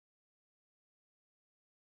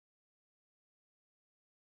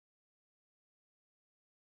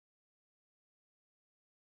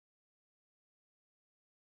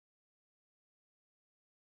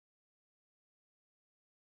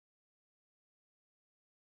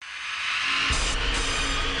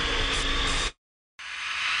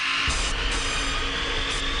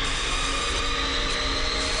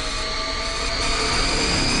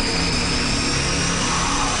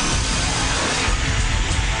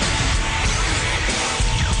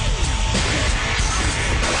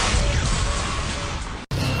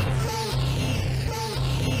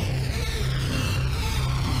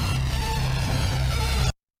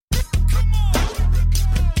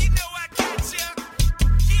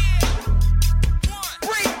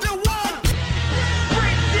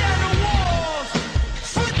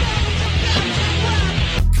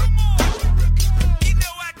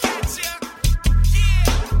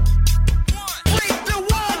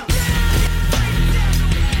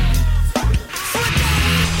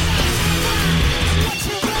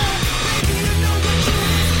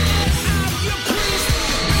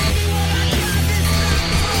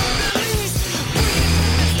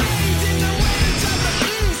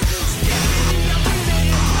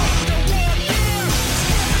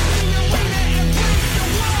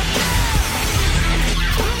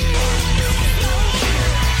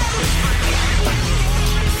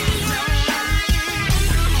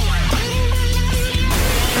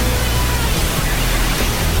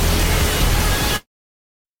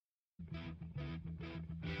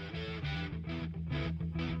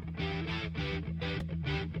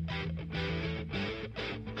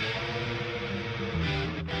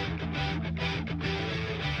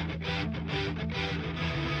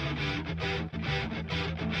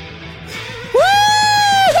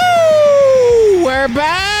are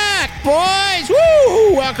back, boys.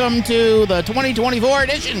 Woo! Welcome to the 2024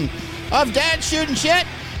 edition of Dad Shooting Shit.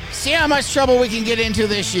 See how much trouble we can get into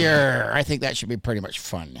this year. I think that should be pretty much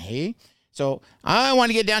fun, hey? So I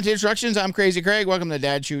want to get down to instructions. I'm Crazy Craig. Welcome to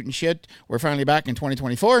Dad Shooting Shit. We're finally back in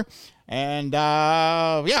 2024. And,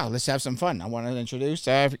 yeah, let's have some fun. I want to introduce,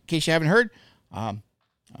 in case you haven't heard,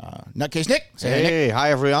 Nutcase Nick. Say Hey, Nick.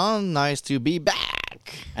 hi everyone. Nice to be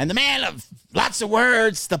back. And the man of lots of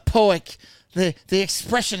words, the poet, the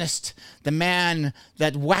expressionist, the man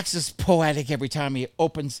that waxes poetic every time he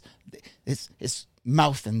opens his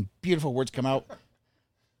mouth and beautiful words come out.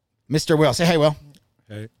 Mr. Will. Say hey, Will.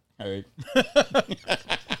 Hey. Hey.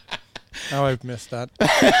 Oh, I've missed that.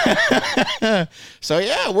 So,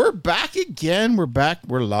 yeah, we're back again. We're back.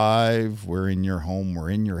 We're live. We're in your home. We're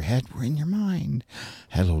in your head. We're in your mind.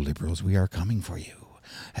 Hello, liberals. We are coming for you.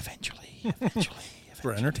 Eventually.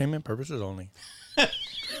 For entertainment purposes only.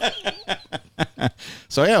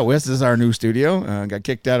 So, yeah, this is our new studio. Got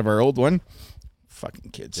kicked out of our old one. Fucking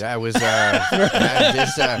kids. Yeah, it was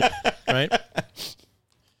Right?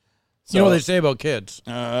 You know what they say about kids?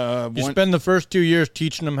 You spend the first 2 years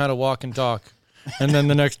teaching them how to walk and talk, and then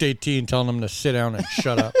the next 18 telling them to sit down and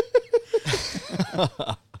shut up.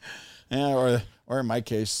 Yeah, or in my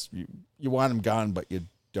case, you want them gone, but you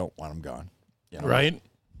don't want them gone. You know? Right?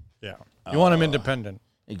 Yeah. You want them independent.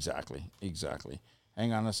 Exactly.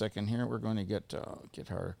 Hang on a second here. We're going to get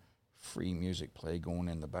our free music play going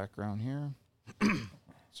in the background here,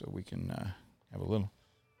 so we can have a little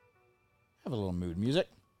mood music.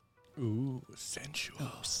 Ooh, sensual.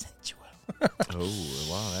 Oh,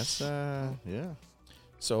 wow, that's yeah.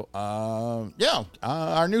 So,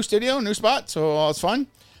 our new studio, new spot, so all it's fun.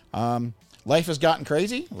 Life has gotten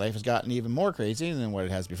crazy. Life has gotten even more crazy than what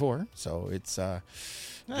it has before. So it's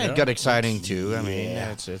It got exciting too. I mean,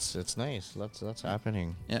 Yeah. it's nice. That's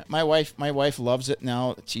happening. yeah. My wife loves it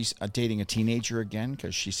now. She's dating a teenager again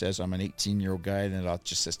because she says I'm an 18-year-old guy and I'll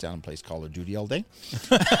just sit down and play Call of Duty all day.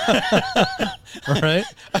 Right?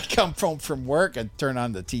 I come from work and turn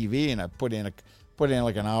on the TV and I put in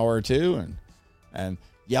like an hour or two and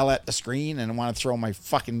yell at the screen and I want to throw my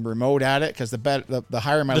fucking remote at it because the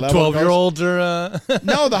higher my The level 12-year-olds are...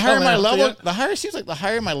 no, the higher coming my after level, you. the higher seems like the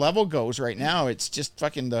higher my level goes right now. It's just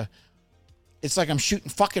fucking it's like I'm shooting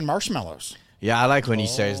fucking marshmallows. Yeah, I like when he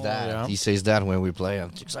says that. yeah. He says that when we play.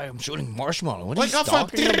 It's like I'm shooting marshmallow. What are Like you I'll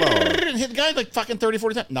talking about? and hit the guy like fucking 30,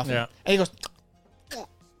 40 times. Nothing. Yeah. And he goes,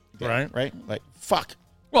 Right? right? Like, fuck.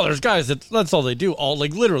 Well, there's guys that's all they do,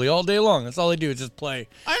 literally all day long. That's all they do is just play.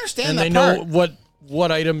 I understand And that they part. know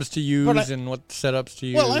what items to use But and what setups to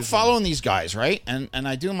use. Well, I'm following these guys, right? And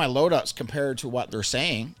I do my loadouts compared to what they're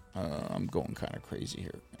saying. I'm going kind of crazy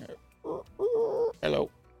here.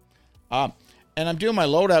 Hello. And I'm doing my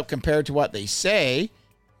loadout compared to what they say.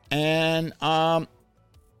 And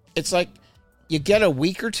it's like you get a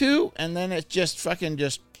week or two, and then it just fucking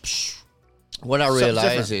just... What I Something realize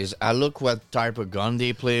different. is I look what type of gun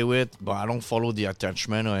they play with, but I don't follow the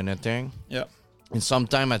attachment or anything. Yeah. And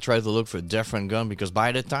sometimes I try to look for a different gun because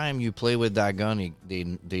by the time you play with that gun, they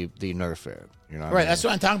nerf it. You know what I Right, mean? that's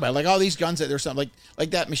what I'm talking about. Like all these guns that there's something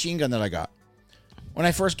like that machine gun that I got. When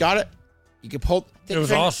I first got it, you could pull. It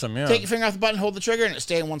was awesome, yeah. Take your finger off the button, hold the trigger, and it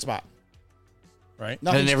stay in one spot. Right? And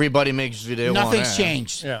Nothing's, everybody makes video. nothing's on that.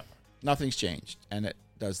 changed. Yeah. Nothing's changed, and it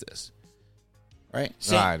does this. Right?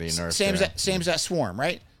 Right, they nerfed same as it. same as that swarm.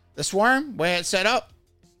 Right? The swarm, way it's set up,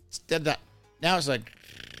 it's did that. Now it's like,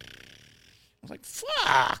 I was like,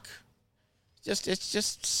 fuck. It's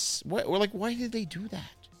just. We're like, why did they do that?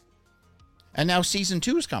 And now season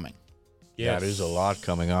 2 is coming. Yeah, Yes. there's a lot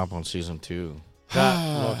coming up on season 2.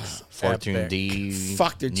 That looks Fortune epic. D.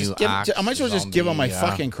 Fuck, they're just give. I might as well just give them my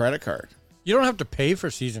fucking credit card. You don't have to pay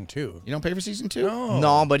for season 2. You don't pay for season 2? No.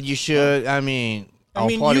 No, but you should. I mean,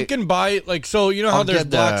 you can buy so you know how there's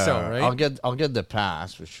Black Cell, right? I'll get the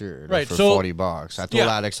pass for sure. Right, for so- $40. I told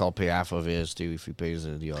Yeah. Alex I'll pay half of his too if he pays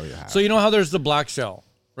the other half. So you know how there's the Black Cell,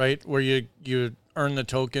 right? Where you earn the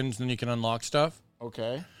tokens and you can unlock stuff.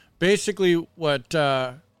 Okay. Basically, what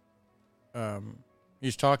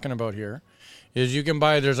he's talking about here is you can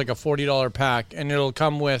buy. There's like a $40 pack, and it'll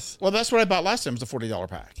come with. Well, that's what I bought last time. Was the $40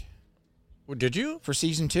 pack Did you? for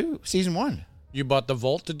season 1. You bought the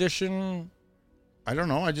Vault edition. I don't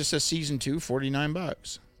know. I just said season 2,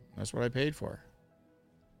 $49. That's what I paid for.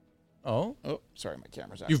 Oh, Oh, sorry, my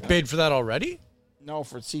camera's out. you've paid for that already? No,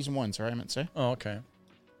 for season 1. Sorry, I meant to say. Oh, okay.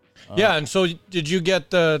 Yeah, and so did you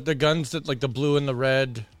get the guns that like the blue and the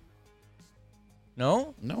red?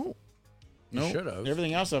 No. No. You should have.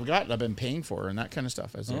 Everything else I've got, I've been paying for and that kind of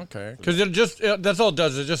stuff. Okay, because that's all it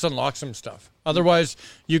does. It just unlocks some stuff. Otherwise,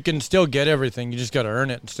 you can still get everything. You just got to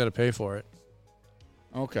earn it instead of pay for it.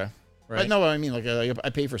 Okay. Right. No, I mean, like, I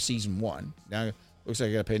pay for season 1. Now, it looks like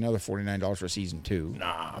I got to pay another $49 for season 2.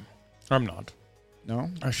 Nah, I'm not. No?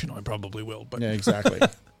 Actually, no, I probably will, but Yeah, exactly.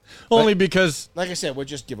 only because Like I said, we'll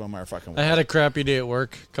just give them our fucking... I had a crappy day at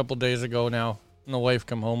work a couple days ago now, and the wife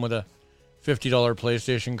come home with a $50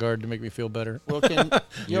 PlayStation card to make me feel better. Well,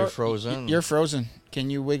 You're frozen. You're frozen. Can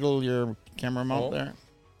you wiggle your camera mount there?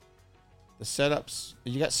 The setups.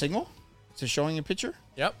 You got signal? Is it showing a picture?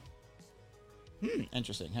 Yep.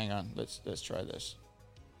 Interesting. Hang on. Let's try this.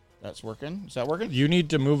 That's working. Is that working? You need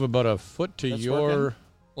to move about a foot to That's your working.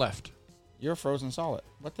 left. You're frozen solid.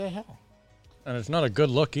 What the hell? And it's not a good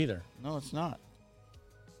look either. No, it's not.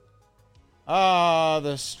 Ah,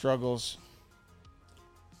 the struggles.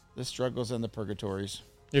 The struggles and the purgatories.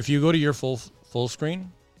 If you go to your full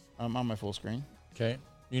screen, I'm on my full screen. okay,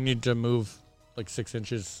 you need to move like 6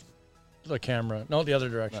 inches the camera. No, the other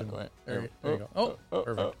direction. That way. There you go. Oh,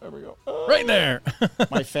 perfect. There we go. Right there.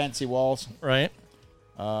 My fancy walls. Right.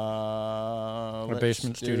 Our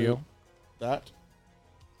basement studio. That.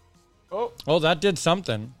 Oh, that did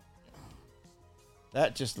something.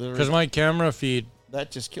 That just literally. Because my camera feed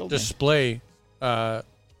That just killed display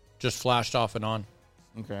just flashed off and on.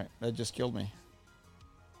 me. Okay, that just killed me.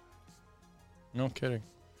 No kidding.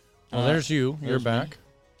 Well, there's you. You're there's me. back.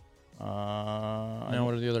 I Now,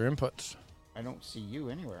 what are the other inputs? don't see you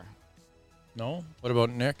anywhere. No? What about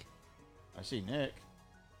Nick? I see Nick.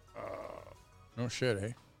 No shit,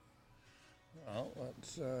 eh? Well,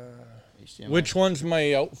 let's. HDMI. Which one's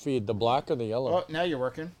my outfeed? The black or the yellow? Oh, now you're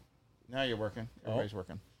working. Now you're working. Everybody's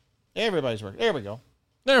working. Everybody's working. There we go.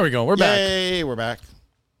 There we go. We're back. Yay, we're back.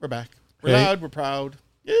 We're back. We're Hey. loud. We're proud.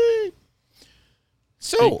 Yay.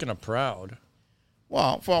 So, Speaking of proud,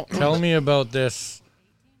 well, tell me about this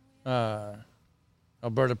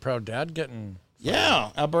Alberta Proud Dad getting.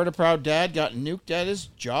 yeah, Alberta Proud Dad got nuked at his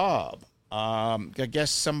job. I guess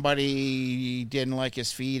somebody didn't like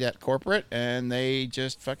his feed at corporate, and they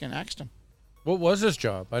just fucking axed him. What was his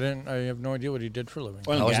job? I have no idea what he did for a living.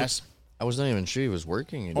 Oil and gas. I was not even sure he was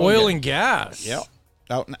working. You know? Oil and gas. Yep.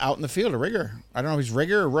 Out in the field, a rigger. I don't know if he's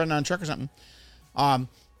rigger or running on a truck or something.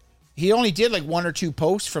 He only did like 1 or 2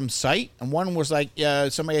 posts from site, and one was like,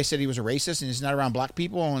 somebody said he was a racist and he's not around black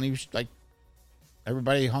people, and he was like,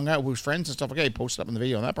 everybody hung out with his friends and stuff. Okay, he posted up in the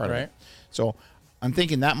video on that part of Right. it. So I'm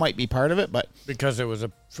thinking that might be part of it, but Because it was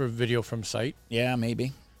a video from site. yeah,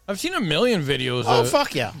 maybe. I've seen a million videos Oh, of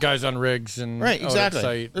fuck yeah. guys on rigs and Right, out at exactly.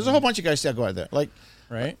 site There's a whole bunch of guys that go out there. Like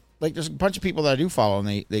right? there's a bunch of people that I do follow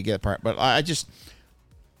and they get part, but I just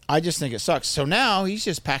think it sucks. So now he's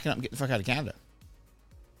just packing up and getting the fuck out of Canada.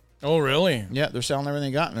 Oh, really? Yeah, they're selling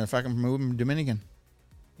everything they got and they're fucking moving to Dominican.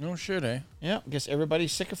 No shit, eh? Yeah, I guess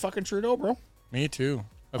everybody's sick of fucking Trudeau, bro. Me too.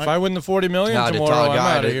 If I win the $40 million Nah, tomorrow, I'm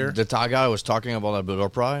out of here. The tall guy was talking about Alberta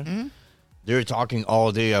Pride. Mm-hmm. They were talking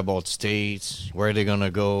all day about states, where they're gonna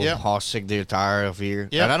go, Yeah. how sick they're tired of here.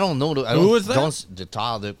 Yeah. And I don't know. Who was that? The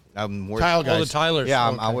tile that I'm working. Tile Oh, guys. the Tylers. Yeah,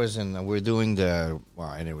 Okay. I was in. We're doing the.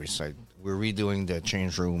 Well, anyways, we're redoing the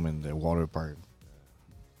change room in the water park.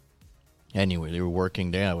 Anyway, they were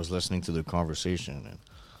working there. I was listening to the conversation, and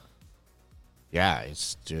yeah,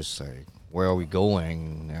 it's just like, where are we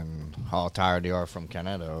going, and how tired they are from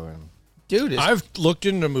Canada, and Dude, I've looked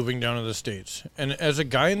into moving down to the States, and as a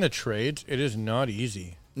guy in the trades, it is not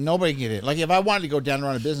easy. nobody can get in. Like if I wanted to go down and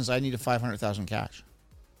run a business, I need a $500,000 cash.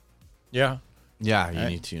 Yeah. yeah, you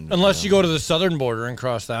need to. Unless you go to the southern border and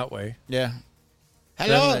cross that way. Yeah. Then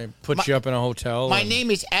Hello. they put you up in a hotel. My and- name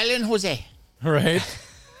is Alan Jose. Right?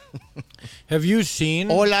 Have you seen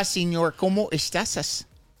Hola, señor. ¿Cómo estás?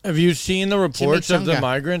 the reports of the Chimichanga.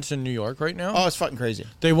 migrants in New York right now? Oh, it's fucking crazy.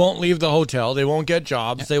 They won't leave the hotel. They won't get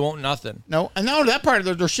jobs. They won't nothing. No, and now that part,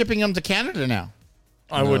 they're shipping them to Canada now.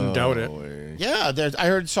 I wouldn't doubt it. Yeah,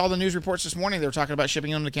 saw the news reports this morning. They were talking about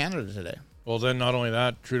shipping them to Canada today. Well, then not only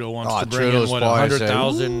that, Trudeau wants Oh, to bring Trudeau's in, what, boy said,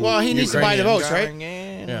 100,000 Well, he needs to buy the Ukrainians. votes,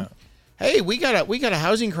 right? Yeah. Hey, we got a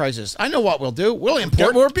housing crisis. I know what we'll do. We'll import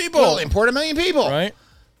Get more people. We'll import 1 million people. Right?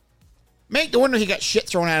 Make no wonder he got shit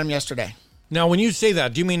thrown at him yesterday. Now, when you say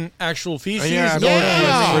that, do you mean actual feces? Yeah,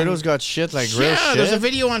 Yeah. Trudeau's got shit like real Yeah, shit. there's a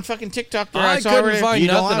video on fucking TikTok. There I saw couldn't already. find You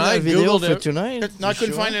don't nothing. have I that video Googled for it. tonight? No, I couldn't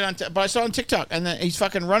You find sure? it but I saw it on TikTok, and then he's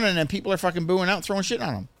fucking running, and people are fucking booing out, throwing shit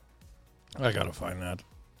on him. I got to find that.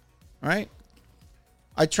 All right.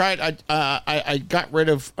 I tried. I got rid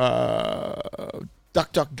of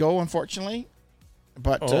DuckDuckGo, unfortunately,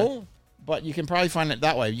 but you can probably find it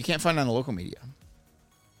that way. You can't find it on the local media.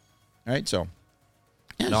 All right, so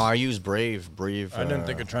No, I use Brave. I didn't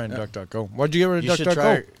think of trying DuckDuckGo. Why'd you get rid You of should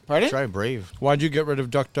DuckDuckGo? Pardon? try Brave. Why'd you get rid of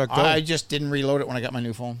DuckDuckGo? I just didn't reload it when I got my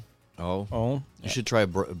new phone. Oh, Oh. you should try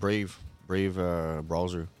Brave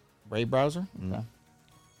browser. Brave browser. Okay.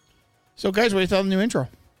 So, guys, what do you thought of the new intro?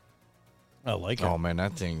 I like it. Oh man,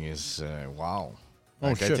 that thing is wow. Oh,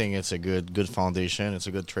 I shit. think it's a good foundation. It's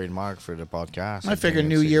a good trademark for the podcast. I figured think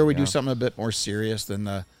New it's, Year we yeah. do something a bit more serious than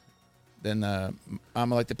I'm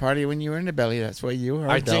like the party when you were in the belly. That's why you are.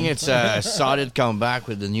 I dumb. think it's a solid comeback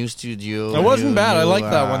with the new studio. It wasn't new- bad. I new, like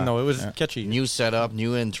that one though. It was yeah. catchy. New setup,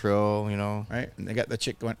 new intro. You know. right. And they got the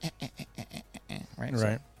chick going. Right. So-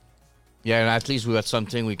 Right. Yeah, and at least we got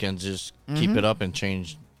something we can just keep it up and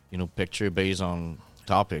change. You know, picture based on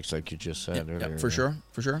topics like you just said earlier. Yeah, for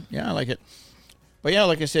sure. Yeah, I like it. But yeah,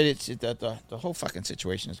 like I said, the whole fucking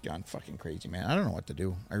situation has gone fucking crazy, man. I don't know what to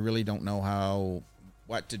do. I really don't know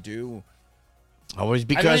what to do. Always I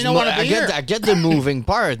because really don't wanna be here. I get the moving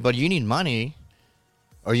part, but you need money,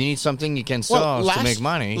 or you need something you can sell to make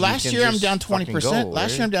money. Last You can year I'm just down fucking 20%. go,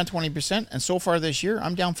 Last right? year I'm down 20%, and so far this year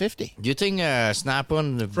I'm down 50 Do you think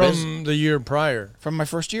Snap-on From the year prior. from my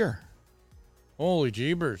first year. Holy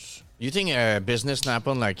jeebers. you think a business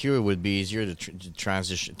Snap-on like you would be easier to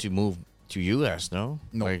transition to move to US? No,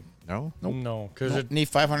 No. Like, no. No, because I need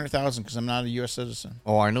 500,000 because I'm not a U.S. citizen.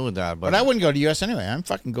 Oh, I know that, But I wouldn't go to U.S. anyway. I'm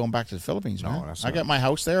fucking going back to the Philippines, man. that's I not- got my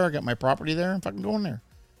house there. I got my property there. I'm fucking going there.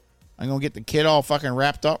 I'm gonna get the kid all fucking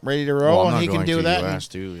wrapped up, ready to roll, Well, I'm and not he can going do to that. US and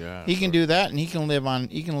too, yeah. he can do that, and he can live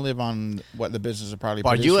on what the business would probably.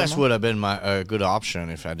 But produce US from him. would have been a good option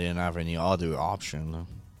if I didn't have any other option.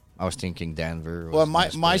 I was thinking Denver. Well, was a my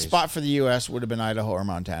nice my place. spot for the U.S. would have been Idaho or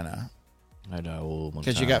Montana Idaho,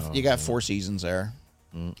 because Montana, you got yeah. 4 seasons there,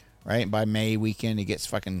 right? By May weekend, it gets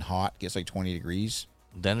fucking hot. It gets like 20 degrees.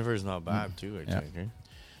 Denver's not bad too. I Yeah. think. Eh?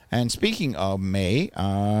 And speaking of May,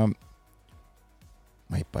 my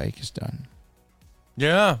bike is done.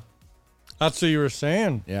 yeah, that's what you were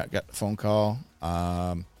saying. Yeah, got the phone call.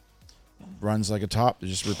 Runs like a top. They're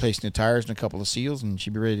just replacing the tires and a couple of seals, and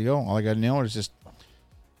she'd be ready to go. All I got to know is just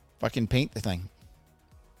fucking paint the thing.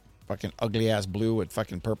 Fucking ugly ass blue with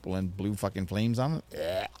fucking purple and blue fucking flames on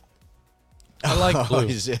it. I like blue.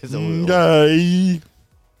 Is it the Mm,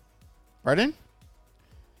 Pardon?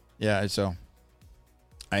 Yeah, so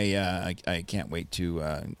I can't wait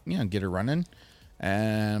to get her running,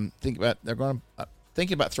 and they're going to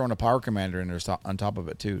thinking about throwing a power commander in there on top of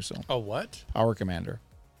it too. So A what? power commander.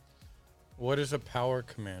 What is a power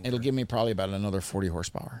commander? It'll give me probably about another 40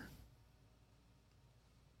 horsepower.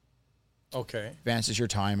 Okay. Advances your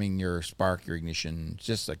timing, your spark, your ignition. It's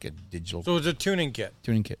just like a digital So it's a tuning kit.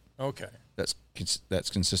 tuning kit Okay. that's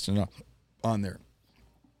consistent on there.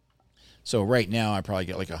 So right now I probably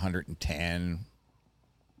get like 110,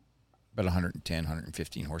 about 110,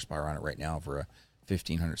 115 horsepower on it right now for a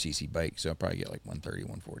 1500cc bike. So I probably get like 130,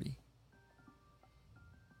 140.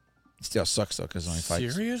 It still sucks though because it's only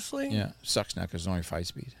 5. Seriously? Yeah, sucks now because it's only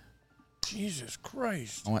 5-speed. Jesus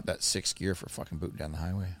Christ. I want that 6 gear for fucking booting down the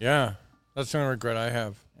highway. Yeah. That's the only regret I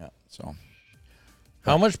have. Yeah, so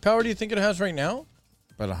How much power do you think it has right now?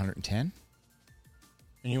 about 110,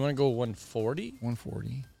 And you want to go 140?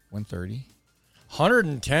 140, 130.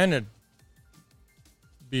 110 would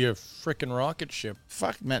be a freaking rocket ship.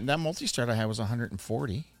 Fuck, man, that multi-start I had was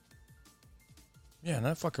 140. Yeah, and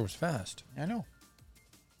that fucker was fast. I know.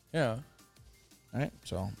 Yeah. All right,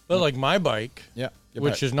 so But like my bike, yeah,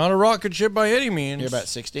 which is not a rocket ship by any means. you're about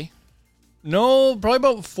 60. No, probably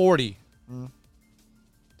about 40.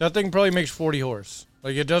 That thing probably makes 40 horse.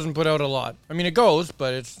 Like it doesn't put out a lot. I mean, it goes,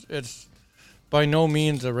 but it's by no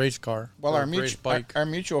means a race car. Well, or our a race bike, our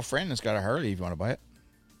mutual friend has got a Harley. If you want to buy it,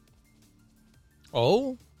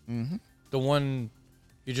 Oh, the one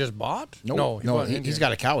you just bought? No, he bought an he's Indian.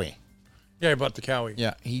 got a Cowie. Yeah, he bought the Cowie.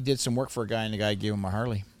 Yeah, he did some work for a guy, and the guy gave him a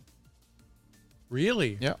Harley.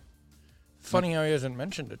 Really? Yeah, Funny how he hasn't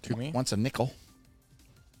mentioned it to me. wants a nickel,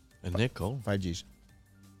 A nickel. 5Gs.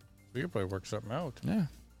 We could probably work something out. Yeah,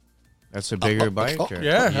 That's a bigger bike. or-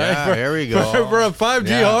 Yeah, Yeah. There we go. For a 5G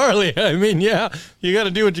Yeah. Harley, I mean, yeah, you got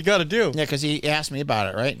to do what you got to do. yeah, because he asked me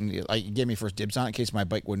about it, right, and he gave me first dibs on it in case my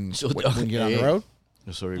bike wouldn't get on okay. the road,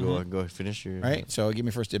 Sorry, go finish your. right? So he gave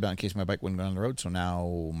me first dib on it in case my bike wouldn't go on the road. So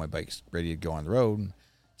now my bike's ready to go on the road.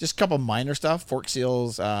 Just a couple minor stuff: fork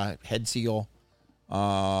seals, head seal.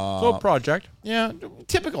 So project. Yeah,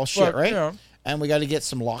 typical shit, But, right? yeah. And we got to get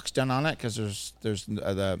some locks done on it because there's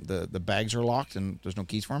the bags are locked and there's no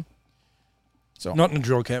keys for them. So Nothing a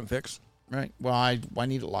drill can't fix. right, well I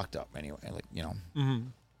need it locked up anyway, like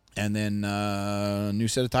And then new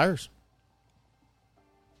set of tires.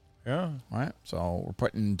 Yeah. Right, so we're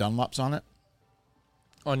putting Dunlops on it.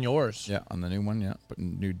 On yours. Yeah, on the new one. Yeah,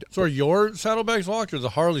 putting new. So are your saddlebags locked or the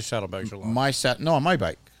Harley saddlebags are locked? On my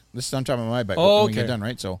bike. This is on top of my bike. Oh, when we get okay. done,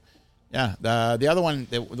 right? So, yeah, the other one,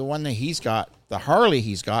 the one that he's got, the Harley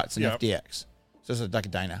he's got, it's an Yep. FDX. So it's a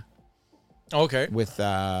Ducadina. Okay. with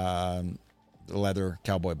the leather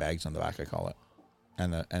cowboy bags on the back, I call it,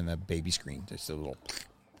 and the baby screen, just a little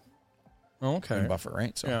Okay. buffer,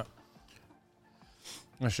 right? So Yeah.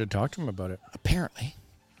 I should talk to him about it.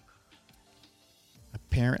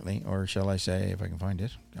 apparently, or shall I say, if I can find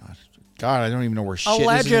it, God, I don't even know where shit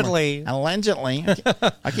Allegedly. is anymore. Allegedly.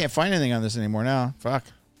 I can't find anything on this anymore now. Fuck.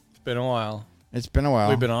 It's been a while. It's been a while.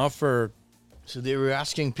 We've been off for. So they were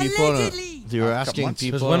asking people. They were asking months.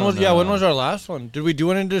 people. When was our last one? Did we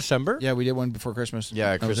do it in December? Yeah, we did one before Christmas.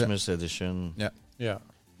 Yeah, That was it. Christmas edition. Yeah. Yeah.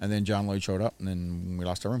 And then John Lloyd showed up, and then we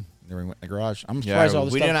lost our room. Then we went in the garage. I'm Yeah, surprised all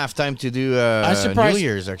this we stuff. didn't have time to do I'm New surprised-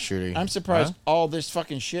 Year's actually. I'm surprised Huh? all this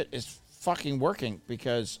fucking shit is fucking working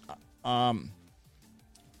because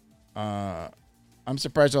I'm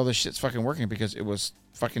surprised all this shit's fucking working because it was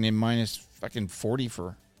fucking in minus fucking 40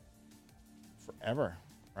 for forever,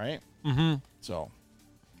 right? Mm-hmm. So,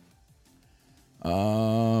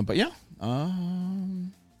 but yeah,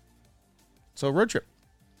 so road trip.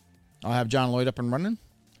 I'll have John Lloyd up and running,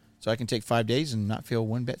 so I can take 5 days and not feel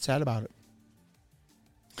one bit sad about it.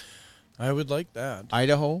 I would like that.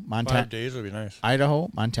 Idaho, Montana, 5 days would be nice. Idaho,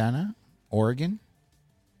 Montana, Oregon,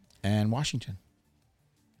 and Washington.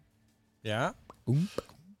 Yeah.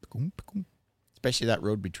 Especially that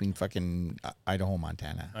road between fucking Idaho,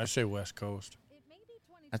 Montana. I say West Coast.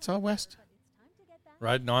 That's all west.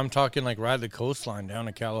 Right? No, I'm talking like ride the coastline down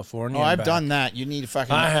to California. Oh, and I've back. done that. You need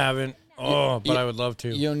fucking. I haven't. Oh, but you- I would love to.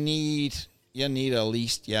 You need at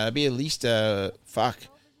least. Yeah, it'd be at least fuck.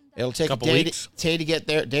 It'll take Couple a weeks. day to get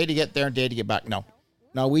there, day to get there, and day to get back.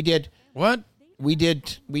 No, we did What? I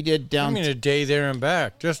down mean a day there and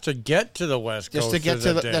back just to get to the West Coast. just to get is to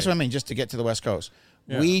a the. day. That's what I mean. Just to get to the West Coast.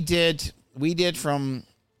 Yeah. We did from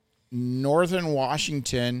northern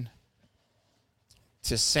Washington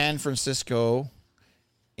to San Francisco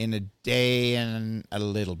in a day and a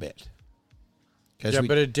little bit. Yeah,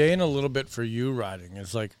 but a day and a little bit for you riding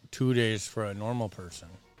is like 2 days for a normal person.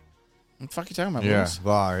 What the fuck are you talking about? Yeah, Lewis?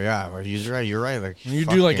 well, yeah, but he's right. You're right. Like You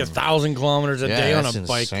do like fucking- 1,000 kilometers a day on that's a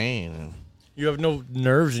bike. insane. You have no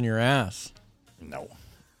nerves in your ass. No.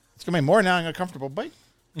 It's gonna be more now. I'm a comfortable bike.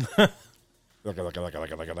 Look.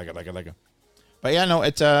 But yeah, no,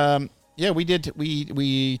 it's yeah, we did.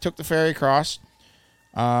 We took the ferry across,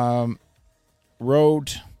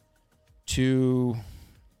 rode to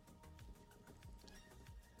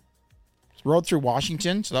rode through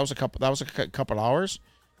Washington. So that was a couple hours.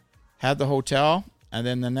 Had the hotel, and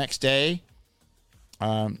then the next day,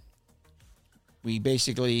 we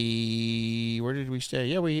basically, where did we stay?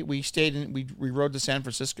 Yeah, we stayed in, we rode to San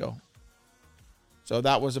Francisco. So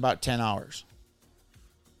that was about 10 hours.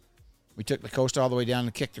 We took the coast all the way down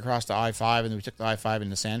and kicked across the I-5, and then we took the I-5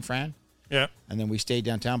 into San Fran, Yeah. and then we stayed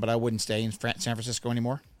downtown, but I wouldn't stay in San Francisco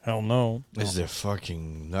anymore. Hell no. Is it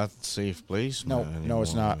fucking not safe place? No, man, no,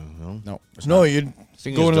 it's not. anymore, No, it's No, not. you'd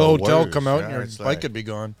Thing go is to the the hotel, worst, come out, yeah, and your it's bike like- could be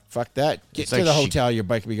gone. Fuck that. Get It's to like the she- hotel, your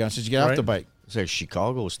bike will be gone. Since you get off Right. the bike. It's like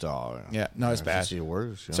Chicago style. Yeah, no, it's bad. It's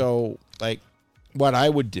worse. Yeah. So, like, what I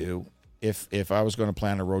would do if I was going to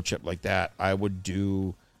plan a road trip like that, I would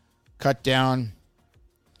do cut down,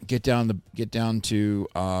 get down to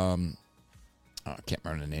I can't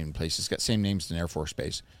remember the name of the place. It's got same names as an Air Force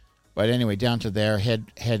base, but anyway, down to there, head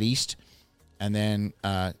east, and then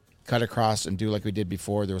cut across and do like we did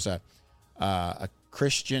before. There was a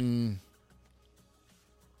Christian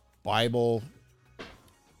Bible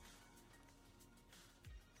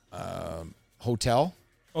hotel,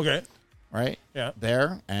 Okay. right? Yeah.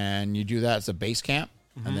 There, and you do that as a base camp,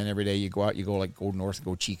 and then every day you go out, you go north,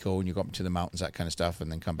 go Chico, and you go up to the mountains, that kind of stuff,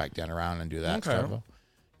 and then come back down around and do that Okay. stuff.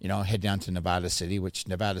 You know, head down to Nevada City, which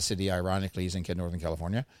Nevada City, ironically, is in Northern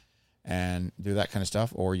California, and do that kind of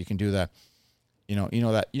stuff. Or you can do the, you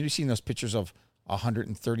know that you've seen those pictures of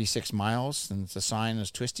 136 miles, and it's a sign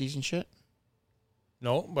as twisties and shit.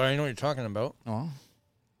 No, but I know what you're talking about. Oh,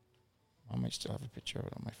 I might still have a picture of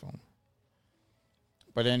it on my phone.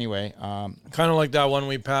 But anyway, Kind of like that one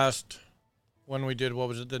we passed when we did, what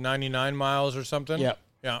was it, the 99 miles or something? yeah,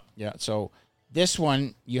 Yeah. yeah. So this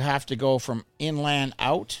one, you have to go from inland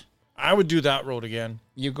out. I would do that road again.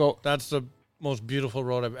 You go That's the most beautiful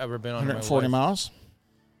road I've ever been on in my 140 life. miles.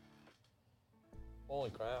 Holy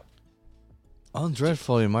crap. I'll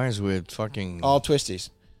dreadfully minds with fucking All twisties.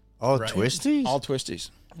 all Right. twisties. All twisties.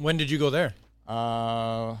 When did you go there?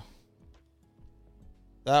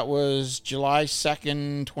 That was July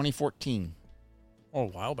 2nd, 2014. Oh, a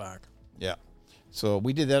while back. Yeah. So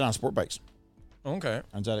we did that on sport bikes. Okay.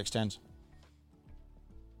 On ZX10s.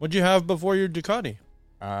 What'd you have before your Ducati?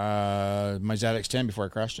 My ZX10 before I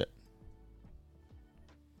crashed it.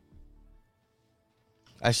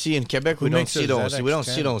 I see in Quebec we Who don't makes see a those. We don't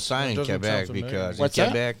ZX10? see those sign That in doesn't sound Quebec familiar. because What's in that?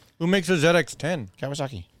 Quebec, Who makes a ZX10?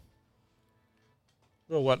 Kawasaki.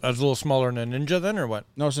 Well, what? That's a little smaller than a Ninja then, or what?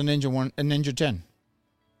 No, it's a Ninja 10.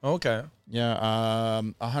 Okay. Yeah,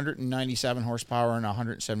 197 horsepower and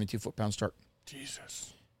 172 foot-pounds torque.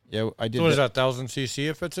 Jesus. Yeah, I did. So what is that, 1000 cc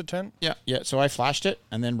if it's a 10? Yeah, yeah. So I flashed it,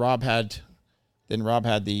 and then Rob had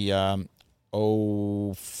the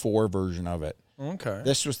 04 version of it. Okay.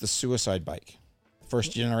 This was the suicide bike,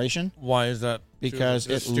 first generation, Why is that? because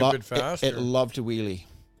Just it stupid fast. it or- loved to wheelie.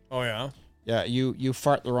 Oh yeah. Yeah, you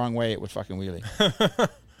fart the wrong way, it would fucking wheelie. And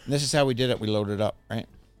this is how we did it. We loaded it up, right?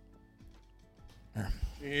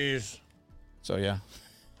 Jeez. So yeah,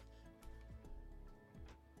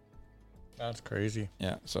 That's crazy.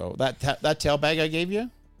 yeah. So that tail bag I gave you,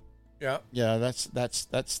 Yeah. yeah, that's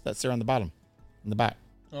there on the bottom, in the back,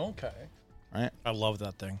 Okay. right? I love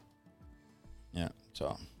that thing. Yeah.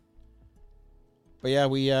 So, but yeah,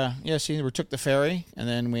 we took the ferry, and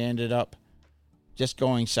then we ended up just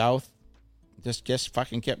going south. Just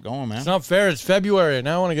fucking kept going, man. It's not fair. It's February.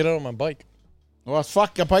 Now I want to get out on my bike. Well,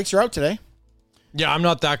 fuck, the bikes are out today. Yeah, I'm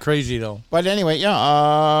not that crazy though. But anyway, yeah,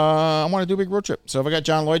 I want to do a big road trip. So if I got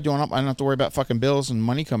John Lloyd doing up, I don't have to worry about fucking bills and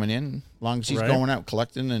money coming in. As long as he's Right. going out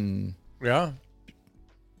collecting and, Yeah.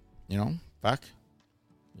 fuck.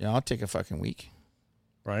 Yeah, I'll take a fucking week.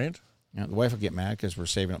 Right. The wife will get mad because we're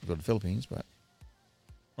saving up to go to the Philippines, but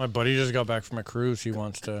My buddy just got back from a cruise. He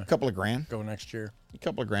wants to a couple of grand. go next year. A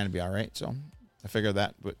couple of grand would be all right. So I figure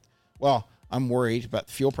that. But, well, I'm worried about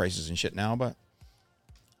the fuel prices and shit now, but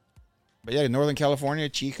yeah, Northern California,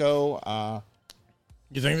 Chico,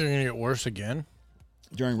 You think they're gonna get worse again?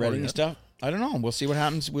 during Reading yeah. and stuff. I don't know. We'll see what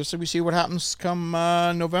happens. We see what happens come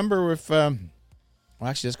November. If well,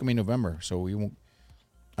 actually, that's gonna be November, so we won't.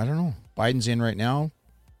 I don't know. Biden's in right now.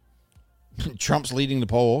 Trump's leading the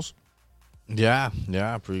polls. yeah,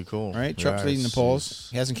 pretty cool. Right? Trump's leading the polls.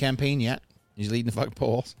 He hasn't campaigned yet. He's leading the fucking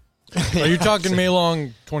polls. Are you talking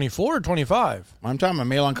Maylong 24 or 25? I'm talking about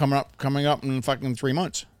Malon coming up in fucking 3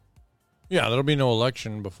 months. Yeah, there'll be no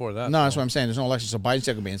election before that. No, that's what I'm saying. There's no election, so Biden's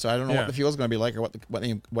still gonna be in. So I don't know Yeah. what the fuel's gonna be like, or what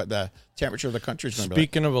the temperature of the country is gonna be like.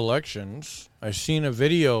 Speaking of elections, I seen a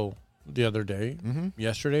video the other day,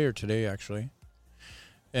 yesterday or today actually,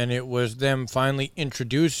 and it was them finally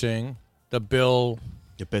introducing the bill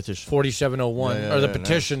The petition. 4701 Yeah, or the yeah,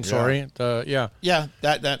 petition. nice. Sorry,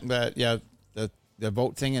 Yeah, the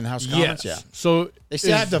vote thing in the House Commons. yes. Yeah, So they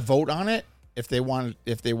still is- have to vote on it if they want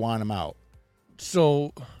them out.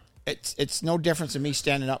 So It's no difference in me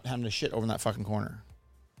standing up having to shit over in that fucking corner.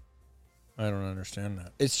 I don't understand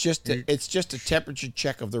that. It's just a temperature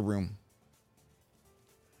check of the room.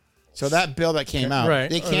 So that bill that came out, Right,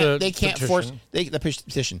 they or the can't force petition. the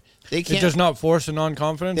petition. They It can't does not force a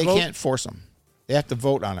non-confidence they vote. can't force them. They have to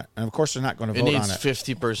vote on it, and of course they're not going to It vote on needs it.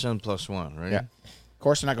 50% plus one, right? Yeah, of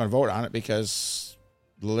course they're not going to vote on it because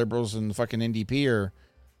the liberals and the fucking NDP are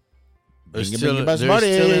They're being still, best they're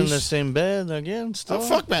still in buddies. the same bed again. Still. Oh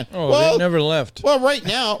fuck, man! Oh, well, they never left, well, right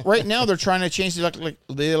now they're trying to change the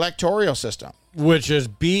electoral system, which is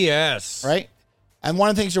BS. right? And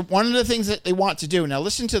one of the things that they want to do now.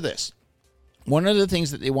 Listen to this. One of the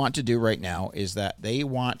things that they want to do right now is that they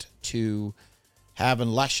want to have an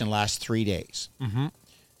election last 3 days,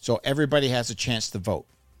 so everybody has a chance to vote.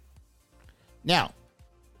 Now,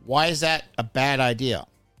 why is that a bad idea?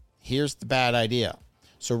 Here's the bad idea.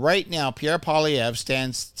 So right now, Pierre Poilievre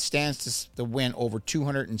stands to win over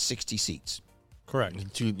 260 seats. Correct. I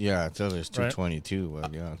thought it was 222.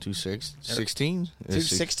 But yeah, 16?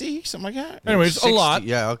 260, something like that. Anyways, a lot.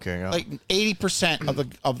 Yeah, okay. Yeah. Like 80%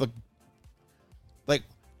 of the like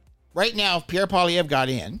right now, if Pierre Poilievre got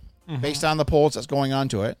in based on the polls that's going on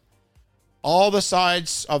to it. All the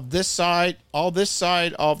sides of this side of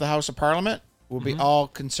the House of Parliament will be all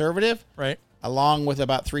conservative, Right. along with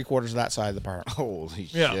about 3/4 of that side of the parliament. Holy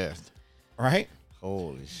Yeah. shit. Right?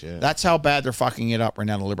 Holy shit. That's how bad they're fucking it up right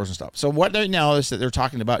now, the liberals and stuff. So what they now is that they're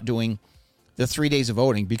talking about doing the 3 days of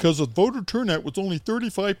voting because the voter turnout was only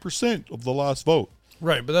 35% of the last vote.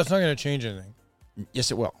 Right, but that's not going to change anything.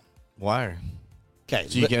 Yes, it will. Why? Okay.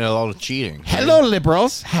 So you get a lot of cheating. Hello,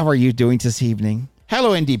 liberals. How are you doing this evening?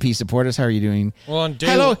 Hello, NDP supporters. How are you doing? Well, on day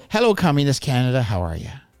Hello, Communist Canada. How are you?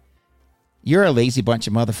 You're a lazy bunch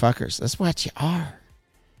of motherfuckers. That's what you are.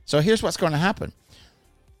 So here's what's going to happen.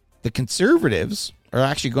 The conservatives are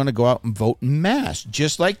actually going to go out and vote en masse,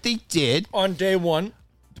 just like they did on day one.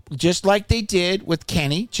 with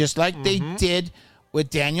Kenny, just like they did with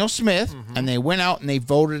Daniel Smith, and they went out and they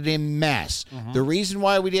voted en masse. The reason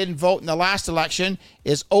why we didn't vote in the last election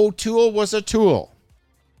is O'Toole was a tool.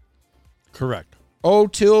 Correct.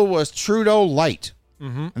 O'Toole was Trudeau light.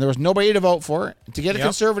 and there was nobody to vote for it. To get a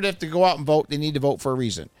conservative to go out and vote, they need to vote for a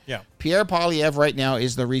reason. Yeah. Pierre Poilievre right now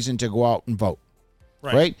is the reason to go out and vote.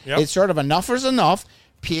 Right? Yep. It's sort of enough is enough.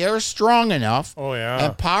 Pierre's strong enough. Oh, yeah.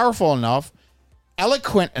 And powerful enough.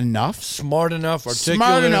 Eloquent enough. Smart enough.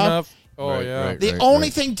 Articulate enough. Oh, Right, yeah. right. The only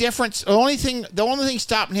thing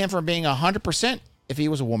stopping him from being 100% if he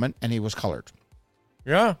was a woman and he was colored.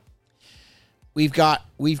 Yeah. We've got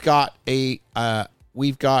a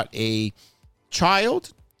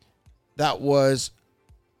child that was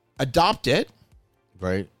adopted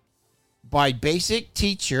Right. by a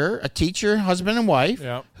teacher, husband and wife,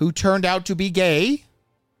 Yeah. who turned out to be gay.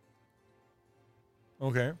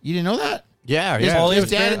 Okay. You didn't know that? Yeah, His, yeah. his Poilievre's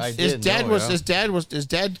dad, parents? his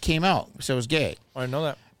dad came out, so it was gay. I know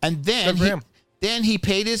that. And then Good for him. he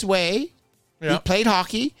paid his way. Yeah. He played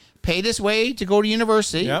hockey, paid his way to go to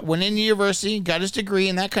university, Yep. went into university, got his degree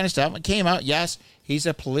and that kind of stuff. And came out, yes, he's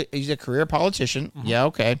a career politician. Mm-hmm. Yeah,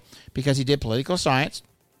 okay, because he did political science.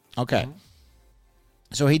 Okay, Mm-hmm.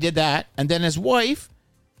 so he did that, and then his wife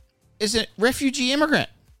is a refugee immigrant,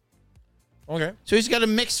 Okay. so he's got a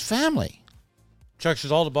mixed family. Checks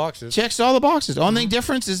all the boxes. Checks all the boxes. Mm-hmm. Only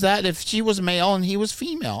difference is that if she was male and he was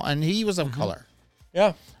female and he was of Mm-hmm. color.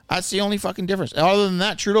 Yeah. That's the only fucking difference. Other than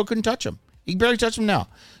that, Trudeau couldn't touch him. He can barely touch him now.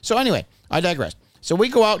 So anyway, I digress. So we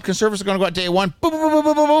go out. Conservatives are going to go out day one. Boom, boom, boom,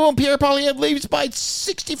 boom, boom, boom. Pierre Poilievre leaves by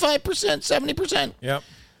 65%, 70%. Yep.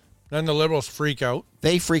 Then the liberals freak out.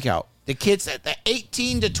 They freak out. The kids, the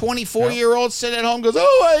 18 to 24-year-olds sit at home, goes,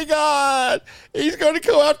 oh my God, he's going to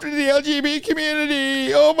go after the LGBT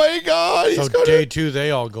community. Oh my God. He's So going day two, they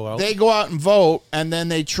all go out. They go out and vote, and then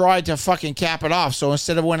they try to fucking cap it off. So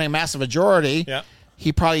instead of winning a massive majority, Yeah.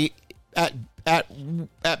 he probably at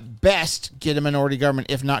best get a minority government,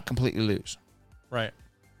 if not completely lose. Right.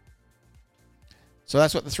 So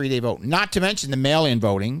that's what the 3-day vote. Not to mention the mail-in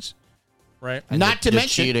votings. Right. Not to The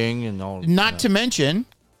mention cheating and all. Not to mention,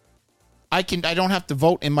 I don't have to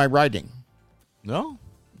vote in my riding. No.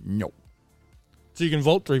 No. So you can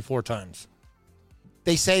vote 3-4 times.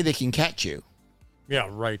 They say they can catch you. Yeah,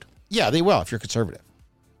 right. Yeah, they will if you're conservative,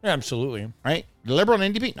 Yeah, absolutely. right? The Liberal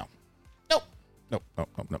and NDP, no. Nope. Nope. Nope.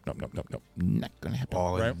 Nope. Nope. Nope. Nope. Nope. Nope. Not gonna happen.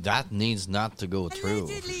 Oh, Right. that needs not to go through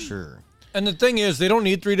for sure. And the thing is, they don't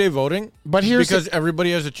need 3-day voting. But here's because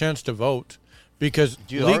everybody has a chance to vote. Because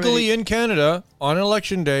Dude, legally already- in Canada, on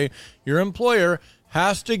election day, your employer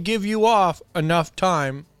has to give you off enough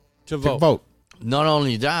time to vote. vote. Not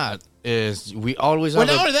only that is we always Well,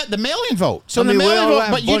 have not only that, the mail-in vote. So I mean, the we mail-in all vote,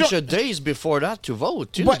 have but a you bunch don't. of days before that to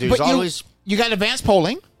vote too. But There's you, always you got advanced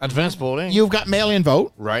polling. advanced polling. You've got mail-in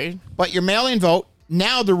vote. right? But your mail-in vote,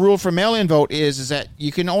 now the rule for mail-in vote is that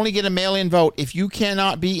you can only get a mail-in vote if you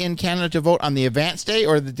cannot be in Canada to vote on the advance day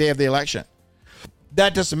or the day of the election.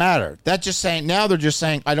 That doesn't matter. That's just saying, now they're just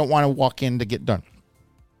saying, I don't want to walk in to get done.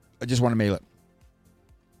 I just want to mail it.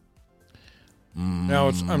 Now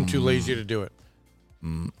I'm too lazy to do it.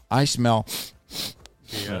 I smell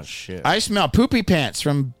Oh shit. I smell poopy pants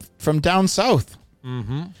from down south.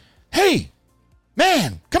 Mm-hmm. Hey,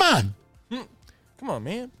 man, come on. Come on,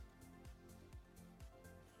 man.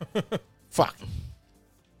 Fuck.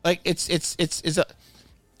 Like it's a.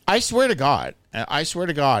 I swear to God,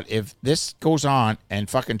 if this goes on and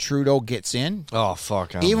fucking Trudeau gets in, Oh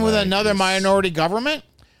fuck. I'm even with like another this. minority government,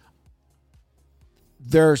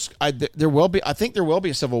 there will be. I think there will be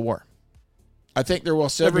a civil war. I think there will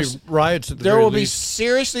There'll be riots at the there very will be least.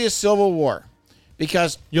 seriously a civil war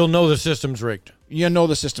because You'll know the system's rigged. you know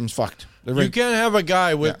the system's fucked. The You rig- can't have a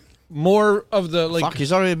guy with more of the like. Fuck,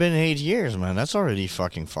 he's already been 8 years, man. That's already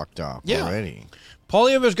fucking fucked up Yeah. already.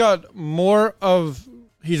 Poilievre's got more of.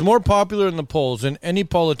 He's more popular in the polls than any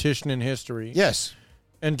politician in history. yes.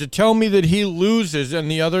 And to tell me that he loses and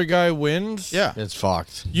the other guy wins, Yeah. It's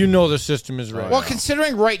fucked. you know the system is rigged. Well,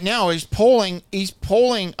 considering right now he's polling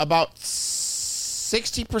about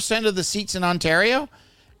 60% of the seats in Ontario,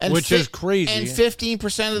 and Which is crazy. and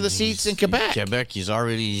 15% of the seats in Quebec. Quebec, he's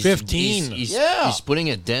already 15. Yeah. He's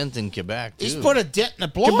putting a dent in Quebec too. He's put a dent in the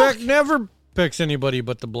block. Quebec never picks anybody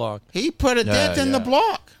but the Bloc. He put a dent in the yeah.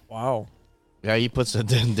 block. Wow. Yeah, he puts a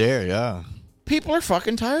dent there. Yeah. People are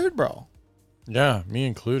fucking tired, bro. Yeah, me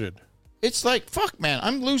included. It's like, fuck, man.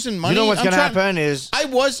 I'm losing money. You know what's I'm gonna trying- happen is I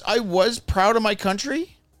was proud of my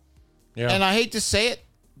country, Yeah. and I hate to say it.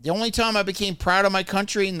 The only time I became proud of my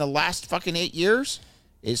country in the last fucking 8 years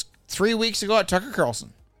is 3 weeks ago at Tucker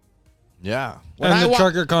Carlson. yeah. When and I the wa-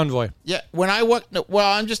 trucker convoy. Yeah, when I walked.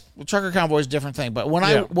 Well, I'm just trucker convoy is a different thing. But when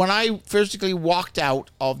Yeah. I physically walked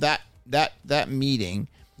out of that meeting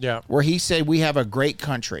Yeah. where he said we have a great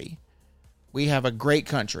country, We have a great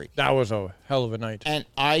country. That was a hell of a night. And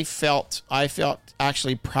I felt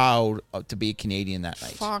actually proud to be a Canadian that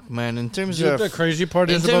night. Fuck, man. In terms You know of what the crazy part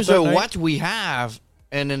in is about terms that of night? what we have,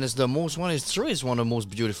 and then it's the most one. It's true. It's one of the most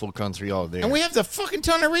beautiful country out there. And we have the fucking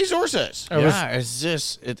ton of resources. It's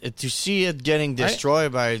just to see it getting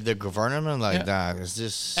destroyed by the government like that. It's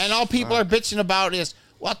just And all people are bitching about is,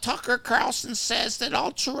 well, Tucker Carlson says that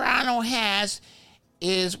all Toronto has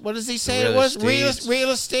is, what does he say it was?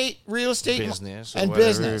 Real estate business and or whatever,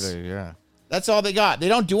 business. Yeah. That's all they got. They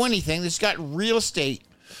don't do anything. They just got real estate,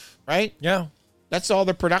 right? Yeah. That's all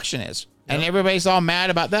their production is. And everybody's all mad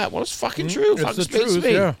about that. Well, it's fucking true. It's Fucking the space truth,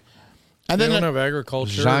 speed. yeah. And They then don't have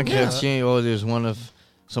agriculture. Jean Chrétien. Oh, there's one of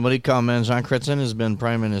somebody comments. Jean Chrétien has been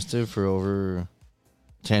prime minister for over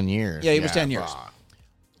 10 years. Yeah, he was 10 years.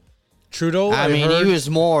 Trudeau, I mean, heard, he was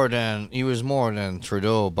more than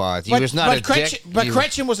Trudeau, but he was not a dick. But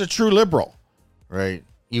Chrétien was a true liberal. Right.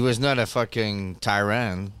 He was not a fucking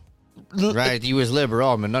tyrant. Right. He was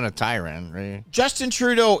liberal, but not a tyrant. Right. Justin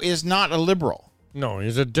Trudeau is not a liberal. No,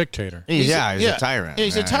 he's a dictator. He's a tyrant.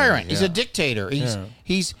 He's a tyrant. He's a dictator.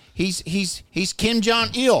 He's Kim Jong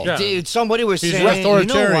Il. Yeah. Dude, somebody was He's saying, you know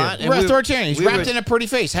authoritarian. what? And Authoritarian. He's we wrapped were- in a pretty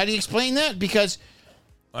face. How do you explain that? Because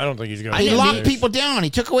I don't think he's going he to locked people down. He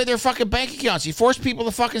took away their fucking bank accounts. He forced people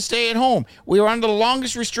to fucking stay at home. We were under the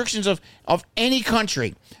longest restrictions of any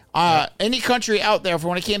country. Any country out there for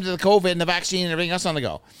when it came to the COVID and the vaccine and everything else on the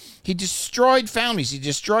go. He destroyed families. He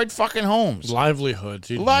destroyed fucking homes. livelihoods.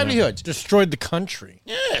 He destroyed the country.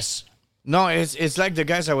 Yes. No, it's like the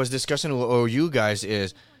guys I was discussing or you guys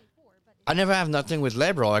is I never have nothing with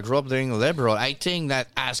liberal. I grew up being liberal. I think that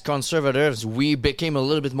as conservatives we became a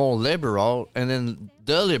little bit more liberal, and then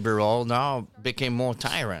the liberal now became more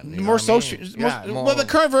tyrant. You know More what I mean? social. Yeah, Well, the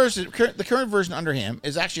current version under him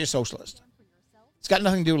is actually a socialist. It's got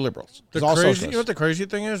nothing to do with liberals. It's all You know socialist. what the crazy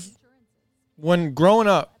thing is? When growing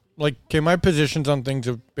up, my positions on things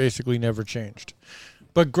have basically never changed.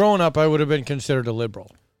 But growing up, I would have been considered a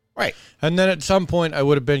liberal. Right. And then at some point, I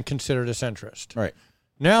would have been considered a centrist. Right.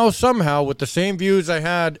 Now, somehow, with the same views I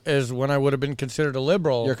had as when I would have been considered a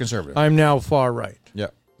liberal, You're conservative. I'm now far right. Yeah.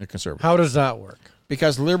 You're conservative. How does that work?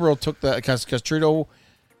 Because liberal took because Trudeau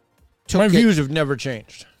took My it- views have never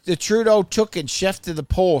changed. The Trudeau took and shifted the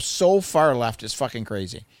pole so far left, it's fucking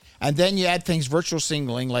crazy. And then you add things virtual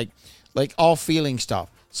singling, like all feeling stuff.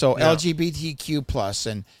 So LGBTQ plus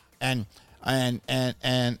and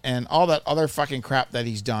all that other fucking crap that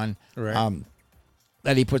he's done, Right.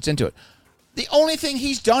 that he puts into it. The only thing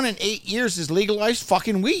he's done in 8 years is legalize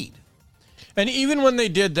fucking weed. And even when they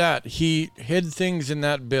did that, he hid things in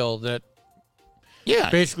that bill that Yeah.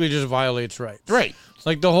 basically just violates rights. Right.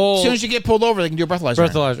 Like the whole As soon as you get pulled over, they can do a breathalyzer.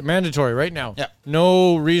 breathalyzer, mandatory right now. Yep.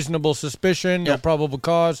 No reasonable suspicion, no Yep. probable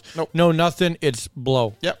cause, Nope. no nothing. It's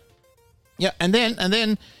blow. Yep. Yeah, and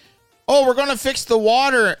then, oh, we're gonna fix the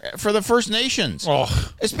water for the First Nations.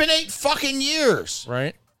 Oh, It's been 8 fucking years.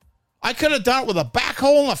 right, I could have done it with a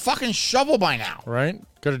backhoe and a fucking shovel by now. right.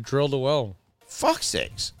 Could have drilled a well. Fuck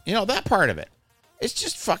sakes. You know, that part of it. It's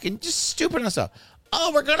just fucking just stupid and stuff.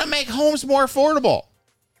 Oh, we're gonna make homes more affordable.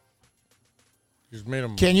 He's made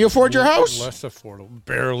them. Can you afford your house? Less affordable,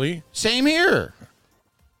 barely. Same here.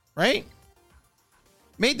 Right?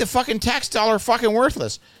 Made the fucking tax dollar fucking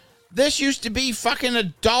worthless. This used to be fucking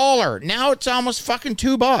 $1. Now it's almost fucking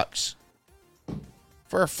 $2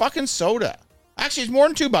 for a fucking soda. Actually, it's more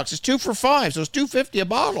than $2. It's 2 for $5, so it's $2.50 a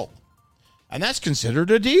bottle, and that's considered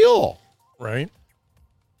a deal. Right.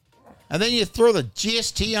 And then you throw the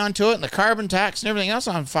GST onto it and the carbon tax and everything else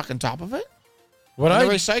on fucking top of it. What And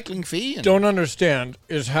the I recycling fee. And don't understand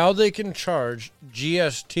is how they can charge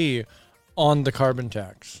GST on the carbon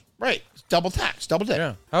tax. right. Double tax. Double dip.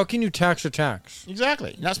 Yeah. How can you tax a tax?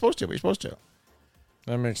 Exactly. You're not supposed to. But you're supposed to.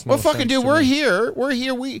 That makes no Well, fucking sense dude, to we're me. here. We're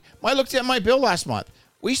here. I looked at my bill last month.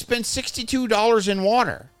 We spent $62 in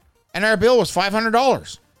water, and our bill was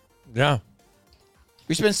 $500. Yeah.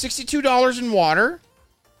 We spent $62 in water,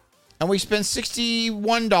 and we spent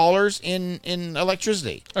 $61 in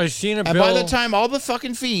electricity. I seen a And bill. by the time all the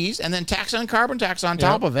fucking fees, and then tax on carbon tax on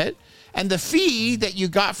top of it, and the fee that you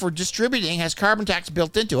got for distributing has carbon tax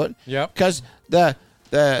built into it. Yep. Because the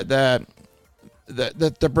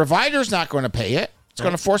provider's not going to pay it. It's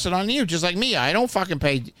going to force it on you, just like me. I don't fucking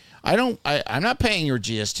pay. I'm not paying your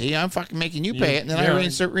GST. I'm fucking making you pay it, and then I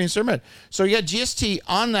reinsert it. So you got GST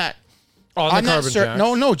on that. on the carbon tax.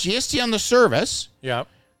 No, GST on the service, Yep.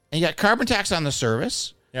 and you got carbon tax on the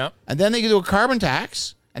service, Yep. and then they do a carbon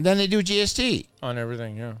tax, and then they do GST. On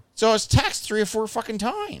everything. Yeah. So it's taxed 3 or 4 fucking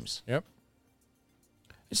times. Yep.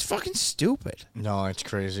 It's fucking stupid. No, it's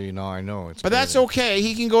crazy. No, I know. It's But that's crazy. okay.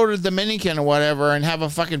 He can go to the Dominican or whatever and have a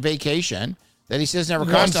fucking vacation that he says never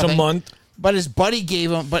cost Once nothing. a month. But his buddy gave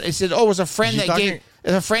him. But it said, "Oh, it was a friend You that talking-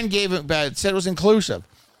 gave." A friend gave it, but it said it was inclusive.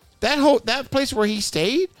 That place where he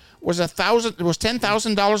stayed was $1,000. It was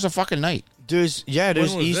 $10,000 a fucking night. There's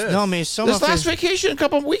was he's this? no, I mean some This of last his vacation a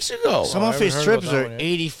couple of weeks ago. some I of his haven't heard trips about that are one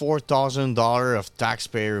yet. $84,000 of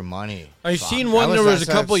taxpayer money. I Fuck. seen one. There was a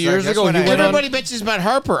couple years that's ago. when He I- went on. Everybody bitches about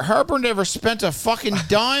Harper. Harper never spent a fucking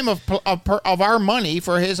dime of our money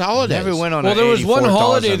for his holidays. Never went on. Well, an there was one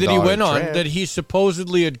holiday that he $84,000 went on trip. that he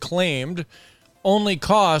supposedly had claimed only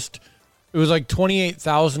cost. It was like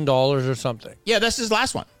 $28,000 or something. Yeah, that's his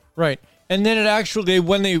last one. Right. And then it actually,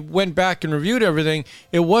 when they went back and reviewed everything,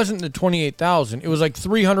 it wasn't the $28,000. It was like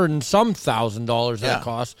 $300 and some thousand dollars that Yeah.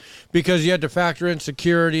 cost because you had to factor in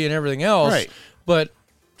security and everything else. Right. But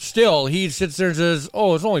still, he sits there and says,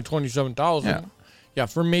 "Oh, it's only $27,000." Yeah. Yeah,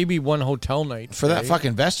 for maybe one hotel night. For that right?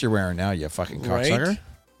 fucking vest you're wearing now, you fucking cocksucker. Right?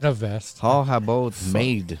 A vest. How about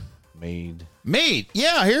maid? Maid. Maid.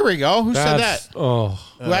 Yeah, here we go. Who said that? Oh.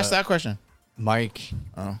 Who asked that question? Mike.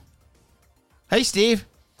 Hey, Steve.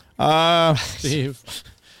 Steve.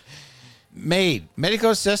 Maid.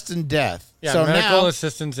 Medical assistant death. Yeah, so medical now,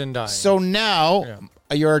 assistance in dying. so now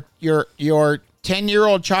your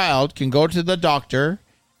 10-year-old child can go to the doctor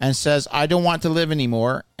and says, "I don't want to live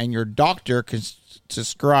anymore," and your doctor can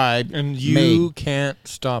prescribe and you maid. can't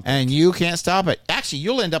stop it. And you can't stop it. Actually,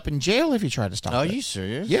 you'll end up in jail if you try to stop Are it. you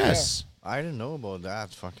serious? Yes. I didn't know about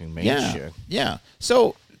that fucking maid Yeah. shit. Yeah.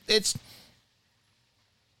 So it's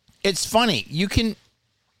funny. You can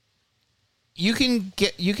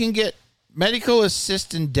get medical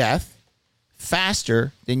assistant death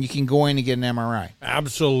faster than you can go in and get an MRI.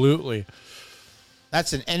 Absolutely.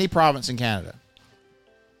 That's in any province in Canada.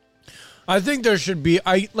 I think there should be.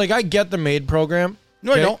 I get the MAID program.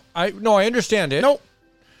 No, I don't. I understand it. Nope.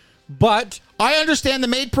 But I understand the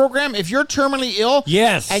MAID program. If you're terminally ill,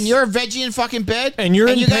 Yes. and you're a veggie in fucking bed, And you're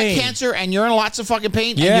in you pain. got cancer, and you're in lots of fucking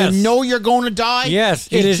pain, Yes. and you know you're going to die, Yes,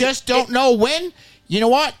 you it is- just don't know when. You know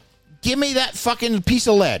what? Give me that fucking piece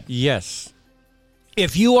of lead. yes,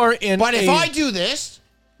 if you are in, But if I do this,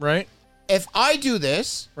 right,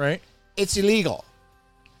 it's illegal,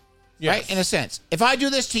 yes. right? In a sense, if I do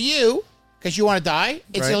this to you because you want to die,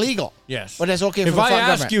 it's Right. illegal. yes, But it's okay for if the I fucking ask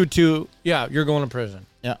government. you to, yeah, you're going to prison.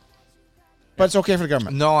 Yeah. But it's okay for the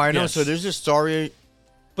government. No, I know. Yes. So there's a story.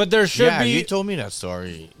 But there should Yeah, be. you told me that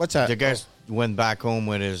story. What's that? The guy went back home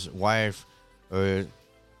with his wife.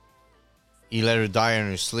 He let her die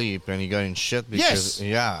in her sleep, and he got in shit because Yes.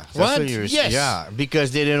 yeah, that's What? you were, Yes. yeah,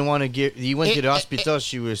 because they didn't want to give. He went to the It- hospital.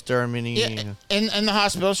 She was terminating. Yeah, in the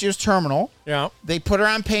hospital, she was terminal. yeah, They put her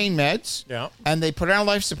on pain meds, yeah, and they put her on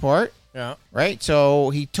life support. yeah. Right? So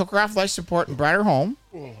he took her off life support and brought her home.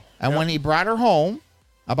 And when he brought her home,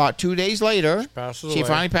 about 2 days later, passes she away.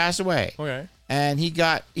 finally passed away. Okay. And he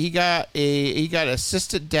got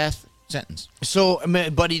assisted death sentence. So,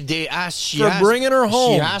 but they asked. She For asked, bringing her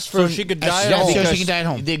home She asked so for she could die at yeah, home. So because she can die at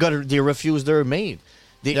home. They refused their maid.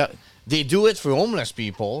 They Yeah. they do it for homeless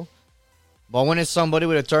people, but when it's somebody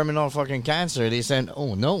with a terminal fucking cancer, they said,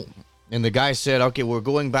 "Oh no." And the guy said, "Okay, we're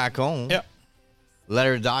going back home." Yeah. Let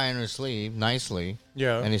her die in her sleep nicely.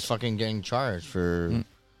 Yeah. And he's fucking getting charged for.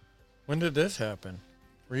 When did this happen?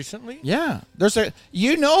 Recently? Yeah. There's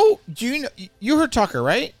you heard Tucker,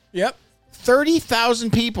 right? Yep.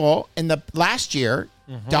 30,000 people in the last year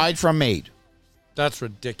died from MAID. That's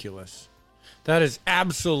ridiculous. That is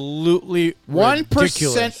absolutely 1%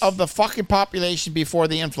 ridiculous. of the fucking population before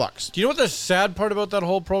the influx. Do you know what the sad part about that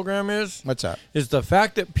whole program is? What's that? Is the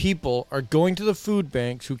fact that people are going to the food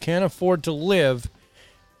banks who can't afford to live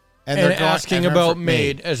and they're going- asking and they're about for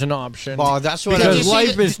MAID as an option. Well, that's what Did you because see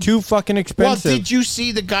life the- is too fucking Well, expensive. did you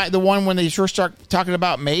see the one when they first start talking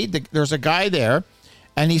about MAID? There's a guy there,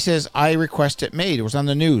 and he says, "I request it MAID." It was on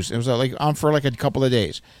the news. It was like on for like a couple of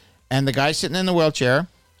days, and the guy's sitting in the wheelchair,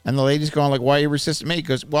 and the lady's going like, "Why are you resisting MAID?" He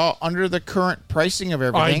goes, "Well, under the current pricing of I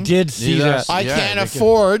everything, did see Yes. that. I Yeah, can't they can-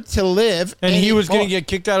 afford to live." And he was going to anymore." get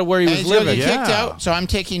kicked out of where he And was he's gonna living. get kicked Yeah. out, so I'm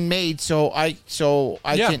taking MAID, so I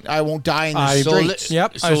Yeah. won't die in the I, streets.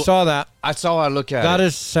 yep, I So- saw that. That's how I look at That it.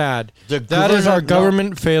 is sad. The That is our government-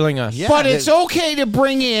 government failing us. Yeah. But it's okay to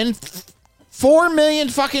bring in 4 million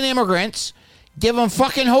fucking immigrants, give them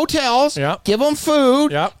fucking hotels, Yep. give them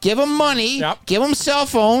food, Yep. give them money, Yep. give them cell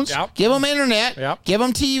phones, Yep. give them internet, Yep. give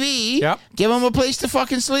them TV, Yep. give them a place to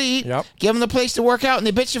fucking sleep, Yep. give them the place to work out, and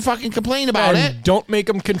they bitch and fucking complain about And it, don't make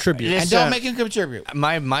them contribute. Yeah. and don't Listen, make them contribute.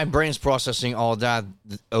 my brain's processing all that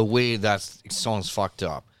a way that sounds fucked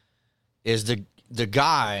up. Is the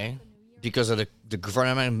guy because of the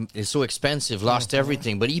government is so expensive, lost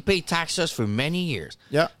everything. But he paid taxes for many years.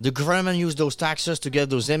 Yeah. The government used those taxes to get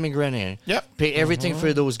those immigrants in. Yep. Pay everything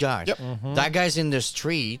for those guys. Yep. That guy's in the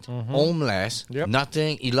street, homeless, Yep.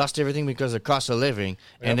 nothing. He lost everything because of cost of living,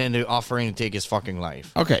 and then they're offering to take his fucking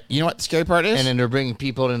life. Okay, you know what the scary part is? And then they're bringing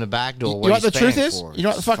people in the back door. you know what the truth paying is? for. You know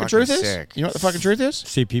what the It's fucking truth is? sick. You know what the fucking truth is?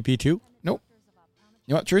 CPP2? Nope.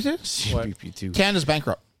 You know what the truth is? CPP2. Canada's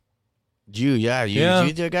bankrupt. You Yeah.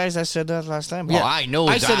 the guys that said that last time. Yeah. Oh, I know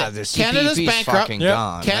I that. said it. The Canada's CPP 's bankrupt. fucking Yeah.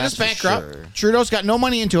 gone. Canada's That's for bankrupt. sure. Trudeau's got no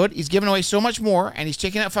money into it. He's giving away so much more, and he's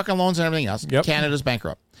taking out fucking loans and everything else. Yep. Canada's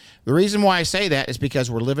bankrupt. The reason why I say that is because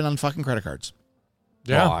we're living on fucking credit cards.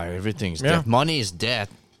 Yeah. Oh, everything's Yeah. dead. Money is dead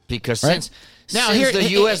because Right. since Now, the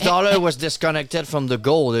U.S. dollar was disconnected from the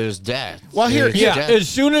gold, it is dead. Well, here- It's Yeah, dead. as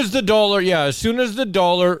soon as the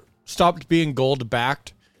dollar stopped being gold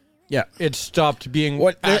backed, Yeah. it stopped being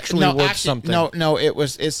What actually worth something. No,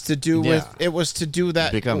 it's to do with Yeah. it was to do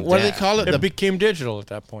that. Become What do they dead. call it? It The, became digital at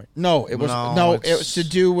that point. no, it was No, it was to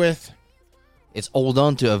do with It's hold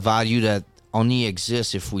on to a value that only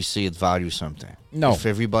exists if we see it value something. No. If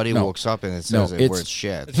everybody No. wakes up and it No, says it's- it's worth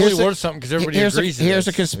shit. It's only Here's a- worth something because everybody here's agrees. here's a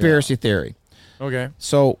it is. conspiracy theory. Okay,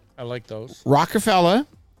 So I like those. Rockefeller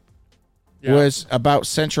Yeah. was about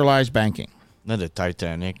centralized banking. Not the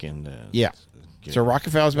Titanic and the... Yeah. So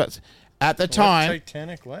Rockefeller's about at the What, time.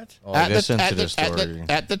 Titanic. What? Oh, At listen the, to at, the the, story.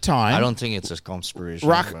 at the time, I don't think it's a conspiracy.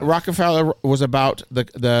 but Rockefeller was about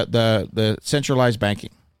the centralized banking,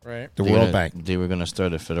 Right. the they World gonna- Bank. They were going to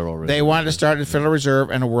start a Federal Reserve. They wanted to start a Federal Reserve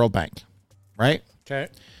and a World Bank, right? Okay.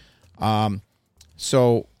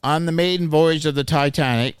 So on the maiden voyage of the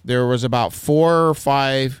Titanic, there was about 4 or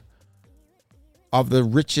 5 of the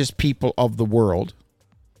richest people of the world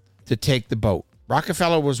to take the boat.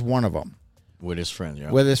 Rockefeller was one of them With his friend,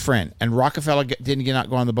 yeah. with his friend, and Rockefeller didn't get not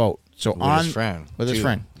go on the boat. So With on his friend. with his too.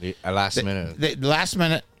 friend. Last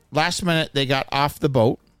minute. Last minute they got off the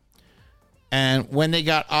boat, and when they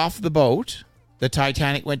got off the boat, the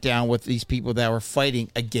Titanic went down with these people that were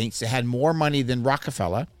fighting against. They had more money than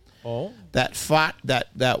Rockefeller. Oh. That fought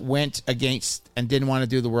that went against and didn't want to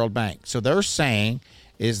do the World Bank. So they're saying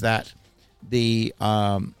is that the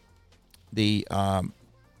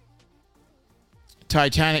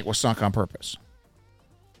Titanic was sunk on purpose.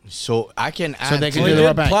 So I can add So they can to do the It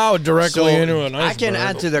World Bank. plowed directly So into an iceberg. I can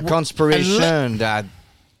add to the conspiration that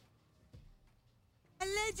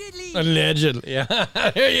Allegedly. Yeah.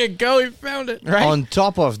 There you go. We found it. Right? on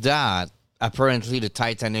top of that, apparently the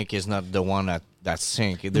Titanic is not the one that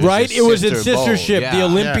sank. There's Right? a It was its sister boat. sister ship, Yeah. the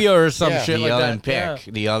Olympia or some Yeah. shit The like Olympic.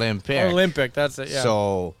 that. The Olympic. Yeah. Olympic. That's it. Yeah.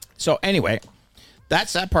 So Anyway,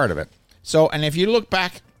 that's that part of it. So, and if you look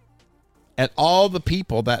back at all the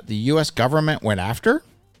people that the U.S. government went after,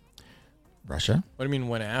 Russia, what do you mean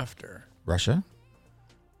went after? Russia,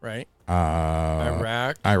 Right.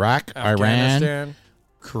 Iraq. Iraq, Iran, Afghanistan.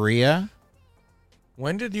 Korea,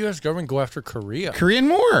 When did the U.S. government go after Korea? Korean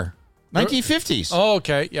War, 1950s, Oh,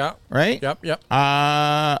 okay. Yeah. right? Yep. Yep.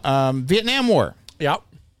 Vietnam War, Yep.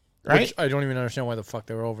 right? Which I don't even understand why the fuck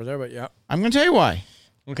they were over there, but yeah. I'm going to tell you why.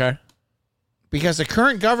 Okay. Because the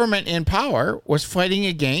current government in power was fighting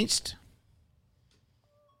against,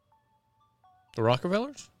 The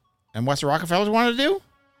Rockefellers? and what's the Rockefellers wanted to do?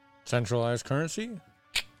 Centralized currency?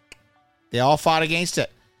 They all fought against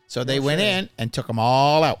it. So they went in and took them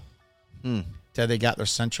all out till they got their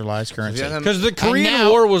centralized currency. Vietnam- Because the Korean now-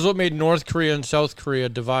 War was what made North Korea and South Korea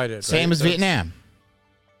divided. Same right? as Vietnam.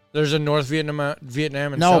 There's a North Vietnam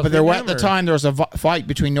and No, South but there was at Vietnam, the time there was a fight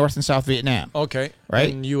between North and South Vietnam, Okay.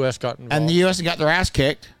 Right? And the U.S. got involved. and the U.S. got their ass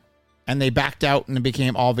kicked, and they backed out, and it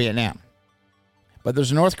became all Vietnam. But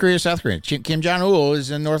there's North Korea, South Korea. Kim Jong Il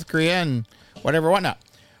is in North Korea and whatnot.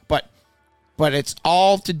 But it's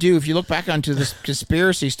all to do. If you look back onto this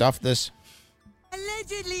conspiracy stuff,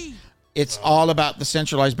 it's all about the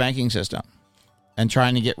centralized banking system and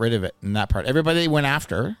trying to get rid of it in that part. Everybody went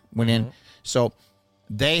in. So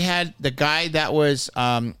they had the guy that was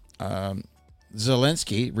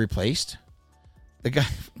Zelensky replaced. The guy,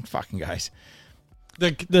 fucking guys.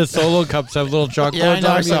 The solo cups have little chalkboard. Yeah, I know.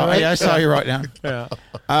 I right? saw you right now. Yeah.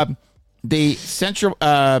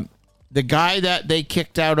 The guy that they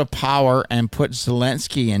kicked out of power and put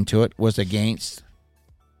Zelensky into it was against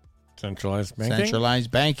Centralized banking.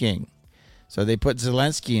 centralized banking. So they put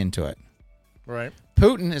Zelensky into it. Right.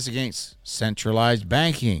 Putin is against centralized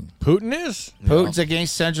banking. Putin is? Putin's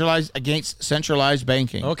against centralized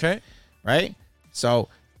banking. Okay. Right? So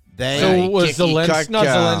they So he was kicked- he Zelensky, cut, not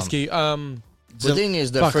Zelensky. the thing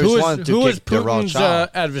is, the Fuck, first one to who is kick the Rothschild.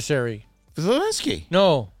 Putin's adversary? Zelensky.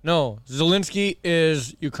 No. Zelensky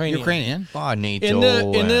is Ukrainian. Ukrainian. Oh, NATO.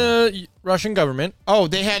 In the Russian government, Oh,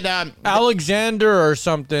 they had Alexander or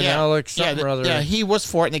something. Alex something or other. Yeah, he was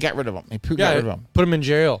for it, and they got rid of him. Putin got rid of him. Put him in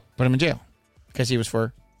jail. Put him in jail because he was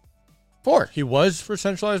for. He was for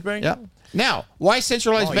centralized banking? Yeah. Now, why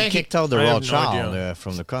centralized He banking? kicked out the I have no Rothschild idea.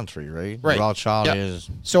 from the country, right? Right. Rothschild Yep. is.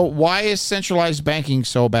 So why is centralized banking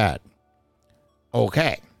so bad?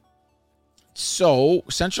 Okay. So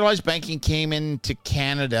centralized banking came into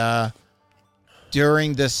Canada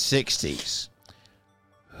during the 60s.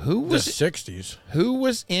 The 60s. Who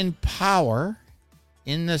was in power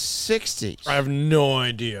in the 60s? I have no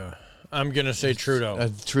idea. I'm going to say Trudeau.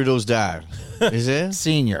 Trudeau's dad. Is it?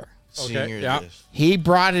 Senior. Senior yeah. this. He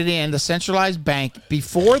brought it in, the centralized bank.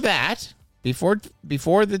 Before that, before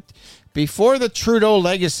the Trudeau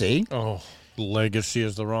legacy. Oh, legacy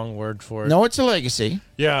is the wrong word for it. No, it's a legacy.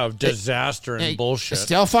 Yeah, disaster and Hey, bullshit. It's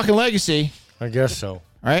still a fucking legacy, I guess so.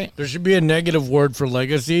 right? There should be a negative word for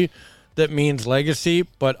legacy that means legacy,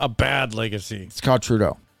 but a bad legacy. It's called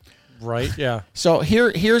Trudeau. Right? Yeah. So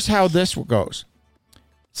here's how this goes.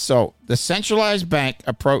 So the centralized bank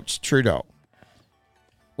approached Trudeau.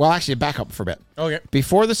 Well, actually, back up for a bit. Okay.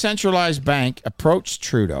 Before the centralized bank approached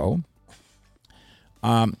Trudeau,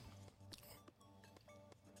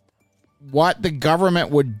 what the government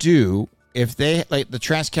would do if they, like the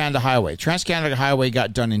Trans-Canada Highway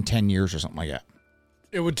got done in 10 years or something like that.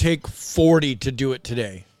 It would take 40 to do it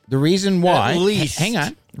today. The reason why, At least. hang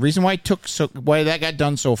on, the reason why why that got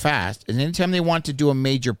done so fast is anytime they want to do a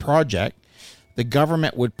major project, the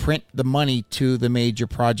government would print the money to the major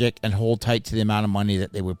project and hold tight to the amount of money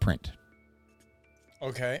that they would print,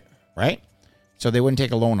 Okay. right? So they wouldn't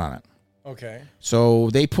take a loan on it. Okay. So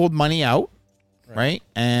they pulled money out, right?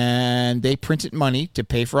 And they printed money to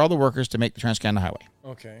pay for all the workers to make the Trans-Canada Highway,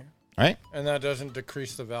 Okay. right? And that doesn't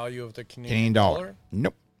decrease the value of the Canadian, Canadian dollar.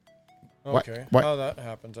 Nope. What- Okay. what- How that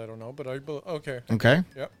happens, I don't know, but okay. Okay.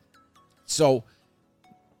 Yep. So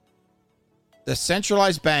the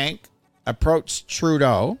centralized bank approached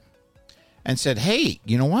Trudeau and said, hey,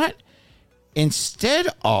 you know what? Instead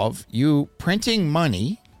of you printing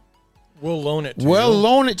money, We'll loan it to we'll you.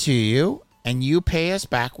 loan it to you and you pay us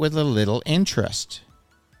back with a little interest.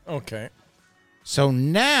 Okay. So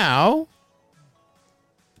now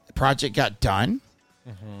the project got done.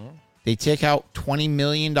 They take out $20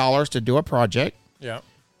 million to do a project. Yeah.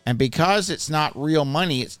 And because it's not real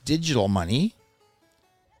money, it's digital money,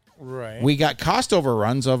 Right. we got cost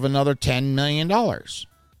overruns of another $10 million.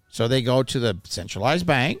 So they go to the centralized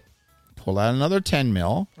bank, pull out another 10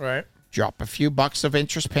 mil, Right. drop a few bucks of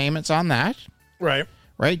interest payments on that, Right.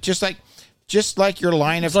 right? Just like your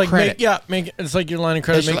line It's of like credit. it's like your line of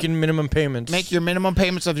credit It's like- making minimum payments. Make your minimum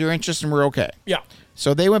payments of your interest and we're okay. Yeah.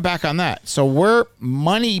 So they went back on that. So where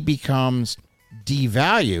money becomes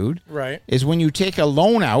devalued Right. is when you take a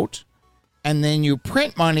loan out and then you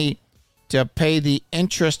print money to pay the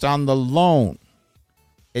interest on the loan.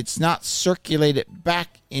 It's not circulated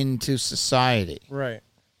back into society. Right.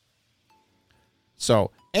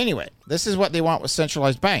 So anyway, this is what they want with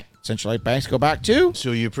centralized bank. Centralized banks go back to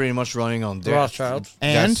So you're pretty much running on debt. Rothschilds.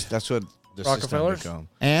 and That's what the Rockefellers? system become.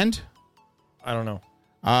 and I don't know.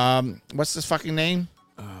 what's this fucking name?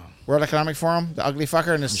 World Economic Forum, the ugly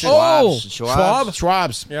fucker, and the Schwab.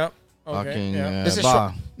 Schwab's. Yep. Okay. Fucking, yeah. This is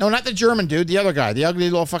Bah. no, not the German dude, the other guy, the ugly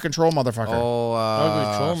little fucking troll motherfucker. Oh,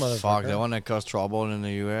 Ugly troll fuck, motherfucker. the one that caused trouble in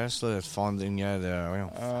the U.S. That's funding,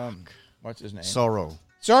 What's his name? Sorrow.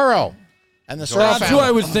 Sorrow, and the Sorrow That's family. who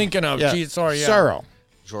I was thinking of. Yeah. Gee, sorry. Yeah. Sorrow,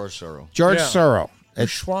 George Sorrow. George Yeah. Sorrow. Who's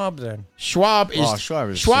It's Schwab then? Schwab is Oh, Schwab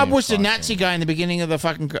is Schwab the was the same Nazi fucking- guy in the beginning of the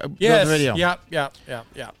fucking Yes. video. Yep.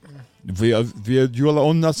 You will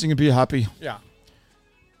own nothing and be happy. Yeah.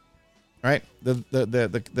 Right?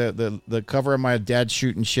 The cover of my dad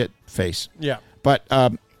shooting shit face. Yeah. But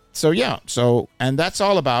so and that's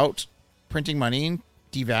all about printing money and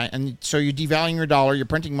and so you're devaluing your dollar, you're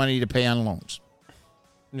printing money to pay on loans,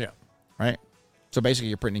 Yeah. right? So basically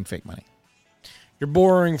you're printing fake money. You're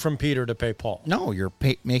borrowing from Peter to pay Paul. No, you're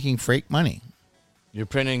making fake money. You're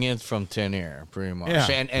printing it from thin air, pretty much. Yeah,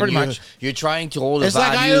 and pretty you're, much. You're trying to hold It's a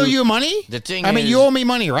like value. I owe you money. The thing I mean, is- you owe me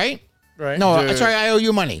money, right? Right. No, The- sorry, I owe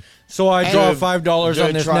you money. So I draw And $5 on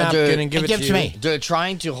they're this trying to- napkin and give and it give to to you. me. They're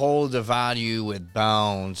trying to hold the value with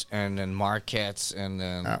bonds and then markets and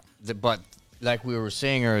then, Oh. but like we were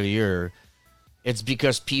saying earlier, it's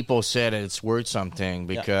because people said it's worth something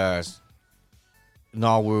because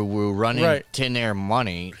no, we're running Right. tin air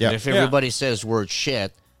money. Yeah. And if Yeah. everybody says worth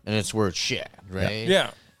shit, then it's worth shit, right?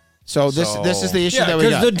 Yeah. So this is the issue Yeah, that we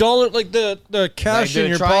because got. the dollar, like the Like cash they're in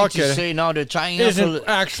your trying to pocket, say no, they're trying isn't to.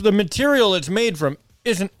 actually the material it's made from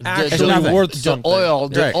isn't The- actually nothing. worth the something. oil.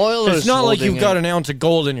 The Right. oil It's is not like holding you've got it. an ounce of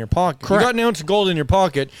gold in your pocket. Correct. You got an ounce of gold in your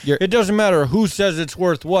pocket. You're- It doesn't matter who says it's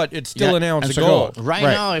worth what. It's still Yeah, an ounce ounce of of gold. gold. Right,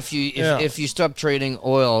 Right. now, if you stop trading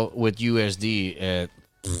oil with USD,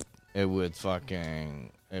 it would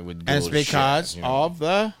fucking it would go And it's to because shit, you know? of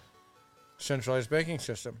the. Centralized banking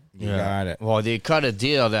system. You got it. Well, they cut a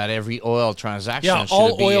deal that every oil transaction Yeah, should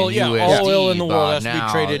all be oil- in yeah, all USD, oil in the world but has to be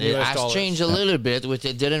now traded in it US has dollars. changed a little bit, which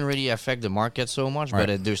it didn't really affect the market so much. Right.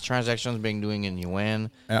 But there's transactions being doing in yuan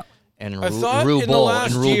Yeah. and I thought ruble in the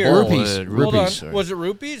last and year, ruble, Rupees. Hold Rupees. on, was it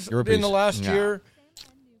rupees? Rupees. In the last Yeah. year,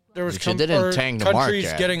 there was Which it didn't tank the countries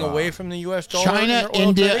market, getting but- away from the U.S. dollar. in China, their oil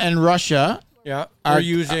India, trading. and Russia yeah, are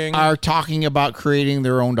using are talking about creating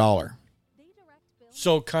their own dollar.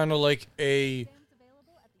 so kind of like a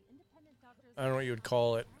I don't know what you would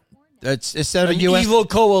call it. It's instead of An U.S. evil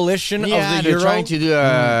coalition Yeah, of the they're euro. trying to do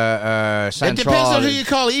a It central. depends on who you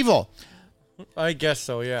call evil. I guess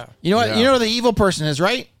so. Yeah. You know what? Yeah. You know who the evil person is,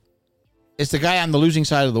 right? It's the guy on the losing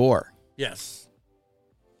side of the war. Yes.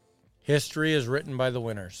 History is written by the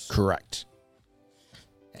winners. Correct.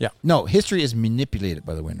 Yeah. No, history is manipulated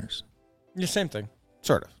by the winners. The same thing.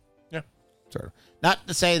 Sort of. Yeah. Sort of. Not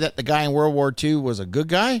to say that the guy in World War II was a good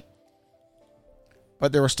guy,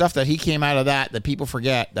 but there was stuff that he came out of that people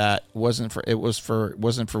forget that wasn't for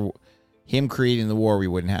him creating the war. We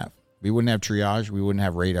wouldn't have triage. We wouldn't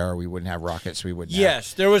have radar. We wouldn't have rockets. We wouldn't.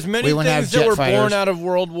 Yes, there was many we wouldn't things have that jet were fighters. born out of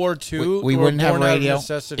World War II. We or wouldn't have born out of radio.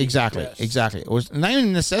 necessity. Exactly. Yes. Exactly. It was not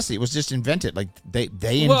even necessity. It was just invented. Like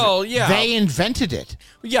they Well, yeah. they invented it.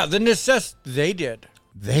 Yeah, they did.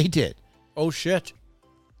 They did. Oh shit!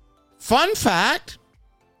 Fun fact.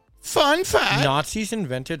 Nazis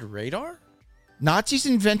invented radar. Nazis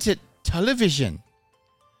invented television.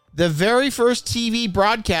 The very first TV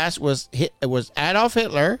broadcast was Adolf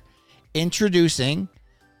Hitler introducing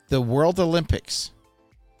the World Olympics.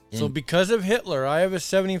 So because of Hitler, I have a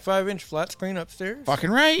 75-inch flat screen upstairs. Fucking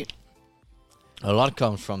right. A lot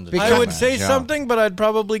comes from the. Because- I would say yeah. something, but I'd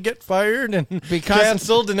probably get fired and Because-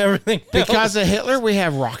 canceled and everything. Because else. of Hitler, we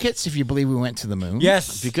have rockets. If you believe we went to the moon.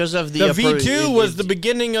 Yes, Because of the the upper- V2 was the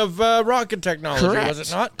beginning of rocket technology, Correct. was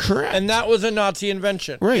it not? Correct. And that was a Nazi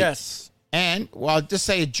invention. Right. Yes. And well, just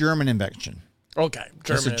say a German invention. Okay.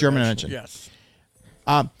 It's a German invention. Yes.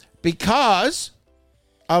 Because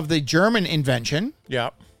of the German invention, Yeah.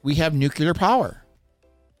 we have nuclear power.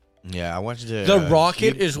 Yeah, I watched the. The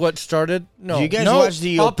rocket You, is what started. No. do you guys No, watch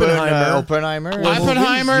the Oppenheimer. Oppenheimer?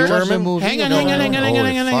 Oppenheimer. You watched the German- movie? Hang on, No, hang on, no. hang on, hang on, Holy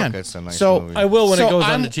hang on, hang on. fuck, it's a nice So, movie. I will when it goes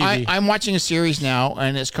on I'm, the TV. I'm watching a series now,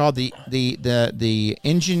 and it's called the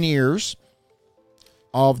engineers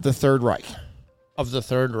of the Third Reich, of the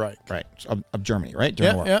Third Reich. right? Of Germany, right?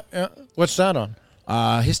 During the Yeah, war. yeah, yeah. What's that on?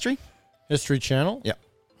 History. History Channel? Yeah.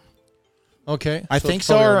 Okay. I it's think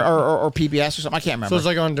so, probably or PBS or something. I can't remember. So it's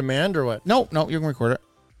like on demand or what? no, you can record it,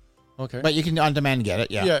 Okay. but you can on demand get it.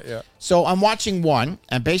 Yeah. yeah, yeah. So I'm watching one,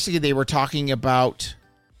 and basically they were talking about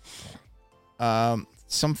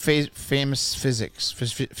some famous physics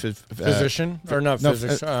Physician or not no,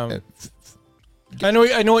 physics? I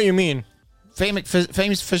know what you mean.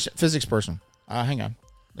 famous physics person. Hang on,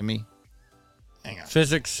 let me. Hang on.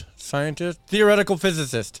 Physics scientist, theoretical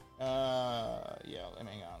physicist, Yeah, hang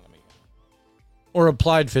on, let me. or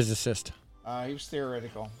applied physicist. He was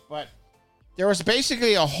theoretical, but there was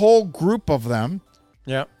basically a whole group of them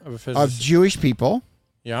Yeah, of a of physicist. Jewish people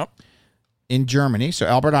Yeah. in Germany. So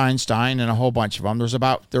Albert Einstein and a whole bunch of them.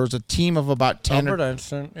 There was a team of about 10. Albert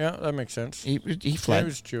Einstein. Yeah, that makes sense. He Yeah, fled. he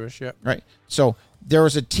was Jewish. Yeah. Right. So there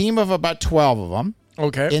was a team of about 12 of them.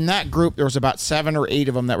 Okay. In that group, there was about 7 or 8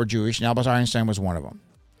 of them that were Jewish, and Albert Einstein was one of them.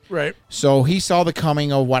 right. So he saw the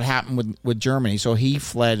coming of what happened with Germany, so he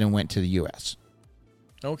fled and went to the U.S.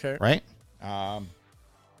 Okay. Right.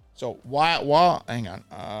 So while hang on.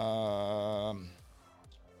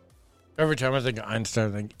 Every time I think of Einstein,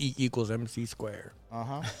 I think E equals MC squared.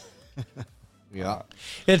 Yeah.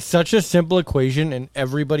 It's such a simple equation, and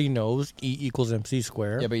everybody knows E equals MC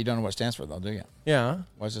squared. Yeah, but you don't know what it stands for, though, do you? Yeah.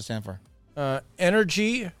 What does it stand for?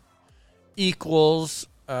 Energy equals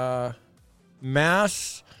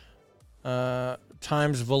mass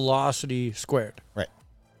times velocity squared. Right.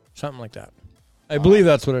 Something like that. I believe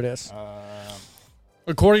that's what it is.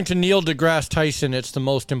 According to Neil deGrasse Tyson, it's the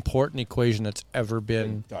most important equation that's ever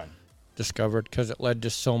been Done. discovered because it led to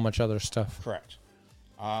so much other stuff. Correct.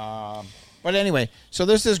 But anyway, so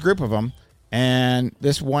there's this group of them, and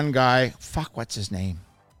this one guy, what's his name?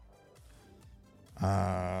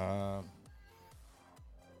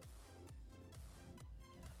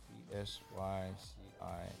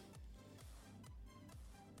 ESYCI.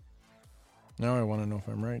 Now I want to know if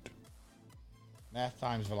I'm right. Math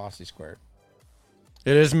times velocity squared.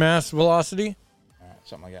 It is mass velocity?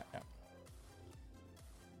 Something like that. Yeah.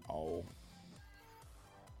 Oh.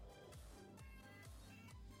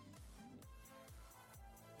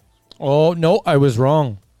 Oh, no, I was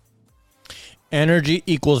wrong. Energy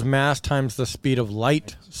equals mass times the speed of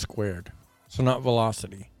light squared. So not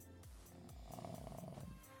velocity.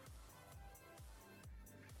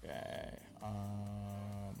 Okay.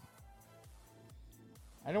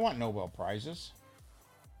 I don't want Nobel Prizes.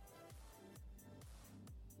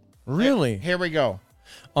 Really? Here we go.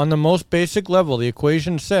 On the most basic level, the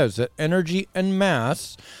equation says that energy and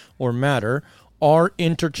mass, or matter, are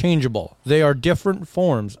interchangeable. They are different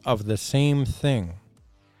forms of the same thing.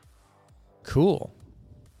 Cool.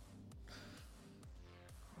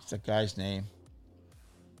 What's the guy's name?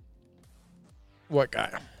 What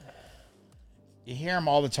guy? You hear him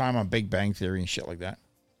all the time on Big Bang Theory and shit like that.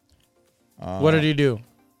 What did he do?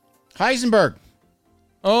 Heisenberg.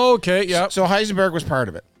 Okay, yeah. So Heisenberg was part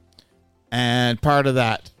of it. And part of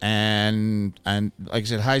that. And like I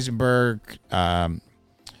said, Heisenberg,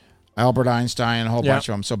 Albert Einstein, a whole bunch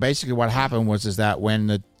of them. So basically what happened was that when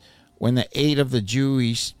the 8 of the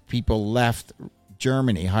Jewish people left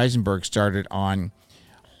Germany, Heisenberg started on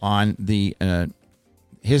the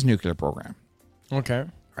his nuclear program. Okay.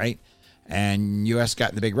 Right? And U.S.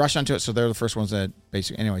 got the big rush onto it, so they're the first ones that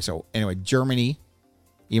basically... Anyway, Germany,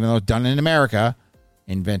 even though it's done in America,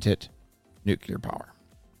 invented nuclear power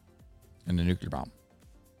and the nuclear bomb.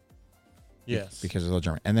 Yes. Because of the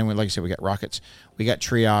German. And then, like I said, we got rockets, we got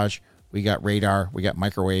triage, we got radar, we got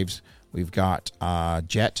microwaves, we've got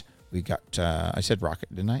jet, we got... I said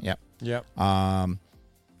rocket, didn't I? Yep. Yep.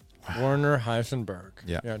 Werner Heisenberg.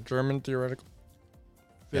 Yeah. Yeah, German theoretical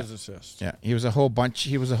physicist. Yeah, he was a whole bunch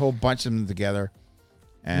of them together.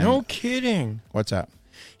 And No kidding. what's that?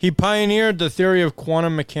 He pioneered the theory of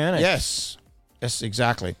quantum mechanics. Yes,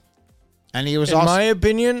 exactly. And he was In also... my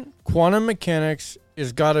opinion, quantum mechanics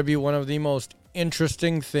has got to be one of the most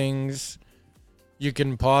interesting things you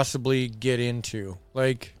can possibly get into.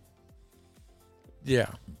 Like,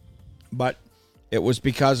 yeah. But it was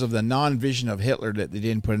because of the non-vision of Hitler that they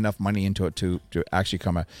didn't put enough money into it to actually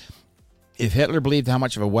come out. If Hitler believed how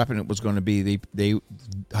much of a weapon it was going to be,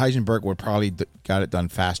 Heisenberg would probably got it done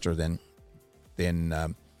faster than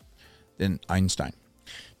Einstein.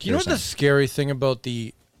 Do you know what the scary thing about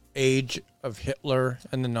the age of Hitler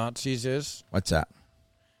and the Nazis is? What's that?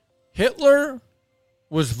 Hitler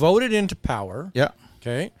was voted into power. Yeah.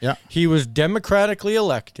 Okay. Yeah. He was democratically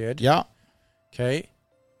elected. Yeah. Okay.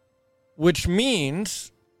 Which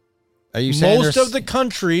means Are you saying most of the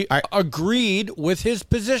country agreed with his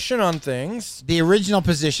position on things. the original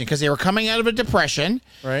position because they were coming out of a depression?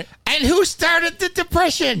 Right. And who started the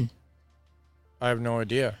depression? I have no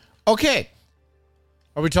idea. Okay,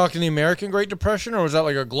 Are we talking the American Great Depression, or was that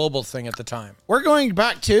like a global thing at the time? we're going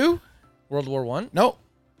back to World War I? no.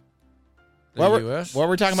 The U.S.? What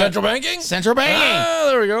we're talking Central about? banking? Central banking. Ah,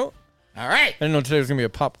 there we go. All right. I didn't know today was going to be a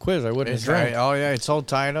pop quiz. I wouldn't It's have right. drank. Oh yeah, it's all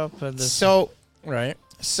tied up. So Right.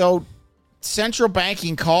 central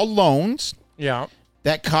banking called loans Yeah.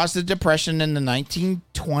 that caused the depression in the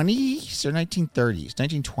 1920s or 1930s,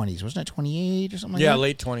 1920s. Wasn't it 28 or something like Yeah, that?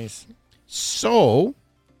 late 20s. So,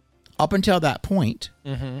 up until that point,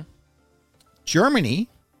 Germany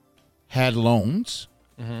had loans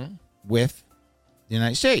with the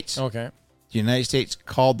United States. Okay. The United States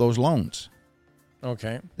called those loans.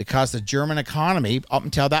 Okay. They caused the German economy, up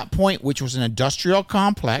until that point, which was an industrial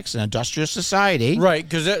complex, an industrial society. Right,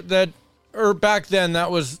 because back then,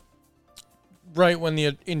 that was right when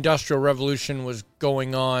the Industrial Revolution was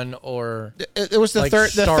going on, or... It was the Like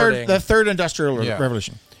third starting. industrial Yeah.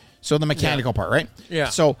 revolution. So the mechanical part, right? Yeah.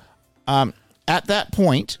 So at that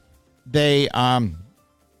point, the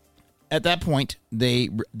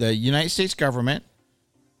United States government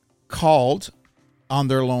called on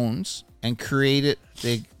their loans and created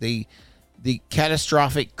the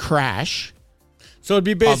catastrophic crash. So it'd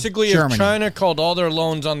be basically if Germany. China called all their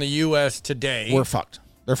loans on the U.S. today. We're fucked.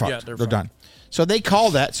 They're fucked. Yeah, they're they're done. So they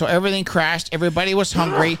called that. So everything crashed. Everybody was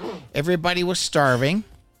hungry. Everybody was starving,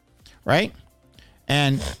 right?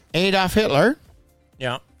 And Adolf Hitler,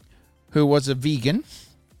 Yeah. who was a vegan,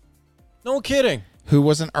 No kidding. who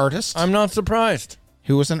was an artist, I'm not surprised.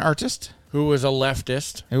 who was an artist, Who was a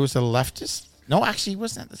leftist? who was a leftist. No, actually, he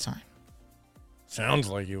wasn't at the time. Sounds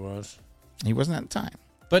like he was. He wasn't at the time.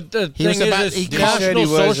 But the He was thing about- is, he it's called- said he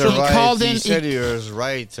National was Socialist. He right. called in- He said he was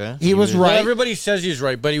right. Huh? He was Well, right. everybody says he's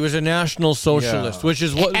right, but he was a National Socialist, Yeah. which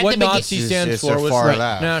is what At the Nazi begin- stands It's for. a Was far right.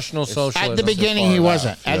 left. National Socialist. At the beginning, he far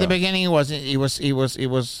wasn't. left, At the yeah. beginning, he wasn't. He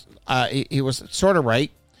was sort of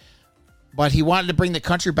right, but he wanted to bring the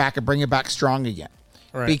country back and bring it back strong again.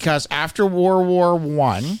 Right. Because after World War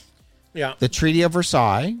One, Yeah. the Treaty of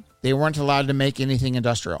Versailles, they weren't allowed to make anything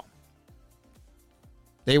industrial.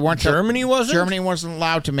 They weren't. Germany wasn't? Germany wasn't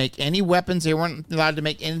allowed to make any weapons. They weren't allowed to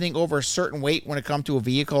make anything over a certain weight when it come to a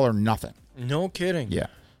vehicle or nothing. No kidding. Yeah.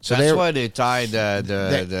 So That's they why they tied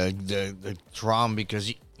the Trump,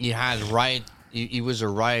 because he had right. He was a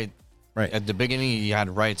right. Right. At the beginning, he had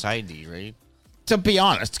rights ID, right? to be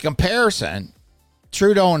honest, comparison,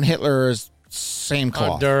 Trudeau and Hitler is same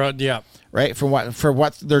cloth, Yeah. right? For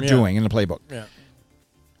what they're doing in the playbook. Yeah.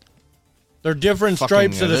 They're different Fucking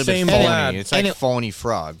stripes a of the little bit same phony. plaid. It's like Any- phony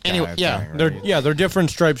fraud. kind anyway, of yeah, thing, right? They're different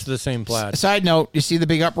stripes of the same plaid. Side note, you see the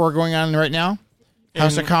big uproar going on right now?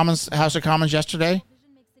 House of Commons yesterday.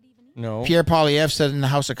 No. Pierre Poilievre said in the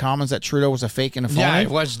House of Commons that Trudeau was a fake and a phony. Yeah, I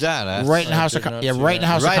watched that. right in the House of did not yeah, see right in the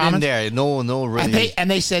that. House right of Commons. in there. No, really. And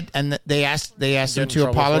they said, and they asked him in to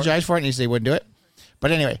trouble apologize for it, and he said he wouldn't do it.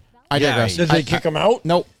 But anyway, I Yeah, digress. Did they kick him out?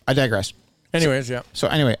 No, I digress. Anyways, yeah. So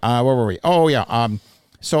anyway, where were we? Oh yeah.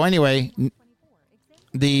 So anyway,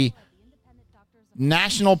 the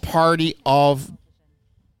National Party of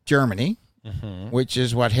Germany, which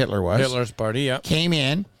is what Hitler was, Hitler's party, yeah. came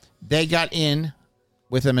in. They got in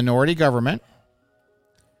with a minority government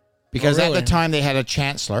because Oh, at really? the time they had a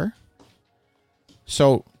chancellor.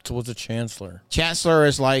 So So what's a chancellor? chancellor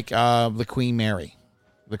is like the Queen Mary,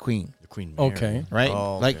 the Queen, the Queen Mary. Okay. right?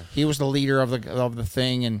 Oh, okay. Like he was the leader of the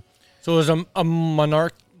thing and So it was a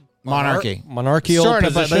monarchy. Monarchical Sort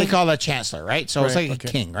of, position? but they call it a chancellor, right? So it's Right, like okay.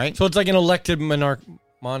 a king, right? So it's like an elected monarchy.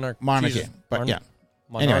 Monarchy, but yeah.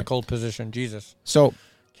 Monarchical position. Jesus. So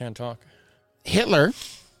Can't talk. Hitler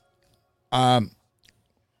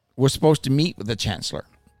was supposed to meet with the chancellor.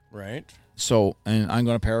 Right. So, and I'm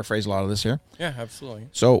going to paraphrase a lot of this here. Yeah, absolutely.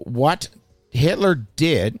 So what Hitler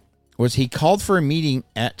did was he called for a meeting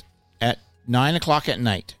at 9 o'clock at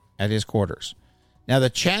night at his quarters. Now, the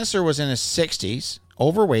chancellor was in his 60s,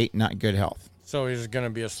 overweight, not in good health. So he's going to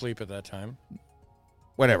be asleep at that time.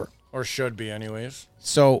 Whatever. Or should be, anyways.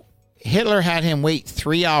 So Hitler had him wait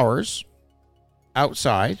 3 hours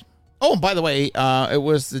outside. Oh, by the way, it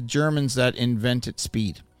was the Germans that invented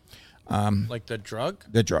speed, Like the drug?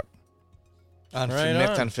 the drug. Right on.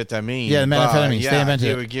 Methamphetamine. Yeah, the methamphetamine. They invented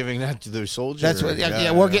they it. were giving that to their soldiers. That's what.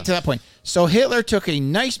 Yeah, we'll get to that point. So Hitler took a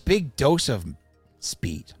nice big dose of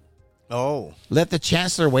speed. Oh, Let the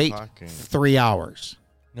chancellor wait Fucking- 3 hours.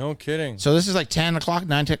 No kidding. So this is like 10 o'clock,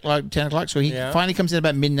 9 o'clock, 10 o'clock. So he Yeah. finally comes in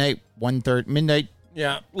about midnight, 1:30, midnight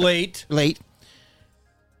Yeah, late. late.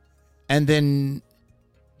 And then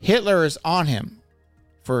Hitler is on him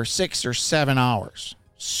for 6 or 7 hours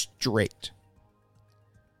straight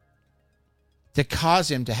to cause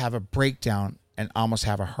him to have a breakdown and almost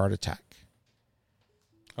have a heart attack.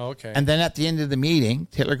 Okay. And then at the end of the meeting,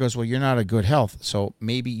 Hitler goes, well, you're not in good health, so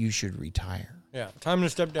maybe you should retire. yeah, time to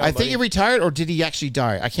step down. I think he retired, or did he actually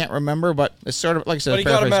die? I can't remember, but it's sort of like I said. But he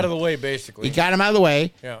got him out of paraphrasing. the way, basically. He got him out of the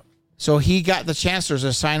way, Yeah. so he got the chancellors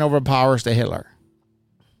to sign over powers to Hitler.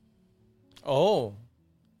 Oh.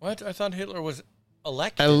 What? I thought Hitler was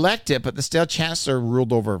elected. Elected, but the still chancellor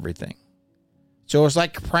ruled over everything. So it was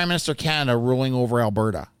like Prime Minister Canada ruling over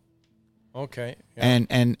Alberta, Okay. Yeah.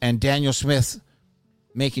 and Daniel Smith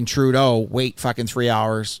making Trudeau wait fucking 3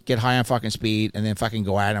 hours, get high on fucking speed, and then fucking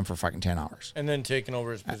go at him for fucking 10 hours, And then taking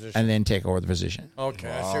over his position. and then take over the position. Okay,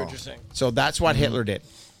 I see what you're saying. So that's what Hitler did.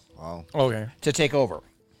 wow. Okay. To take over.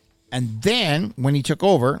 And then when he took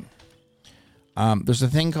over, there's a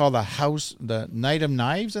thing called the Night of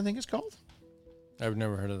Knives, I think it's called. I've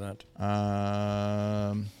never heard of that.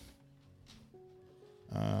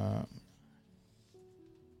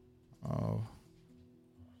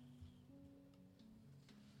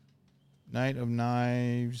 Night of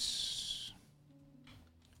Knives.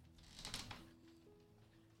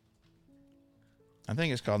 I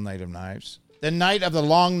think it's called Night of Knives. The Night of the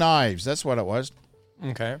Long Knives. That's what it was.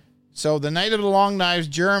 Okay. So the Night of the Long Knives,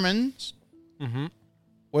 Germans,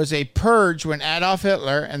 was a purge when Adolf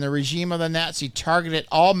Hitler and the regime of the Nazi targeted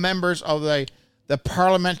all members of the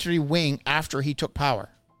parliamentary wing after he took power.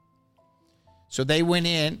 So they went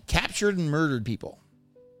in, captured and murdered people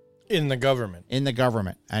In the government. in the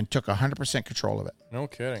government and took 100% control of it. No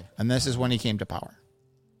kidding. And this is when he came to power.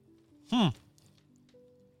 And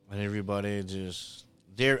everybody just,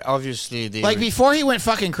 they're obviously, they Like were- before he went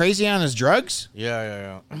fucking crazy on his drugs,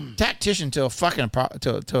 yeah. tactician to a fucking,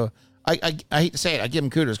 I hate to say it, I give him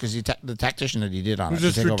kudos because the tactician that he did on He's it.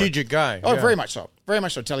 a to take over. strategic guy. Oh, yeah. very much so. Very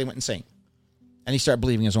much so, till he went insane. And he started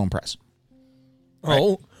believing his own press.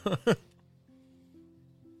 Oh.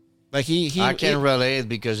 Like he I can relate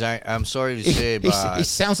because I'm sorry to say, but he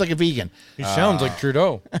sounds like a vegan. He sounds like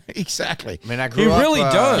Trudeau. Exactly. I mean, I grew He up. really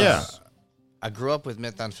does. Yeah. I grew up with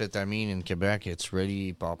methamphetamine in Quebec. It's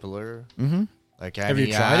really popular. Mm-hmm. Like, Have you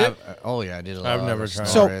tried it? Oh yeah, I did a lot. I've never tried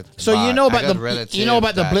it. So you know about the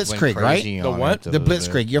Blitzkrieg, right? The what? The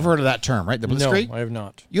Blitzkrieg. You've heard of that term, right? The Blitzkrieg. No, I have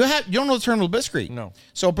not. You don't know the term of Blitzkrieg? No.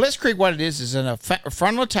 So Blitzkrieg, what it is a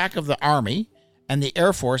frontal attack of the Army and the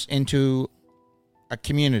Air Force into a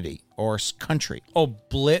community or country. Oh,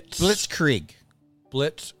 Blitzkrieg.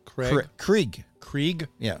 Krieg. Krieg.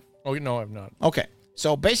 Yeah. Oh no, I've not. Okay.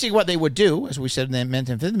 So basically what they would do, as we said in the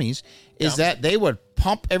methamphetamines, is that they would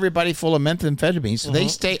pump everybody full of methamphetamines. So they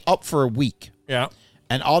stay up for a week. Yeah.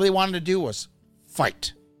 And all they wanted to do was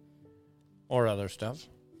fight. Or other stuff.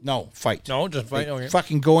 No, fight. No, just fight. They Okay.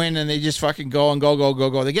 fucking go in and they just fucking go and go.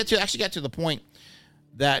 They actually got to the point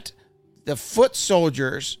that the foot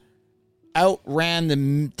soldiers outran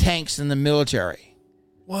the tanks in the military.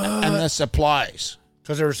 What? And the supplies.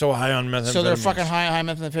 Because they were so high on methamphetamine. So they're fucking high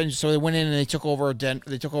methamphetamine. So they went in and they took over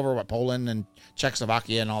Poland and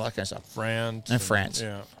Czechoslovakia and all that kind of stuff. France. And France.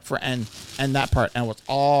 Yeah. And that part. And it was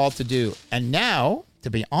all to do. And now, to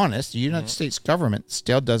be honest, the United States government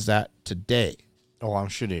still does that today. Oh, I'm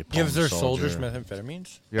sure they Gives their soldier. soldiers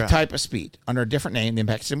methamphetamines? Yeah. A type of speed under a different name. They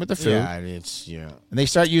mix it with the food. Yeah, And they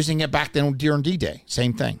start using it back then during D-Day.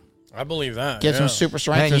 Same thing. I believe that. Gives them super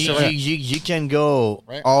strength. Man, you can go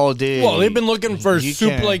all day. Well, they've been looking for You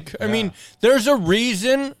soup. can, I mean, there's a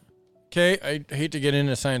reason. Okay, I hate to get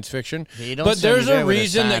into science fiction, You don't but send there's me there a with a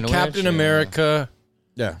reason that sandwich, Captain yeah. America,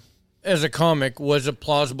 Yeah. as a comic, was a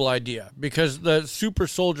plausible idea because the super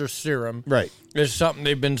soldier serum Right. is something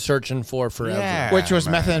they've been searching for forever. Yeah. Which was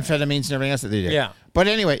man. methamphetamines and everything else that they did. Yeah. But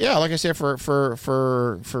anyway, yeah, like I said, for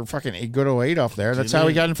fucking good old Adolf there, that's how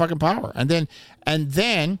he got in fucking power. And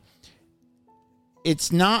then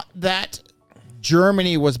it's not that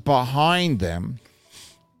Germany was behind them.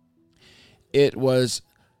 It was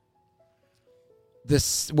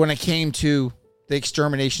this when it came to the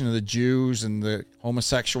extermination of the Jews and the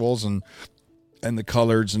homosexuals and the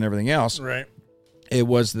coloreds and everything else. Right. It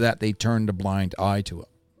was that they turned a blind eye to it.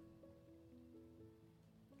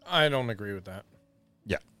 I don't agree with that.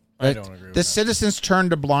 Yeah. I don't agree with The that. citizens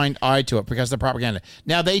turned a blind eye to it because of the propaganda.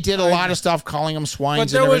 Now they did a lot of stuff calling them swines.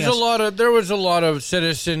 But there and was everything else. there was a lot of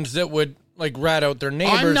citizens that would like rat out their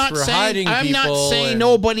neighbors for hiding people. I'm not saying and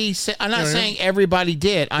nobody. I'm not You know, saying everybody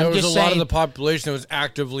did. There I'm was just a lot saying of the population that was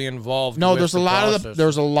actively involved. no. with There's a the lot process.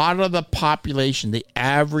 there's a lot of the population, the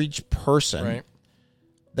average person, right.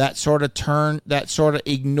 that sort of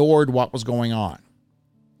ignored what was going on.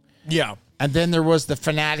 Yeah. And then there was the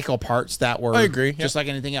fanatical parts that were I agree, just like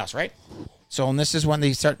anything else, right? So, and this is when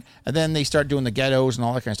they start doing the ghettos and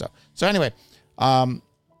all that kind of stuff. So anyway, come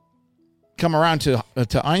around to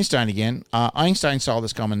Einstein again. Einstein saw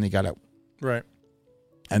this coming and he got out. Right.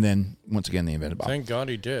 And then once again they invented Bob. Thank God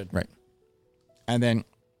he did. Right. And then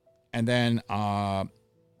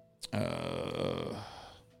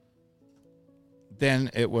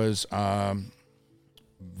it was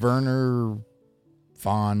Werner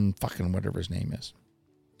von fucking whatever his name is.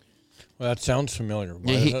 Well, that sounds familiar.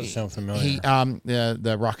 Why does that sound familiar? He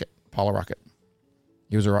the rocket, Apollo rocket.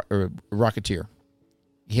 He was a rocketeer.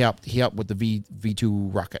 He helped with the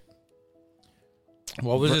V2 rocket.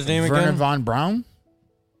 What was his name Werner again? von Braun.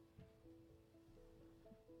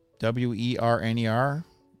 Werner.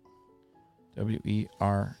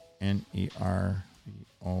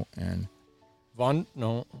 Wernervon.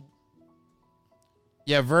 No.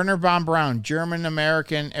 Yeah, Werner von Braun,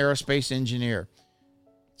 German-American aerospace engineer.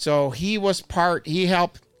 So he was he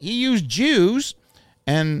used Jews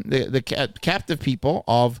and the captive people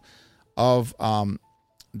of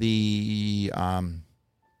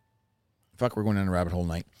we're going down a rabbit hole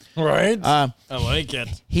night. Right. I like it.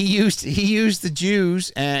 He used the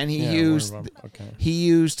Jews and he used the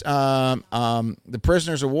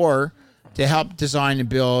prisoners of war to help design and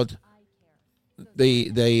build the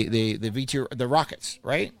V2 the rockets,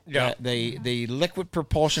 right? Yeah. The liquid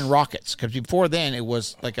propulsion rockets, because before then it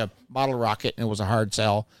was like a model rocket and it was a hard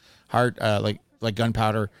like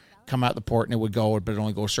gunpowder, come out the port and it would go, but it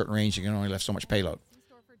only go a certain range. You can only lift so much payload.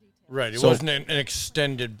 Right. It So- wasn't an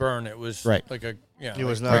extended burn. It was Right. like a It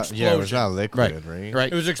was like not. Yeah, it was explosion. not liquid, right?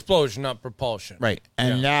 Right. It was explosion, not propulsion. Right.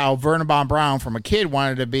 And Yeah. now Werner von Braun from a kid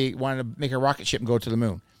wanted to make a rocket ship and go to the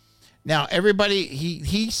moon. Now everybody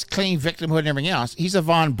he's claimed victimhood and everything else. He's a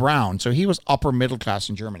von Braun, so he was upper middle class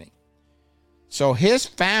in Germany. So his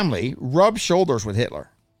family rubbed shoulders with Hitler.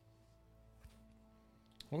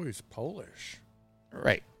 Oh, he's Polish.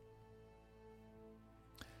 Right.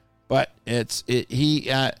 But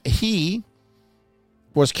he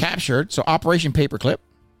was captured. So Operation Paperclip.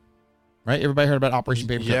 right? Everybody heard about Operation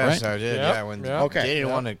Paperclip, Yes, right? I did. Yep. Yeah, when Yep. Okay. they didn't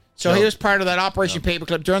want to. So he was part of that Operation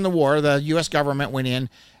Paperclip during the war. The U.S. government went in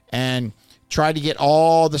and tried to get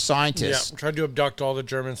all the Yeah, scientists, tried to abduct all the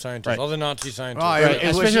German scientists, Right. all the Nazi scientists. Oh, right, it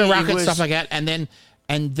was- especially it rockets and was- stuff like that, and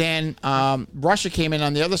then Russia came in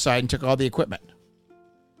on the other side and took all the equipment,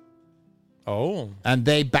 Oh, and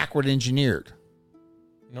they backward engineered.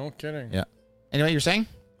 no kidding. Yeah. Anyway, you're saying?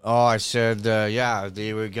 Oh, I said, yeah,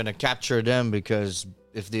 they were gonna capture them because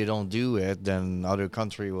if they don't do it, then other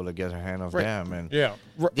country will get a hand of Right. them, and Yeah.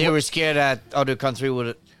 they were scared that other country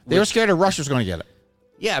would. They were scared that Russia was going to get it.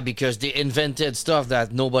 Yeah, because they invented stuff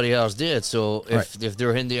that nobody else did. So if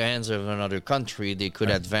they're in the hands of another country, they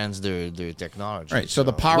could advance their technology. Right. So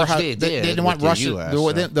the which powerhouse, they they did didn't want with the Russia,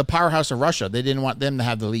 US, the powerhouse of Russia. They didn't want them to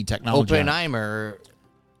have the lead technology. on it. Oppenheimer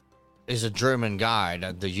is a German guy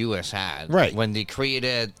that the U.S. had. Right. When they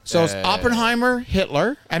created. So it's Oppenheimer,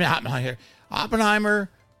 Hitler. I mean, Oppenheimer.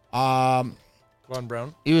 Von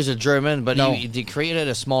Braun. He was a German, but No. they created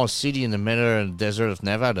a small city in the middle of the desert of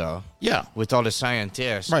Nevada. Yeah. With all the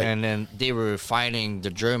scientists, Right. and then they were fighting the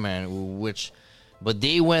German, but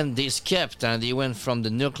they skipped and they went from the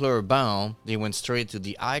nuclear bomb, they went straight to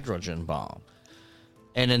the hydrogen bomb,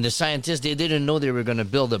 and then the scientists, they didn't know they were going to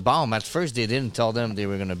build a bomb. At first, they didn't tell them they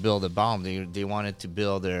were going to build a bomb. They wanted to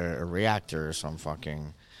build a reactor, some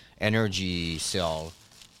fucking energy cell,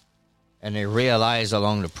 and they realized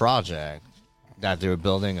along the project that they were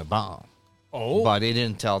building a bomb. Oh. But they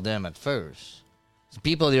didn't tell them at first. So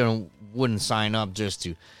people wouldn't sign up just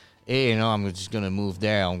to, hey, I'm just going to move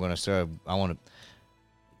there. I'm going to start.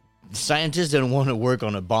 Scientists didn't want to work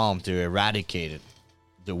on a bomb to eradicate it.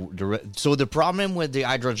 So the problem with the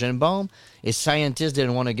hydrogen bomb is scientists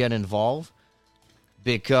didn't want to get involved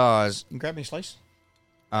because Grab me a slice.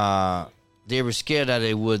 they were scared that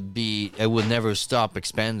it would never stop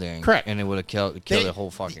expanding. Correct. And it would have killed the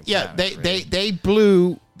whole fucking Yeah, planet. they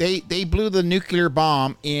blew the nuclear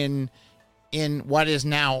bomb in what is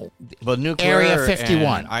now. But nuclear Area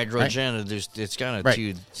 51, and hydrogen, it's kind of Right.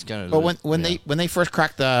 two. It's kind of. But when they first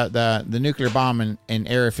cracked the nuclear bomb in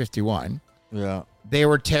Area 51, yeah. they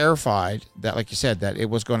were terrified that, like you said, that it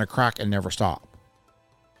was going to crack and never stop.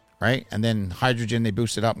 Right, and then hydrogen, they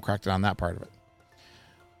boosted up and cracked it on that part of it.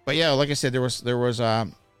 But yeah, like I said, there was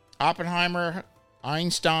Oppenheimer,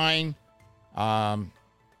 Einstein, fuck,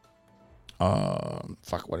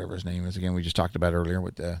 whatever his name is again. We just talked about earlier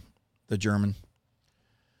with the German,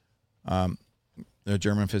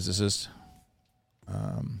 physicist.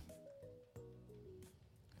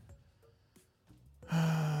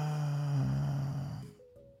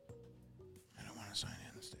 I don't want to sign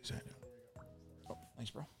in. Stay signed in. Oh,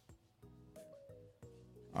 thanks, bro.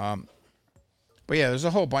 But yeah, there's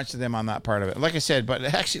a whole bunch of them on that part of it. Like I said, but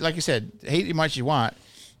actually, like I said, hate as much as you want.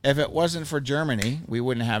 If it wasn't for Germany, we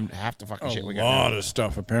wouldn't have half the fucking shit we got. A lot now. of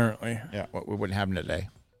stuff, apparently. Yeah, we wouldn't have them today.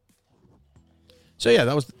 So yeah,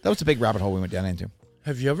 that was the big rabbit hole we went down into.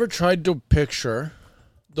 Have you ever tried to picture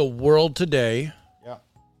the world today Yeah.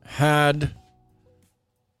 had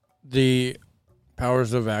the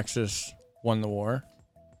powers of Axis won the war?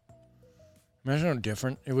 Imagine how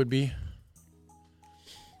different it would be.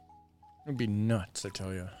 It would be nuts, I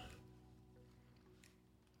tell you.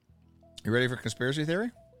 You ready for conspiracy theory?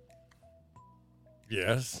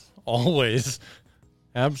 Yes, always.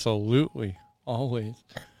 Absolutely, always.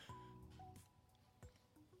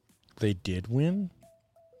 They did win?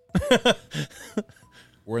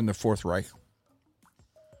 We're in the Fourth Reich.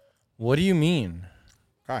 What do you mean?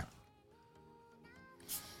 Hi.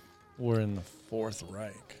 We're in the Fourth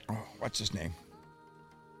Reich. Oh, what's his name?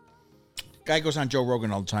 Guy goes on Joe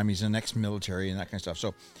Rogan all the time. He's an ex-military and that kind of stuff.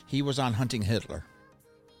 So he was on Hunting Hitler,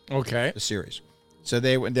 Okay. the series. So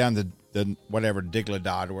they went down the whatever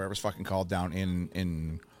Diglidad or whatever it's fucking called down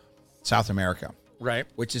in South America, Right.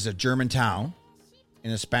 which is a German town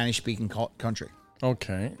in a Spanish-speaking country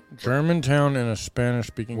Okay. Germantown in a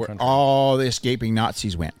Spanish-speaking where country. all the escaping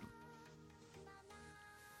Nazis went.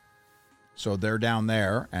 So they're down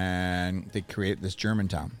there and they create this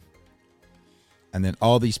Germantown. And then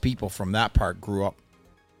all these people from that part grew up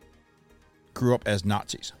as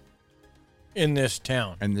Nazis In this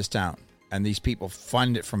town. in this town. And these people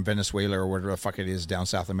fund it from Venezuela or whatever the fuck it is down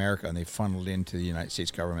South America, and they funneled into the United States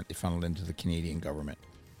government. They funneled into the Canadian government.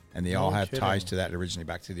 And they all No have kidding. ties to that originally,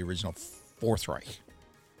 back to the original Fourth Reich.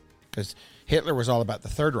 Because Hitler was all about the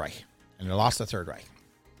Third Reich, and they lost the Third Reich.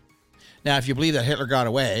 Now, if you believe that Hitler got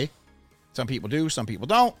away, some people do, some people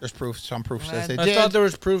don't. There's proof, some proof says they I did. thought there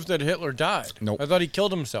was proof that Hitler died. Nope. I thought he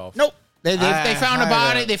killed himself. Nope. They found a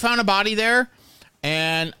body. They found a body there,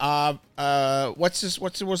 And what's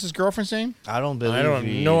his girlfriend's name? I don't believe. I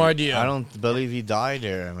don't- no idea. I don't believe he died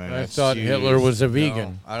there. Man. I That's thought serious. Hitler was a No,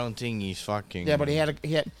 vegan. I don't think he's fucking. Yeah, but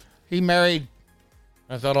he married.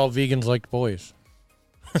 I thought all vegans liked boys.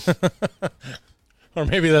 Or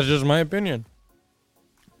maybe that's just my opinion.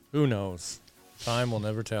 Who knows? Time will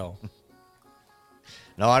never tell.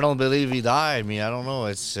 No, I don't believe he died. I mean, I don't know.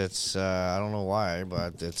 It's. I don't know why,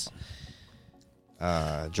 but it's.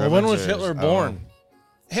 Well, when Germans was is- Hitler I born? don't-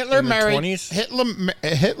 Hitler In the married 20s?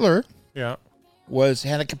 Hitler Yeah.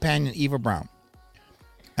 had a companion, Eva Braun,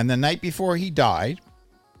 and the night before he died,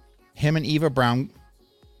 him and Eva Braun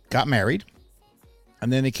got married,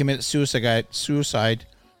 and then they committed suicide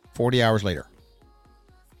 40 hours later.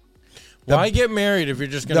 Why get married if you're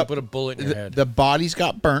just going to put a bullet in your head? The bodies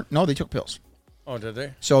got burnt. No, they took pills. Oh, did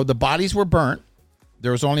they? So the bodies were burnt.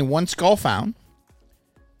 There was only one skull found,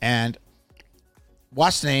 and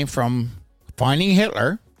what's the name from Finding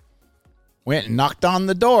Hitler went and knocked on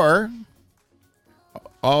the door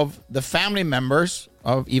of the family members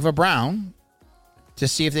of Eva Braun to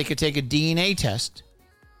see if they could take a DNA test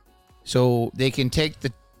so they can take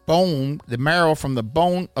the marrow from the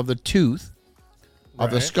bone of the tooth of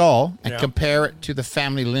the Right. skull and Yeah. compare it to the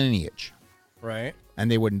family lineage. Right.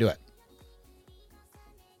 And they wouldn't do it.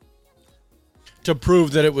 To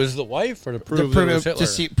prove that it was the wife or to prove that it was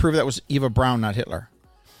Hitler? Prove that was Eva Braun, not Hitler.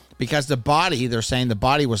 Because the body, they're saying the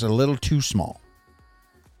body was a little too small.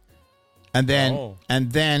 And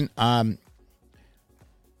then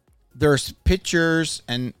there's pictures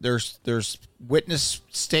and there's witness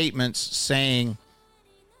statements saying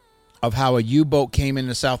of how a U-boat came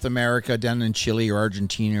into South America, down in Chile or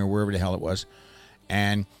Argentina or wherever the hell it was,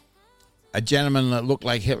 and a gentleman that looked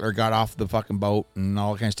like Hitler got off the fucking boat and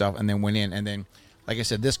all that kind of stuff, and then went in. And then, like I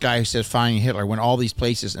said, this guy who says Finding Hitler went all these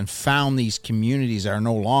places and found these communities that are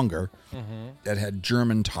no longer, that had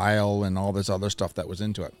German tile and all this other stuff that was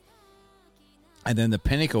into it. And then the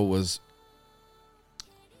pinnacle was,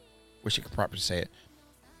 wish I could properly say it,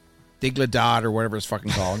 Digladad or whatever it's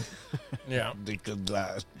fucking called. Yeah.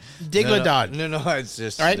 Digladad. Digladad. No, it's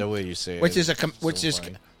just Right? the way you say it. Which is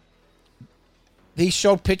funny. they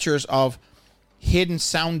showed pictures of hidden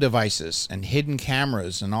sound devices and hidden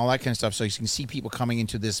cameras and all that kind of stuff, so you can see people coming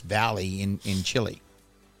into this valley in Chile,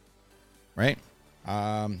 right?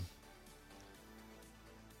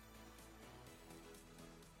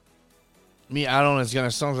 Me, I don't know. It's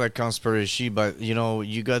gonna sound like conspiracy, but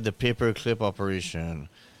you got the paperclip operation.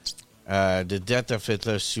 The death of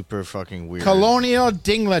Hitler is super fucking weird. Colonial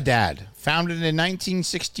Dingladad, founded in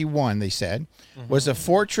 1961, they said, was a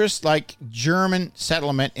fortress-like German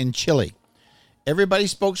settlement in Chile. Everybody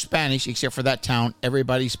spoke Spanish except for that town.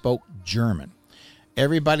 Everybody spoke German.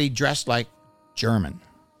 Everybody dressed like German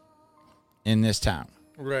in this town.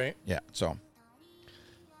 Right. Yeah, so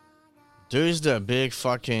There's the big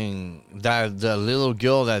fucking the little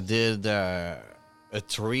girl that did a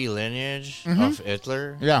tree lineage of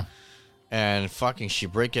Hitler. yeah. And fucking she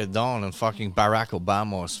break it down and fucking Barack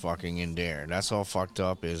Obama was fucking in there. That's how fucked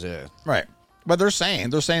up is it. Right. But they're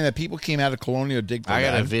saying that people came out of Colonial Dingladad. I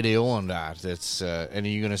got a video on that. It's and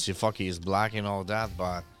you're gonna see fuck he's black and all that,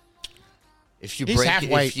 but if you He's break half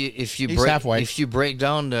white. if you He's break half white. if you break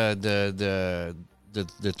down the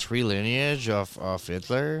tree lineage of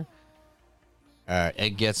Hitler,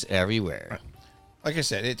 it gets everywhere. Like I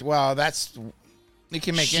said, that's they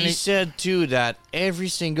can make She any. said too that every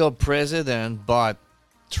single president but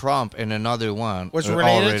Trump and another one Was are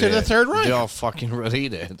related to the related. Third Reich. They're all fucking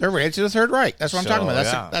related. They're related to the Third Reich. That's what I'm So, talking about.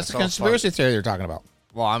 yeah, That's the all conspiracy theory they're talking about.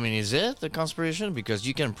 Well, I mean, is it the conspiracy? Because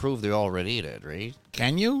you can prove they're all related, right?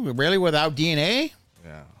 Can you really without DNA?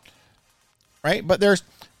 Yeah. Right? But there's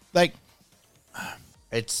like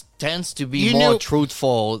It tends to be You more knew-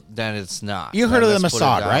 truthful than it's not. You heard of the Let's put it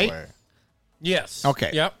Mossad, that right? way. Yes.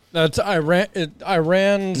 Okay. Yep. That's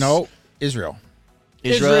Iran's. no Israel.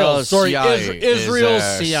 Israel, sorry, CIA Israel's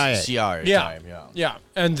CIA. CIA Yeah. time, yeah. Yeah.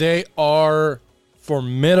 And they are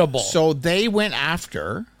formidable. So they went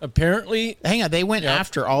after. apparently, Hang on, they went Yep.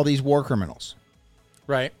 after all these war criminals,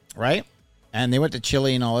 right. right? And they went to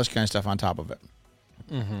Chile and all this kind of stuff on top of it,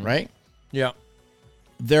 right? Yeah.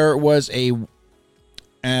 There was a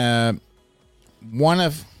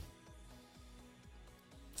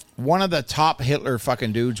one of the top Hitler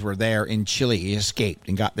fucking dudes were there in Chile. He escaped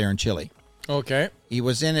and got there in Chile. Okay. He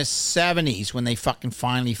was in his 70s when they fucking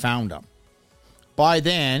finally found him. By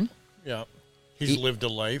then, Yeah. He's lived a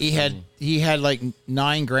life. he had like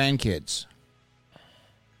 9 grandkids,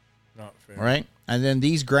 Not fair. right? And then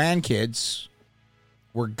these grandkids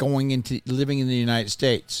were going into living in the United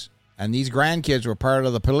States, and these grandkids were part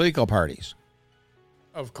of the political parties,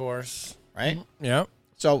 Of course. right? Yeah.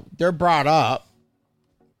 So they're brought up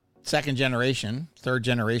second generation, third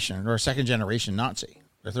generation, or second generation Nazi,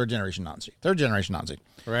 or third generation Nazi,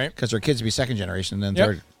 Right. because their kids would be second generation and then Yep.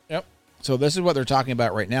 third. Yep. So this is what they're talking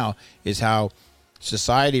about right now, is how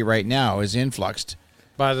society right now is influxed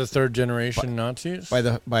By the third generation Nazis.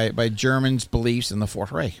 by Germans' beliefs in the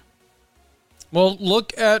Fourth Reich. Well,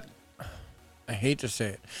 look at, I hate to say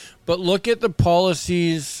it, but look at the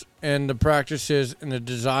policies and the practices and the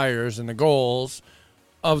desires and the goals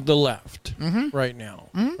of the left right now,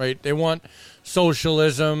 right? They want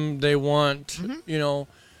socialism. They want,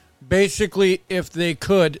 basically, if they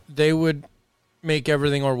could, they would make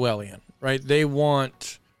everything Orwellian, right? They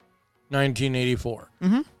want 1984.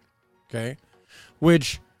 Okay?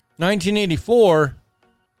 Which, 1984,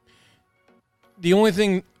 the only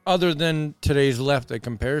thing other than today's left that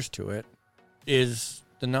compares to it is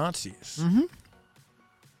the Nazis.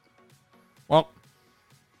 Well,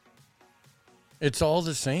 It's all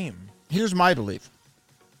the same. here's my belief.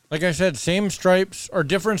 Like I said, same stripes or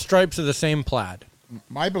different stripes of the same plaid.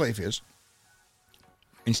 My belief is,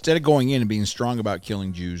 instead of going in and being strong about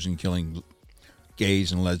killing Jews and killing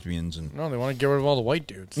gays and lesbians and No, they want to get rid of all the white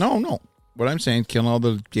dudes. no, what I'm saying, killing all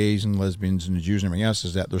the gays and lesbians and the Jews and everything else,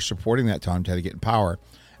 is that they're supporting that time to get in power,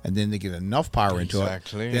 and then they get enough power into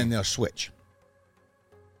Exactly. it, then they'll switch.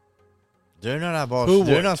 They're not about. Who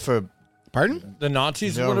they're would? not for. Pardon? The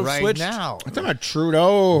Nazis They're would have right switched. now. I'm talking about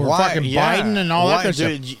Trudeau or fucking Biden and all that kind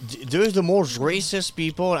of stuff. There's the most racist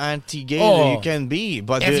people, anti-gay that Oh. you can be.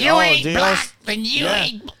 But If they, you ain't they black, all, then you yeah.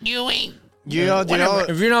 ain't. you know,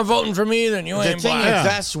 If you're not voting for me, then you the ain't thing black. is,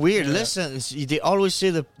 that's weird. Listen, they always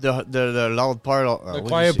say the loud part, The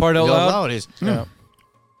quiet part out the loud? is Yeah.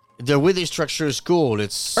 the way they structure school.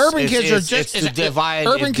 It's Urban it's, kids it's, are just it's to divide.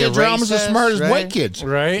 urban the kids are almost as races, smart as right? white kids.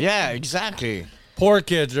 Right? Yeah, exactly. Poor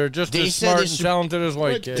kids are just They as said smart they and sup- talented as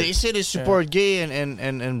white kids. They say they support gay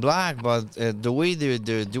and black, but the way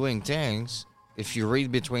they're doing things, if you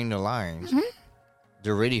read between the lines,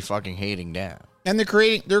 they're really fucking hating them. And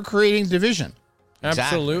they're creating division. Exactly.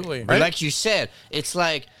 Absolutely. But like you said, it's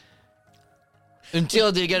like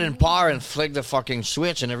until they get in power and flick the fucking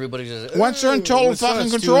switch, and everybody says, Once they're in total what's that?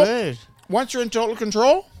 fucking It's too control? late. Once you're in total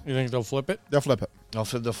control, You think they'll flip it? they'll flip it. I'll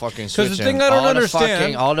flip the fucking switch. the thing and I don't all the understand-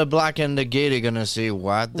 fucking- all the black and the gay, they're gonna say,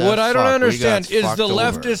 "What the What I don't fuck? We understand got is fucked the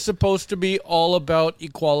left over." is supposed to be all about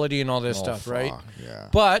equality and all this stuff, right? fuck, yeah.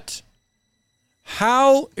 But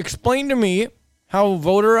explain to me how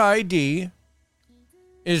voter ID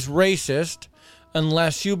is racist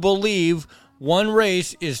unless you believe one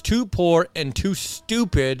race is too poor and too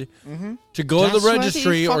stupid to go to That's the what he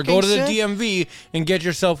registry or go to the fucking said. DMV and get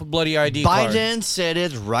yourself a bloody ID card. Biden said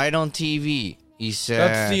it right on TV. He said,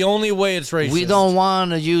 That's the only way it's racist. "We don't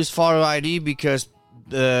want to use photo ID because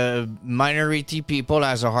minority people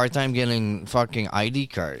has a hard time getting fucking ID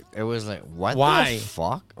card." It was like, what Why? the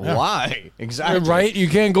fuck? Why? Exactly. Right? You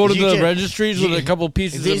can't go to You the can- registries with a couple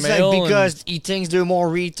pieces of It's mail. like because he thinks they're more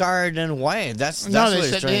retarded than white. That's No, what they he's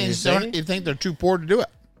said trying to say. you think they're too poor to do it.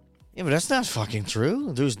 Yeah, but that's not fucking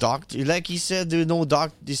true. There's doctors, like he said, there's no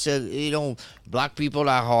doc. He said, black people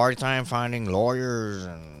have a hard time finding lawyers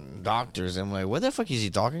and doctors. I'm like, what the fuck is he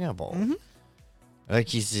talking about? Like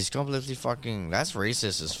he's completely fucking. That's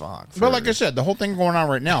racist as fuck. But like I said, the whole thing going on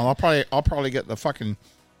right now, I'll probably get the fucking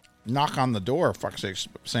knock on the door. Fuck sakes,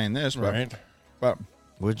 saying this, but Right. but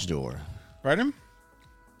Which door? right him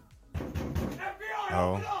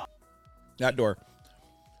Oh, that door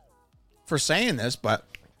for saying this, but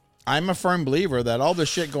I'm a firm believer that all this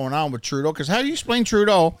shit going on with Trudeau. Because how do you explain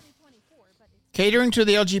Trudeau catering to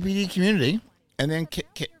the LGBT community and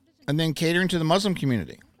then catering to the Muslim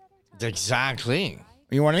community? exactly.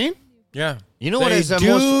 You know what I mean? Yeah. You know what They is the do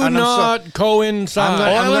most? and I'm so- not coincide.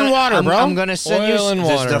 Oil and water, bro. I'm gonna send you Oil and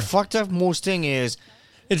water. The fucked up most thing is.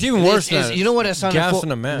 It's even worse This is- than you know what I sounded gas for-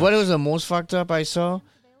 in a man. What was the most fucked up I saw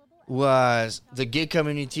was the gay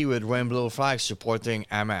community with rainbow flags supporting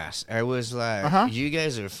Hamas. I was like, you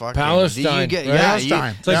guys are fucking Palestine, You, right?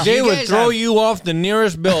 Palestine. It's like Yeah. they would guys throw have- you off the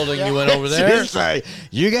nearest building you went over there. You guys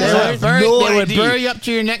They would have bury, no they would idea. bury you up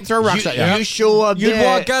to your neck, throw rocks at you. You show up You'd there,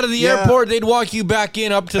 walk out of the airport, they'd walk you back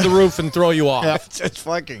in up to the roof and throw you off. It's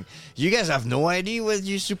fucking. You guys have no idea what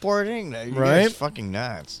you're supporting. Like, you Right? guys fucking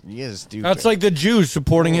nuts. You guys are stupid. That's like the Jews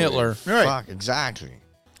supporting Hitler. Right. Fuck, exactly.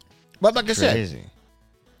 But like I said, Crazy.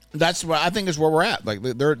 that's what I think is where we're at. Like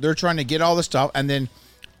they're trying to get all this stuff and then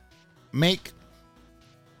make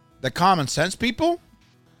the common sense people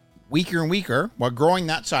weaker and weaker while growing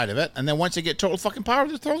that side of it. And then once they get total fucking power,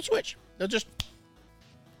 they'll throw the switch. They'll just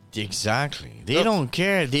Exactly. They don't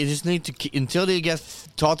care. They just need to until they get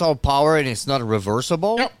total power and it's not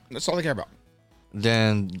reversible. no. That's all they care about.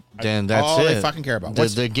 then that's all it. they fucking care about.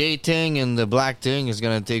 The gay thing and the black thing is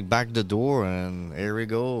gonna take back the door, and here we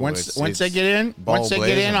go. Once they get in, ball once they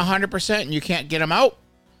get in blazing. 100%, and you can't get them out.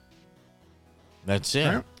 That's it.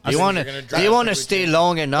 Right. They want they're gonna to. drive They want to every stay team.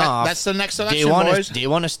 long enough. That's the next They election, want boys. to. They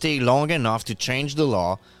want to stay long enough to change the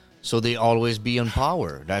law, so they always be in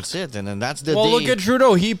power. That's it. And then that's the Well, day. look at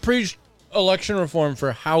Trudeau. He preached election reform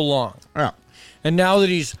for how long? Yeah. And now that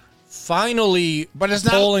he's finally But it's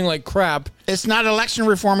not- polling like crap. It's not election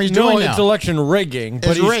reform he's No, doing it's now. election rigging, but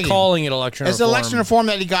It's he's rigging. calling it election It's reform. election reform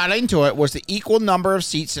that he got into it was the equal number of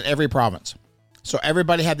seats in every province. So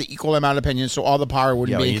everybody had the equal amount of opinions, so all the power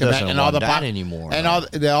wouldn't Yeah, be he in Quebec, doesn't and all want the that power anymore, and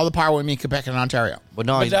no. all the power would be in Quebec and Ontario. but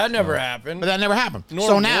no, But that never happened. But that never happened. Nor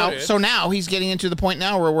So would now, it. so now he's getting into the point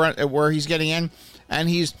now where he's getting in, and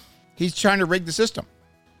he's trying to rig the system,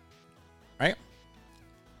 right?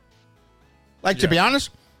 Like to be honest,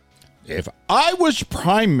 if I was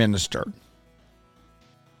prime minister,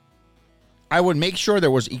 I would make sure there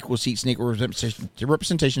was equal seats and equal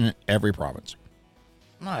representation in every province.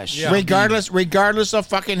 Yeah. regardless of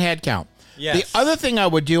fucking head count. Yes. The other thing I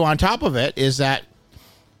would do on top of it is that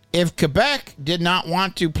if Quebec did not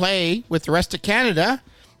want to play with the rest of Canada,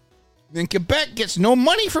 then Quebec gets no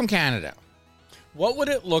money from Canada. What would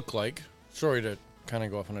it look like? Sorry to kind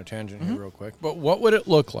of go off on a tangent Mm-hmm. here real quick, but what would it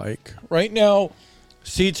look like? Right now,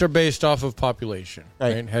 seats are based off of population,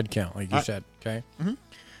 right? Head count, like you said, okay? Mm-hmm.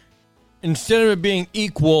 Instead of it being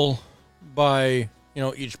equal by,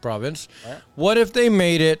 each province, what if they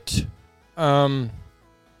made it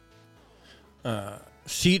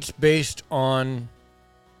seats based on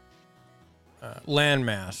land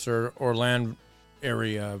mass or land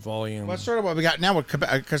area volume? Well, that's sort of what we got now with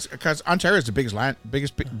Quebec, because Ontario is the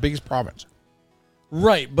biggest province.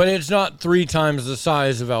 Right, but it's not 3 times the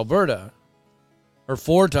size of Alberta, or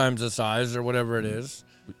 4 times the size, or whatever it is.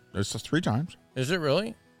 It's just 3 times. Is it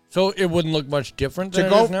really? So it wouldn't look much different than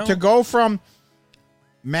it is now? To go from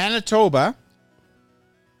Manitoba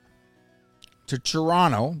to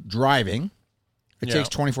Toronto driving, it Yeah. takes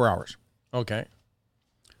 24 hours. Okay.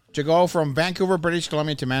 To go from Vancouver, British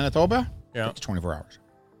Columbia to Manitoba, Yeah. it's 24 hours.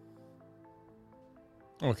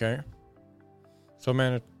 Okay. So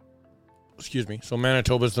So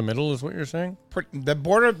Manitoba's the middle, is what you're saying? The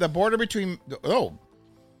border between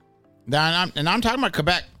I'm talking about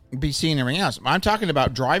Quebec, BC, and everything else. I'm talking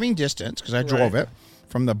about driving distance because I drove Right. it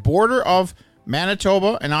from the border of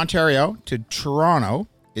Manitoba and Ontario to Toronto.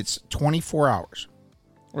 It's 24 hours.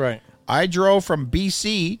 Right. I drove from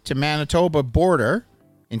BC to Manitoba border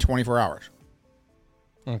in 24 hours.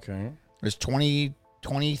 Okay. It's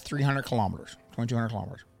 2,300 kilometers, 2,200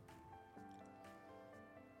 kilometers.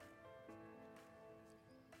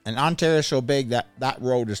 And Ontario is so big that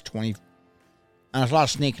road is 20. And there's a lot of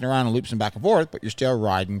sneaking around and loops and back and forth, but you're still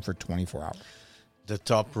riding for 24 hours. the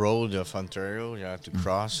top road of Ontario you have to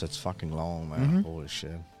cross. It's fucking long, man. Holy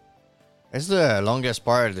shit. It's the longest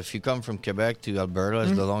part. If you come from Quebec to Alberta,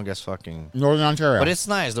 it's the longest fucking... Northern Ontario. But it's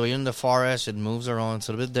nice, though. You're in the forest. It moves around. It's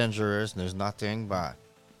a little bit dangerous. There's nothing, but...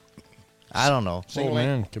 I don't know. Oh,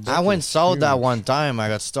 man. Quebec I went is south that huge. one time. I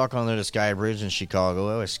got stuck under the Sky Bridge in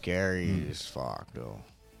Chicago. It was scary as fuck, though.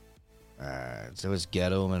 There was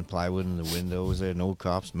ghetto and plywood in the windows. There no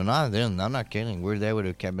cops. But not then. I'm not kidding. We're there with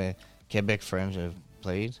the Quebec friends that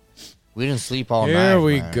played. We didn't sleep all night. Here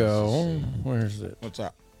we man. go. Where's it? What's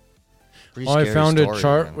that? Pretty Oh, I scary found a story,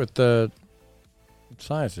 chart man. with the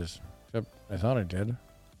sizes. Except I thought I did.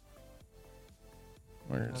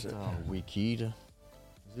 Where is it? Wiki. Is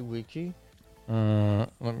it Wiki? Let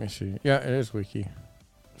me see. Yeah, it is Wiki.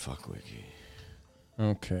 Fuck Wiki.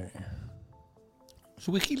 Okay. Is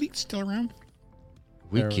WikiLeaks still around?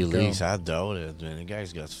 There we WikiLeaks, go. I doubt it, man. The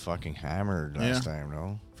guys got fucking hammered last Yeah. time,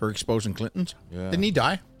 no? For exposing Clintons? Yeah. Didn't he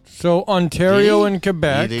die? So Ontario Did he? and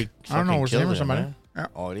Quebec. They I don't know. fucking Was him killed or somebody? man. Yeah.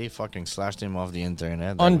 Oh, they fucking slashed him off the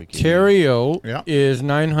internet. that WikiLeaks. Ontario Yeah. is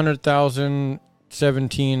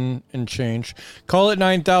 900,017 and change. Call it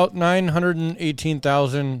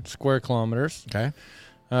 918,000 square kilometers. Okay.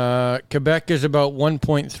 Quebec is about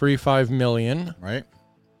 1.35 million. Right.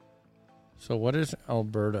 So what is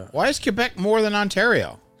Alberta? Why is Quebec more than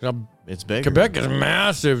Ontario? It's bigger. Quebec is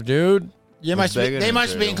massive, dude. They It's must be, bigger they than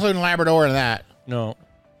must be Ontario. including Labrador in that. No.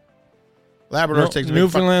 Labrador No, takes a big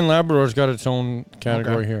Newfoundland, Labrador's got its own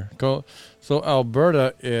category Okay. here. So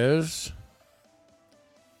Alberta is...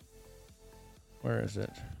 Where is it?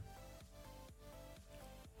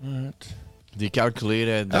 What? They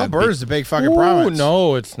calculated that. Alberta's the big fucking Ooh, province.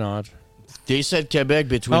 no, it's not. They said Quebec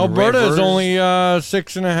between Alberta rivers. is only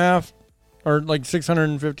 6.5, or like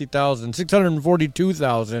 650,000,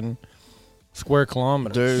 642,000 square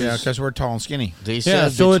kilometers. Yeah, because we're tall and skinny. They Yeah,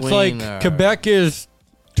 said so it's like between, Quebec is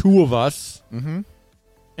 2 of us, Mm-hmm.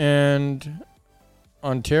 and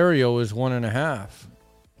Ontario is 1.5.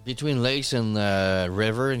 between lakes and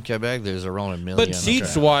river in Quebec, there's around 1 million. But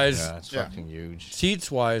seats-wise, yeah, it's fucking huge.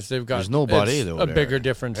 seats-wise, they've got There's nobody, it's though, a there. bigger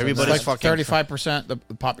difference. than Everybody's that. Like fucking 35% the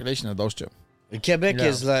population of those two. Quebec Yeah.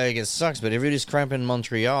 is like, it sucks, but everybody's cramping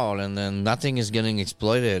Montreal, and then nothing is getting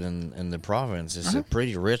exploited in the province. It's a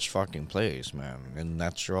pretty rich fucking place, man, in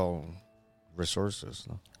natural resources.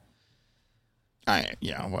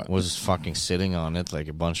 What? Was fucking sitting on it like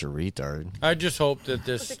a bunch of retard. I just hope that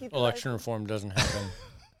this election reform doesn't happen.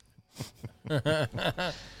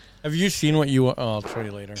 Have you seen what you? I'll show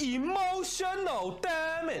you later. Emotional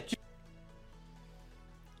damage.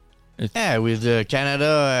 Yeah, with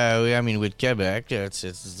Canada, I mean, with Quebec, it's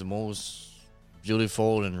the most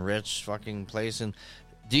beautiful and rich fucking place. And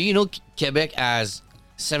do you know Quebec has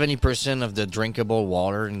 70% of the drinkable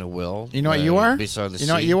water in the world? You know what you are? Beside the You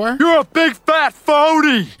know what sea? you are? You're a big fat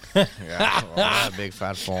phony. Yeah, well, not a big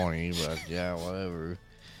fat phony, but yeah, whatever.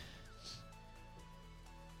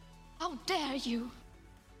 How dare you?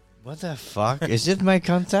 What the fuck? Is it my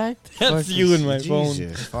contact? That's Fucking you in my phone.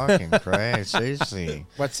 Jesus fucking Christ, seriously.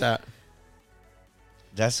 What's that?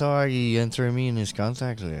 That's how he entered me in his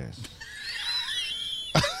contact list.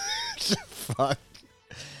 Fuck.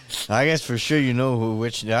 I guess for sure you know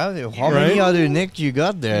which. How many Right? other Nick you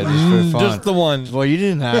got there just for fun? Just the one. Well, you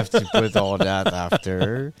didn't have to put all that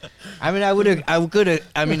after. I mean, I could have.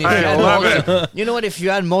 I mean, if you, had you know what? If you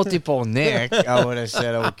had multiple Nick, I would have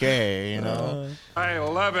said okay. You know. I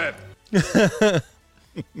love it.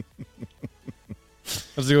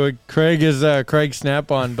 Let's see what Craig is. Craig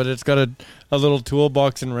Snap-on, but it's got a little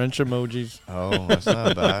toolbox and wrench emojis. Oh, that's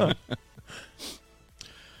not bad.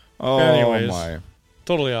 Oh, Anyways. my.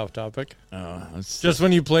 Totally off topic. It's Just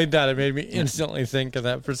when you played that, it made me instantly think of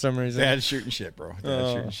that for some reason. Dad shooting shit, bro. Dad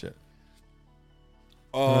Oh. shooting shit.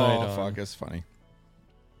 Right Oh, on. fuck. It's funny.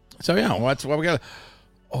 So, yeah, what we got?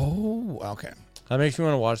 Oh, okay. That makes me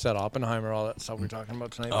want to watch that Oppenheimer, all that stuff we're talking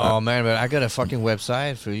about tonight. Oh man, but I got a fucking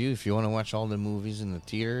website for you if you want to watch all the movies in the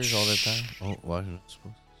theaters all the time. Oh, what?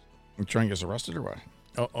 I'm trying to get us arrested or what?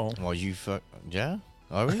 Uh-oh. Well, you fuck. Yeah.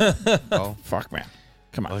 Are we? Oh, Fuck, man.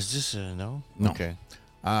 Come on. was this no? No. Okay.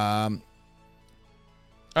 I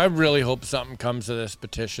really hope something comes to this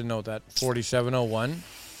petition, though, that 4701.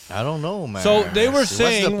 I don't know, man. So they were What's the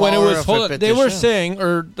saying when it power was of a hold on, they were petition? saying,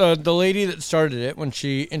 or the lady that started it when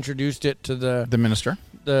she introduced it to the minister,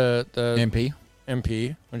 MP.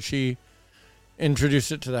 MP, when she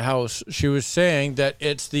introduced it to the House, she was saying that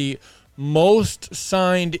it's the most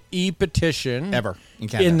signed e-petition Ever in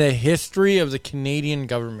Canada. in the history of the Canadian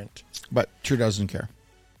government. But Trudeau doesn't care.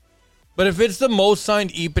 But if it's the most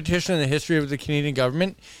signed e-petition in the history of the Canadian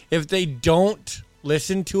government, if they don't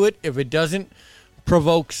listen to it, if it doesn't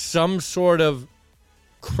provoke some sort of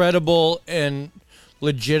credible and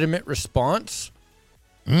legitimate response,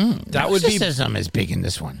 that would be Narcissism is big in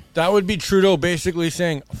this one. Trudeau basically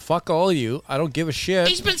saying, "Fuck all you, I don't give a shit."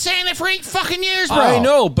 He's been saying it for 8 fucking years, bro. I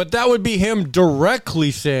know, but that would be him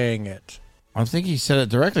directly saying it. I think he said it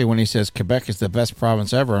directly when he says Quebec is the best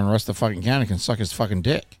province ever and the rest of fucking Canada can suck his fucking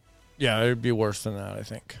dick. Yeah, it'd be worse than that, I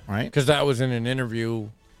think. Right? Because that was in an interview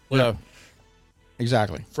with Yeah. a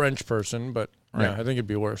Exactly. French person, but Right. yeah, I think it'd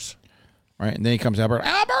be worse. Right? And then he comes out,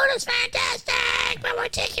 Alberta's fantastic, but we're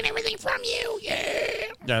taking everything from you. Yeah.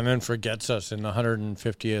 Yeah, and then forgets us in the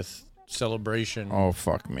 150th celebration. Oh,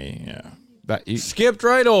 fuck me. Yeah. That you, Skipped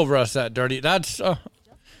right over us, that dirty. That's, I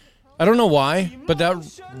don't know why, but that,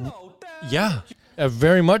 yeah,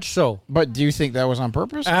 very much so. but do you think that was on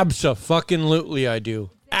purpose? Abso-fucking-lutely, I do.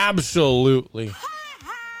 Absolutely.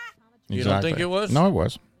 You don't think it was? No, it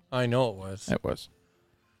was. I know it was. It was.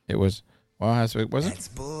 It was. Well, it wasn't.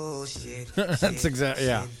 That's exactly,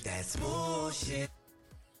 yeah.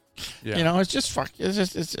 Yeah. You know, it's just fuck. It's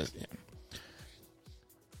just. Yeah.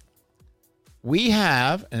 We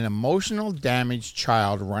have an emotional damaged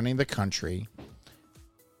child running the country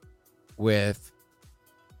with.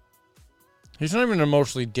 He's not even an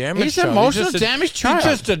emotionally damaged He's an child. emotional damaged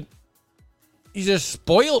child. He's a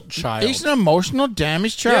spoiled child. He's an emotional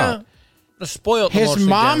damaged child. A spoiled His emotionally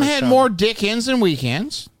mom damaged had child. more dick-ins than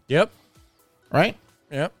weekends, Yep. right?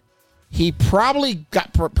 Yep. He probably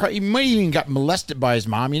he might even got molested by his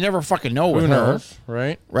mom. You never fucking know with Who her, knows,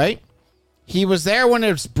 right? right? He was there when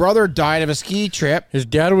his brother died of a ski trip. His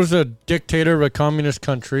dad was a dictator of a communist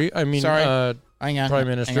country. I mean, Sorry. Hang on, Prime hang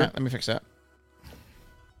Minister. on, let me fix that.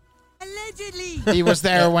 Allegedly, he was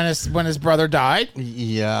there when his brother died,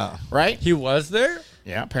 Yeah. right? he was there.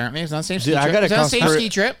 Yeah, apparently it's on the same ski Dude, I trip. got a It's on the same conspira- ski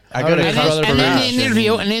trip. I got a and then in conspiracy.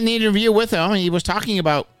 the interview, with him, he was talking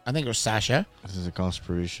about. I think it was Sasha. This is a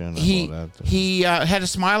conspiration. He about that. he had a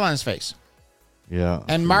smile on his face, Yeah.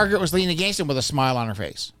 and Margaret was leaning against him with a smile on her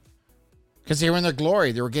face because they were in their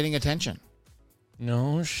glory. They were getting attention.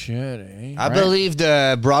 No shit, eh? I believe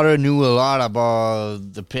the brother knew a lot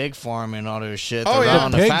about the pig farm and other shit Oh, yeah.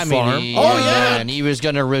 around The the pig family. farm? Oh, yeah. And he was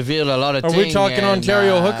going to reveal a lot of Are things. we talking and,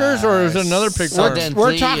 Ontario hookers, or is it another pig farm?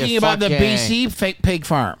 We're talking about the fucking- BC fake pig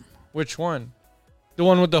farm. Which one? The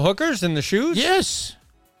one with the hookers and the shoes? Yes,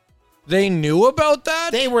 They knew about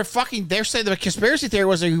that? they were fucking. They're saying the conspiracy theory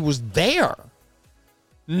was that he was there.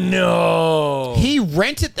 No. He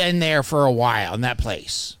rented in there for a while in that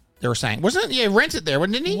place. They were saying, wasn't it? Yeah, rented there,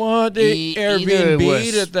 didn't he? What? They Either Airbnb'd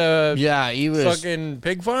was- at the Yeah, he was. fucking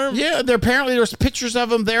pig farm? Yeah, apparently there was pictures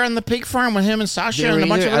of him there on the pig farm with him and Sasha they and were a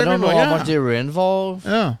bunch of either- other I don't know people. how much they were involved.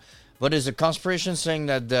 Yeah. But there's a conspiration saying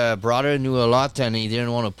that the brother knew a lot and he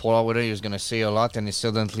didn't want to pull out with it. He was going to say a lot and he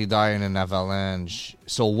suddenly died in an avalanche.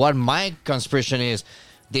 So what my conspiration is,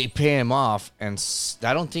 they pay him off and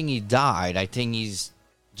I don't think he died. I think he's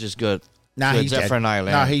just got Nah, to a he's dead. different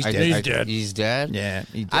island. Nah, he's dead. He's dead. He's dead? Yeah.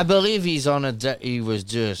 He I believe he's on a he was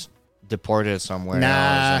just deported somewhere Nah,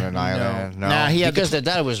 else on an island. No. Nah, he had because the- the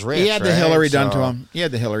dad was rich. He had the right? Hillary done So- to him. He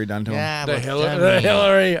had the Hillary done to him. Yeah, The, but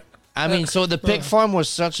Hillary. I mean, so the pig farm was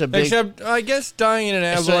such a big. Except, I guess dying in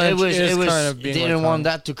an So avalanche it was. kind of They being didn't like want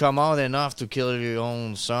that to come out enough to kill your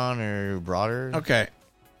own son or brother. Okay.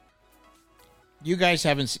 You guys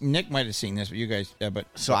haven't. Nick might have seen this, but you guys. But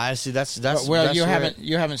So I see that's well, that's you where- haven't.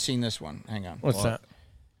 You haven't seen this one. Hang on. What's that?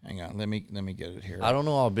 Hang on. Let me get it here. I don't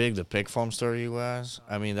know how big the pig farm story was.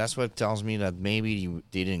 I mean, that's what tells me that maybe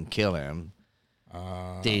they didn't kill him.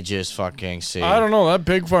 They just fucking say. I don't know. That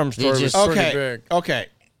pig farm story was just- pretty Okay. big. Okay.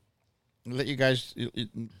 Let you guys.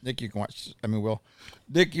 Nick, you can watch. I mean, Will.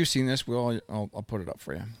 Nick, you've seen this. Will, I'll put it up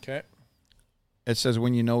for you. Okay. It says,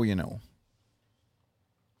 "When you know, you know."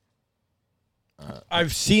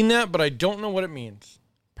 I've seen that, but I don't know what it means.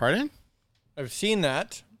 Pardon? I've seen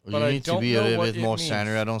that, You but I need don't to be know a little what bit it more means.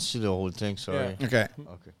 centered. I don't see the whole thing. Sorry. Okay.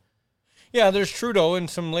 Okay. Yeah, there's Trudeau and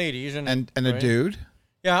some ladies and And a right? dude,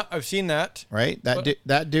 Yeah, I've seen that. right? That But-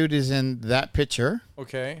 that dude is in that picture.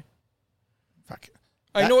 Okay. Fuck.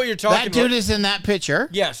 I know what you're talking That dude about. is in that picture.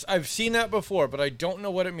 Yes, I've seen that before, but I don't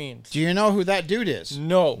know what it means. Do you know who that dude is?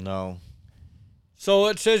 No. No. So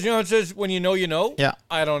it says, it says when you know, you know. Yeah.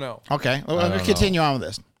 I don't know. Okay. Well, don't let's continue on with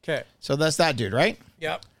this. Okay. So that's that dude, right?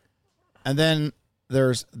 Yep. And then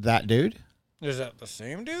there's that dude. Is that the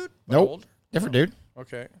same dude? But Nope. older? Different dude.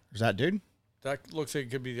 Okay. There's that dude. That looks like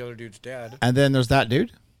it could be the other dude's dad. And then there's that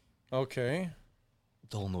dude. Okay.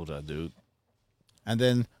 Don't know that dude. And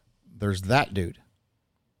then there's that dude.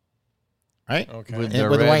 Right? Okay. With And the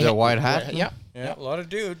with red, the white hat. Yeah. yeah, a lot of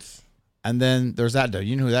dudes. And then there's that dude.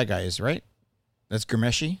 You know who that guy is, right? That's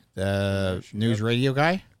Gurmeshi, the Gurmeshi, news yep. radio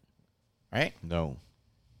guy. Right? No.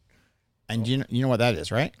 And you know what that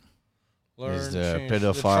is, right? Learn, Is the change.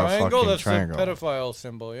 pedophile triangle? fucking That's triangle. the pedophile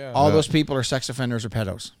symbol, yeah. All those people are sex offenders or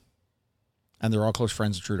pedos. And they're all close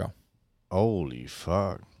friends of Trudeau. Holy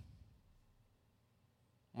fuck.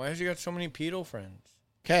 Why has he got so many pedo friends?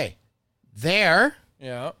 Okay. There,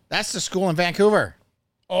 Yeah. that's the school in Vancouver.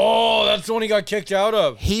 Oh, that's the one he got kicked out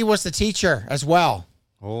of. He was the teacher as well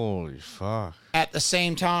Holy fuck. at the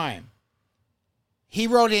same time. He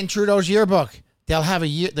wrote in Trudeau's yearbook, they'll have a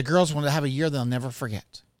year, the girls will have a year they'll never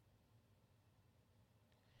forget.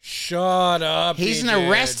 Shut up. He's he an did.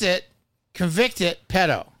 arrested, convicted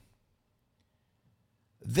pedo.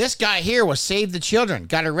 This guy here was Save the Children,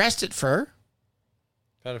 got arrested for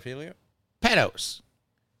Pedophilia? pedos.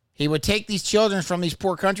 He would take these children from these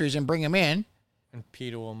poor countries and bring them in And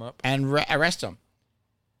pedo him up. and arrest them.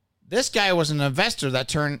 This guy was an investor that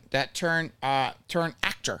turned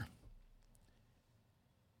actor.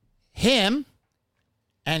 Him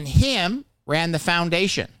ran the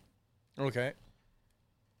foundation. Okay.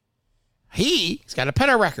 He's got a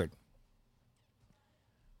pedo record.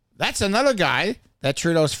 That's another guy that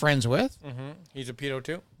Trudeau's friends with Mm-hmm. He's a pedo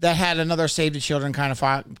too. that had another Save the Children kind of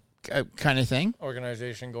thing,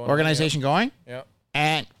 Organization going. organization going. Yeah.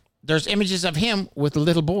 And there's images of him with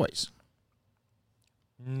little boys.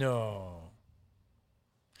 No.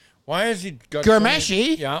 Why has he got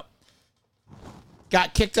Gurmeshi? Yeah.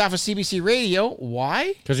 Got kicked off of CBC Radio.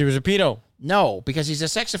 Why? Because he was a pedo. No, because he's a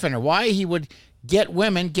sex offender. Why? He would get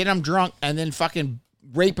women, get them drunk, and then fucking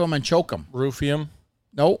rape them and choke them. Roofie him.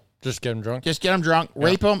 No, Just get him drunk. just get them drunk,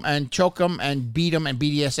 rape them, and choke them, and beat them, and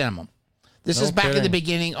BDSM them. This No is back in the kidding.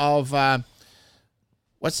 beginning of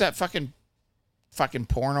what's that fucking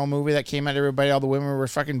porno movie that came out? Everybody, all the women were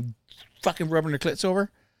fucking fucking rubbing their clits over?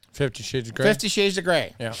 50 Shades of Grey. 50 Shades of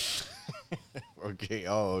Grey. Yeah. Okay.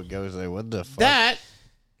 Oh, I was like, what the fuck? That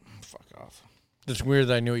Fuck off. It's weird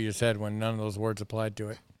that I knew what you said when none of those words applied to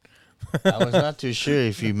it. I was not too sure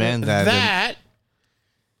if you meant that. that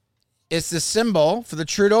is the symbol for the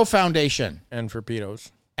Trudeau Foundation, And for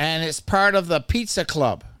pedos. and it's part of the Pizza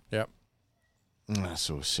Club. Yep. That's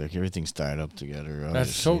so sick. Everything's tied up together. That's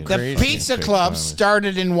so obviously. The Crazy. Pizza Club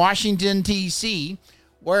started in Washington, D.C.,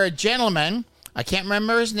 where a gentleman, I can't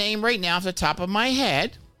remember his name right now off the top of my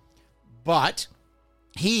head, but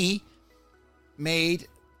he made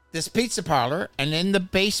this pizza parlor, and in the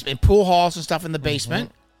basement, pool halls and stuff in the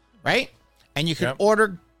basement, right? And you could Yep.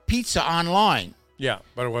 order pizza online. Yeah,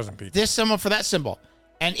 but it wasn't pizza. This symbol for that symbol.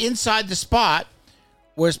 And inside the spot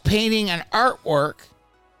was painting an artwork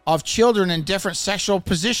of children in different sexual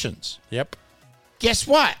positions. Yep. Guess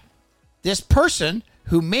what? This person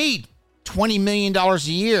who made $20 million a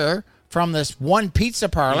year from this one pizza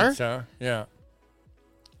parlor Pizza. Yeah.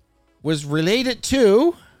 was related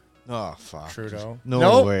to Oh, fuck. Trudeau. No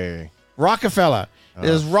Nope. way. Rockefeller. It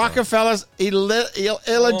is fuck. Rockefeller's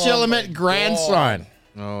illegitimate my grandson.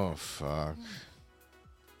 Oh, fuck.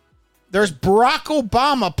 There's Barack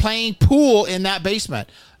Obama playing pool in that basement.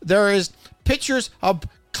 There is pictures of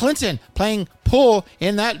Clinton playing pool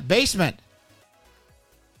in that basement.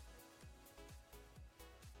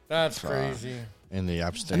 That's crazy. In the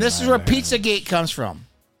Epstein And this is where Island. Pizzagate comes from.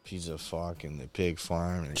 Pizza fuck and the pig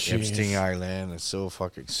farm and Jeez. Epstein Island. It's so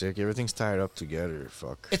fucking sick. Everything's tied up together.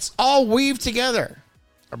 Fuck. It's all weaved together.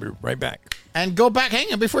 I'll be right back. And go back,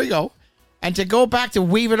 hang on before you go. And to go back to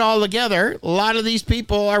weave it all together, a lot of these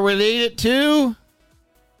people are related to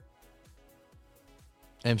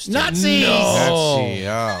Epstein. Nazis. Nazi.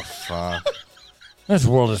 Oh, fuck. This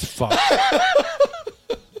world is fucked.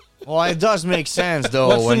 Well, it does make sense, though.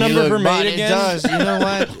 What's the when number you look, for but Maid it again? does. You know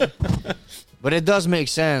what? But it does make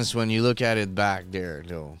sense when you look at it back there,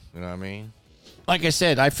 though. You know what I mean? Like I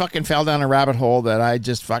said, I fucking fell down a rabbit hole that I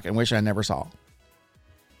just fucking wish I never saw.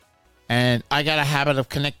 And I got a habit of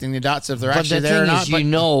connecting the dots if they're But actually the there or thing not. is, but-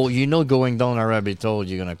 you know, going down a rabbit hole,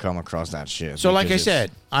 you're gonna come across that shit. so, like I because it's-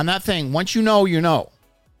 said, on that thing, once you know, you know.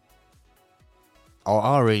 I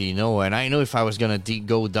already know, and I know if I was gonna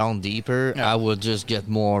go down deeper, Yeah. I would just get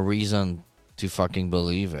more reason to fucking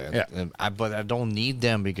believe it. Yeah. And but I don't need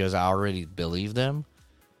them because I already believe them.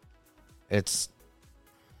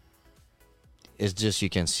 It's just you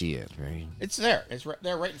can see it, right? It's there. It's right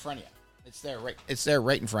there, right in front of you. It's there, right. It's there,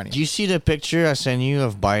 right in front of Do you. you see the picture I sent you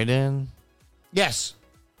of Biden Yes.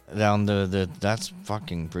 down the? That's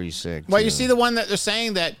fucking pretty sick. Well, too. you see the one that they're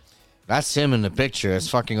saying that That's him in the picture. It's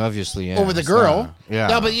fucking obviously him. over the It's girl. not- yeah.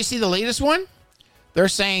 No, but you see the latest one? They're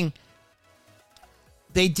saying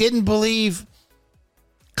they didn't believe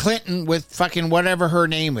Clinton with fucking whatever her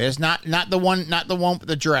name is. Not the one with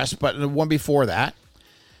the dress, but the one before that.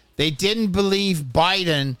 They didn't believe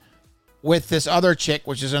Biden with this other chick,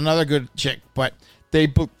 which is another good chick, but they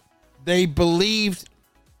believed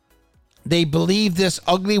this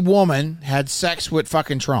ugly woman had sex with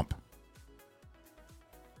fucking Trump.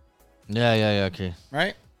 Yeah, okay.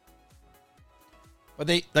 Right? But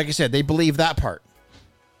they, like I said, they believe that part.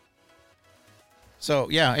 So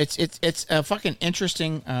yeah, it's a fucking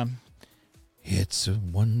interesting. It's a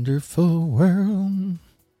wonderful world.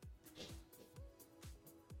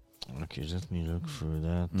 Okay, let me look for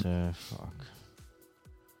that. Fuck.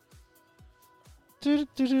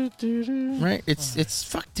 Right? It's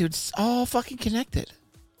fuck, dude. It's all fucking connected.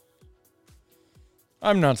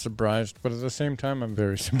 I'm not surprised, but at the same time, I'm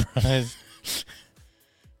very surprised.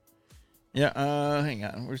 Yeah. Hang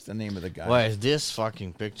on. Where's the name of the guy? Why is this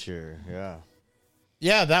fucking picture? Yeah.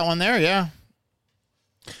 Yeah, that one there. Yeah.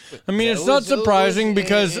 I mean, it's not surprising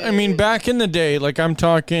because, I mean, back in the day, like I'm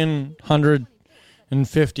talking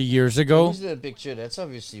 150 years ago. Who's the picture? That's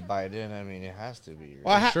obviously Biden. I mean, it has to be.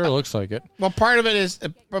 Right? Well, Sure looks like it. well, part of it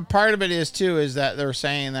is too is that they're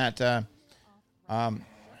saying that.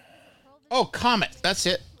 Oh, Comet. That's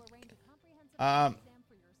it.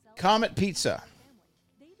 Comet Pizza.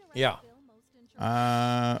 Yeah.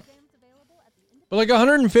 Uh, But like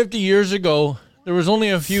 150 years ago, there was only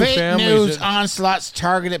a few Fake families. news that- onslaughts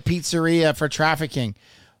targeted pizzeria for trafficking.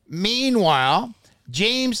 Meanwhile,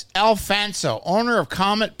 James Alfonso, owner of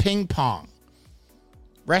Comet Ping Pong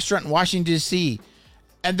restaurant in Washington, D.C.,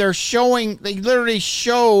 and they literally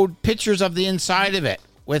showed pictures of the inside of it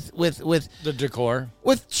with the decor.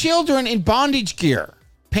 with children in bondage gear,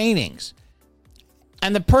 paintings.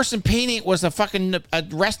 And the person painting it was a fucking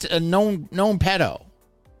arrested, a known pedo.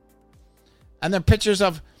 And they're pictures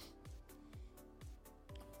of.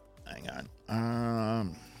 Hang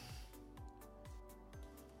on.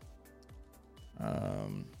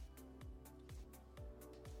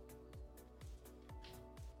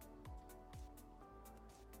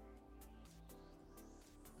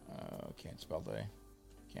 Can't spell day.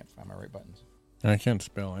 Can't find my right buttons. I can't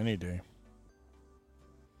spell any day.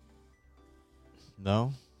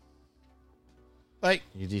 No? Like,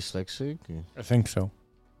 You dyslexic? I think so.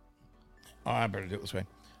 oh, I better do it this way.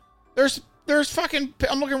 There's fucking.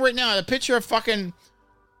 I'm looking right now at a picture of fucking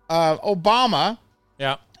Obama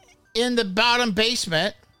Yeah. in the bottom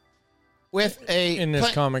basement with a In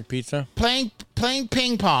this comic pizza. playing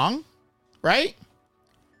ping pong, right?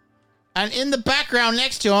 And in the background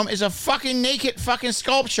next to him is a fucking naked fucking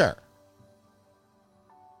sculpture,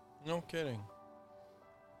 No kidding.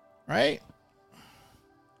 right?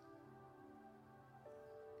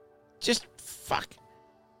 Just fuck.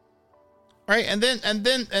 Right? And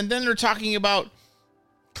then they're talking about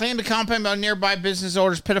claim to complain about nearby business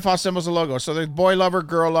orders, pedophile symbols and logos. So there's boy lover,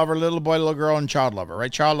 girl lover, little boy, little girl, and child lover,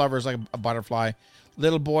 right? Child lover is like a butterfly.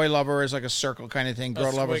 Little boy lover is like a circle kind of thing.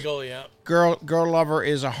 Girl lover, yeah. girl lover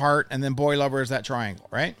is a heart, and then boy lover is that triangle,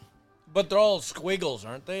 right? But they're all squiggles,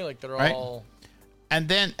 aren't they? Like they're Right. all. And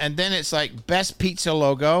then it's like best pizza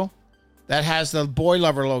logo that has the boy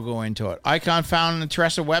lover logo into it. Icon found on the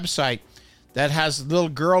Teresa website that has little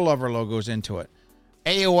girl lover logos into it.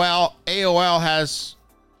 AOL has,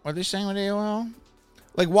 what are they saying with AOL?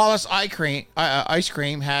 Like Wallace ice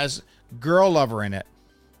cream has girl lover in it.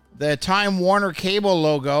 The Time Warner Cable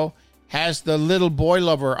logo has the little boy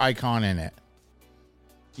lover icon in it.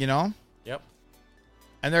 You know? Yep.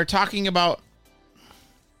 And they're talking about,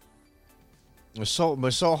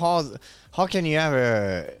 So how can you have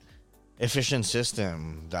a efficient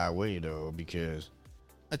system that way though? Because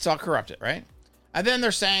it's all corrupted, right? And then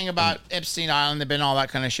they're saying about Epstein Island, they've been all that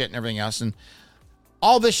kind of shit and everything else. And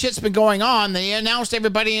all this shit's been going on. They announced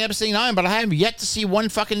everybody in Epstein Island, but I haven't yet to see one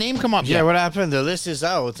fucking name come up yeah, yet. what happened? The list is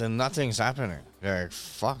out and nothing's happening. Like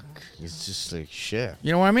fuck, it's just like shit.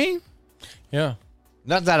 You know what I mean? Yeah.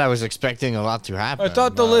 Not that I was expecting a lot to happen. I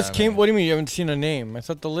thought the but, list I came. mean- What do you mean you haven't seen a name? I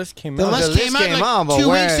thought the list came The out. list came out like out, but 2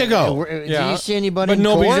 where- weeks ago. where- Yeah. Do you see anybody? But in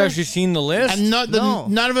nobody's court? actually seen the list. And No.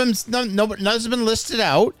 none of them's none's been listed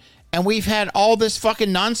out. And we've had all this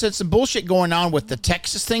fucking nonsense and bullshit going on with the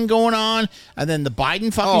Texas thing going on, and then the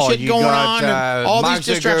Biden fucking shit you going got, on, and all Mark these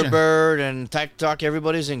distractions. Zuckerberg and TikTok.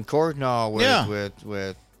 Everybody's in court now with Yeah.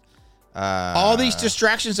 with All these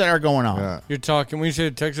distractions that are going on. yeah. You're talking. When you say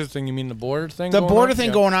the Texas thing, you mean the border thing? The going border on? thing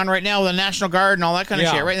Yeah. going on right now with the National Guard and all that kind of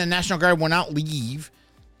Yeah. shit, right? And the National Guard will not leave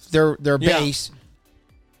their Yeah. base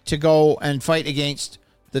to go and fight against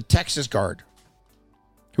the Texas Guard,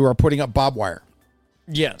 who are putting up barbed wire.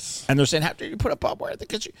 Yes. And they're saying, how do you put up barbed wire?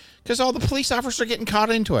 Because all the police officers are getting caught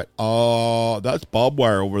into it. Oh, that's barbed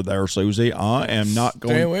wire over there, Susie. I am not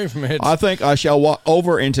going. Stay away from it. I think I shall walk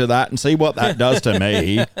over into that and see what that does to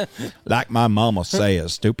me. Like my mama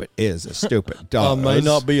says, stupid is as stupid does. I may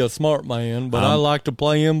not be a smart man, but I like to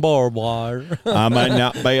play in barbed wire. I may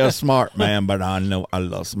not be a smart man, but I know I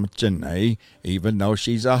love my Jenny, even though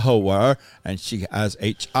she's a whore and she has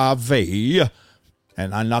HIV.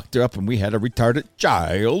 And I knocked her up and we had a retarded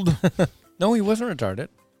child. No, he wasn't retarded.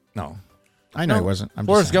 No. I know he wasn't. I'm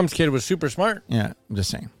Forrest just saying. Gump's kid was super smart. Yeah, I'm just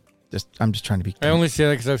saying. I'm just trying to be. I only say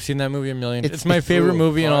that because I've seen that movie a million. It's- It's my it's- favorite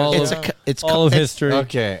movie in all It's of, a co- it's all co- of it's- history.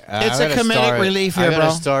 Okay, It's I a got comedic story. relief I here, got bro.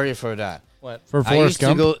 a story for that. What? For I Forrest used to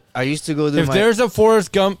Gump? go. I used to go do If my. there's a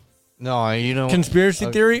Forrest Gump no, you know. conspiracy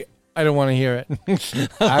okay. theory, I don't want to hear it.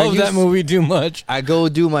 I I love that used- movie too much. I go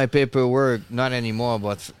do my paperwork, not anymore,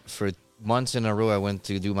 but for months in a row, I went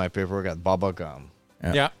to do my paperwork at Bubba Gum.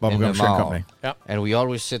 Yeah. in Bubblegum the Shrimp mall. Company. Yeah. And we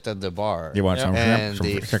always sit at the bar. You want some and shrimp?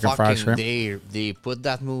 they Some chicken fried fucking shrimp? they put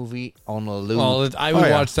that movie on a loop. Well, I would Oh,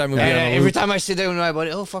 yeah. watch that movie. and on a every loop. time I sit there with my buddy,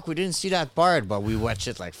 oh fuck, we didn't see that part, but we watch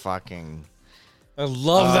it like fucking. I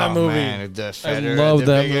love that Oh, movie. Man, the feather love at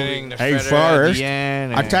the that beginning, movie. the Hey, feather at Forrest, the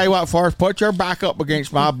end, I tell you what, Forrest, put your back up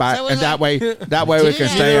against my back, that what and that that- way we can Did it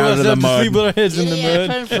stay Neither out of of us the have to sleep with mud. our heads in the Did it mud.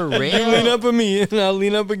 happen for You lean real? up at me, and I'll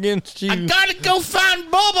lean up against you. I gotta go find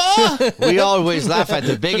Bubba. We always laugh at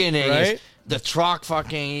the beginning. Right? The truck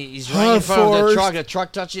fucking, he's Oh, right in front of the Forrest. truck. The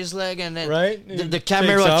truck touches his leg, and then Right? the Takes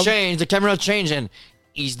camera up. changed. The camera changed, and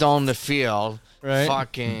he's down the field. Right.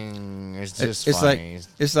 Fucking, it's just It's funny.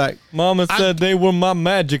 it's like Mama said they were my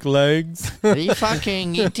magic legs. he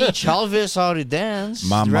teach Elvis how to dance.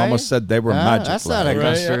 my right? mama said they were magic That's not a legs.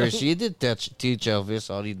 Right, conspiracy. He did teach Elvis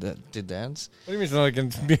how to dance. What do you mean it's not like a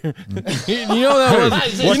conspiracy? You know that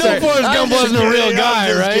was. You What's know that? Forrest Gump wasn't a real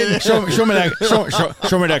guy, right?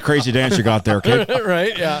 show me that crazy dance you got there, kid.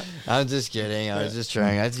 Right? Yeah. I'm just kidding. I was just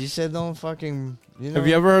trying. As you said, don't fucking. Have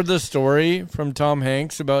you ever heard the story from Tom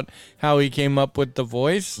Hanks about how he came up with the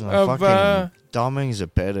voice of? Tom Hanks is a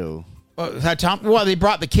pedo. Well, they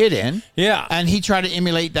brought the kid in. Yeah. And he tried to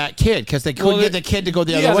emulate that kid because they couldn't get the kid to go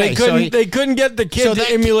the other way. They couldn't get the kid to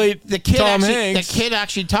emulate the kid Tom actually, Hanks. The kid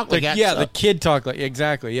actually talked like that. Yeah, the kid talked like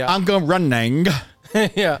exactly. Yeah. I'm going running.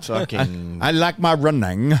 Yeah. Fucking. I like my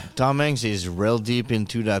running. Tom Hanks is real deep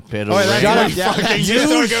into that pedo. Oh, ring. shut up. Yeah, Fucking you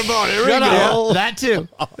talking about it. Shut up. That too.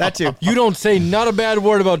 That too. You don't say not a bad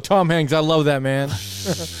word about Tom Hanks. I love that man.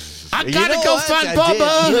 I gotta go what? find I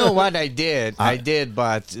Bubba. did. You know what I did? I did,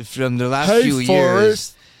 but from the last Hey, few years,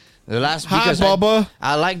 Forrest. the last Hi, because Bubba.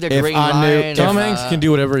 I like the If Green I knew- Line. Tom Hanks can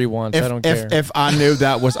do whatever he wants. I don't care. If I knew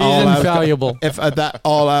that was He's all I was infallible. if that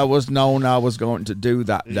all I was known I was going to do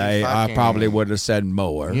that day, I fucking- probably would have said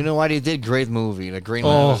more. You know what? He did great movie. The Green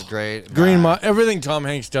Line was great. Everything Tom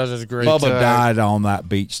Hanks does is great. Bubba Took- died on that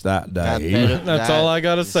beach that That day. pedo- That's that- all I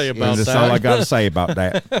gotta say about That's that. all I got to say about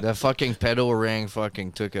that. The fucking pedo ring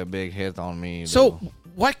fucking took a big hit on me. So, though.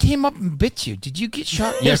 what came up and bit you? Did you get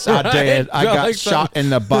shot? Yes, I did. I Got got like shot in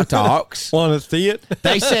the buttocks. Want to see it?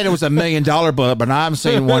 They said it was $1 million bullet, but I haven't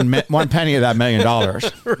seen one penny of that $1 million.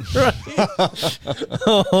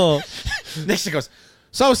 Nixon goes,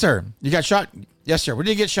 "So, sir, you got shot?" "Yes, sir." "Where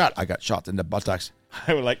did you get shot?" "I got shot in the buttocks."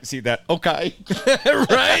 "I would like to see that." "Okay."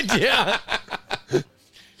 Right? Yeah.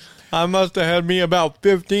 I must have had me about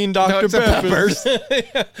 15 Dr. Peppers.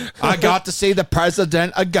 I got to see the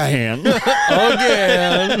president again.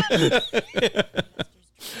 Again.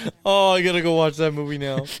 Oh, I gotta go watch that movie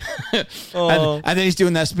now. Oh. And then he's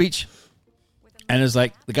doing that speech, and it's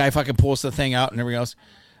like the guy fucking pulls the thing out and everything else,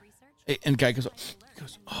 and the guy goes,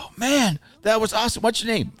 "Oh man, that was awesome. What's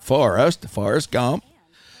your name?" "Forrest Gump."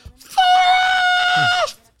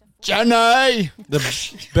 "Forrest!" "Jenny!"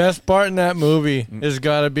 The best part in that movie has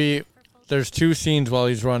got to be there's two scenes while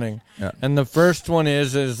he's running. Yeah. And the first one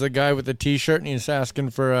is the guy with the T-shirt and he's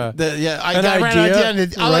asking for a... I An ran idea, out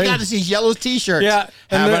and all I right? got is these yellow T-shirts. Yeah,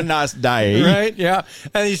 and Have a then- nice day. Right? Yeah.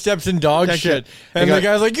 And he steps in dog That shit. shit. And They the go-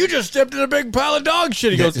 guy's like, "You just stepped in a big pile of dog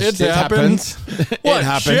shit." He goes, It "It happens." What, It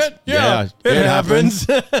happens. shit? Yeah, it happens.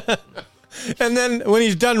 And then when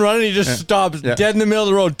he's done running, he just stops Yeah. dead in the middle of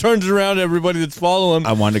the road, turns around to everybody that's following him.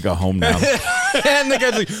 I want to go home now. And the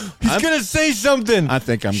guy's like, he's going to say something. I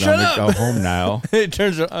think I'm Shut going to up. go home now. He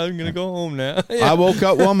turns around, "I'm going to go home now." I woke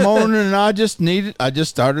up one morning and I just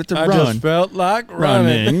started to I run. just felt like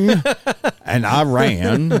running. And I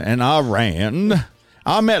ran and I ran.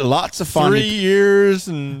 I met lots of 3 funny. years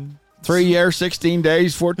and 3 years, 16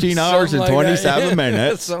 days, 14 hours, and something like 27 that.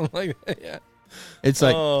 minutes. Something like that, yeah. It's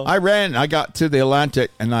like Oh. I ran. I got to the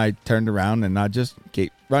Atlantic and I turned around and I just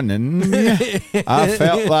keep running. I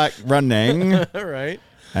felt like running. All right.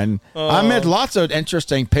 And I met lots of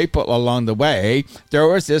interesting people along the way. There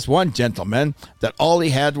was this one gentleman that all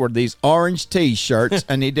he had were these orange T-shirts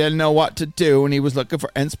and he didn't know what to do and he was looking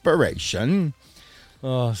for inspiration.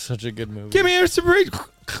 Oh, such a good movie. Give me inspiration.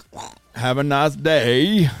 Have a nice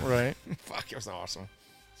day. Right. Fuck, it was awesome.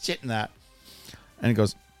 Shit in that. And he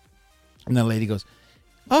goes, and the lady goes,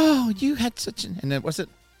 "Oh, you had such an," and then was it?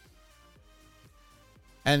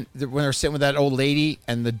 And when they're sitting with that old lady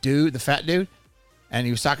and the dude, the fat dude, and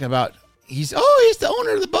he was talking about, he's the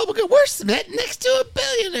owner of the bubble gum. We're sitting next to a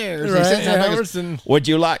billionaire. So he Right. sits down and goes, Emerson. "Would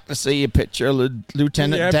you like to see a picture of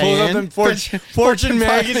Lieutenant Yeah, Dan?" pulls up in Fortune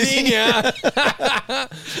magazine. Yeah,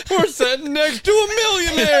 we're sitting next to a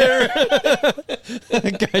millionaire.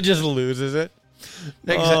 That guy just loses it.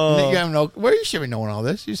 You don't know, where you should be knowing all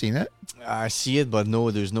this. You've seen it. I see it, but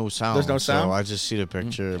no, there's no sound. There's no sound? So I just see the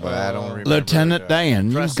picture, but I don't remember. Lieutenant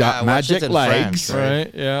Dan, Plus, you've got I watched it magic in legs. French,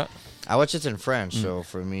 Right? Yeah. I watch it in French, so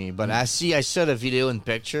for me, but I saw the video and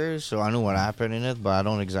pictures, so I know what happened in it, but I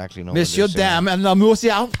don't exactly know. Monsieur what they're saying. Dame and the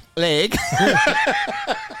Monsieur leg.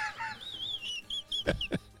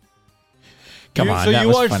 Come on. So that you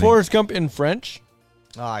was watched funny. Forrest Gump in French?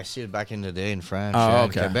 Oh, I see it back in the day in France. Oh, yeah,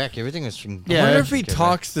 okay. In Quebec, everything is from. I wonder if he Quebec.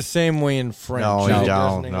 talks the same way in French. No, as he does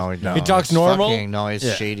don't. in No, he English. don't. He talks It's normal. Fucking, no, it's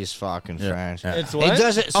Yeah. shady as fuck in French. Yeah. It's It what?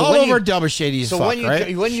 does it. So All when over you, double shady as so fuck, when you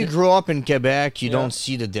right? when you grow up in Quebec, you Yeah. don't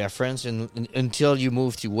see the difference, until you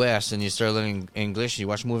move to West and you start learning English. You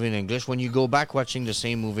watch movie in English. When you go back watching the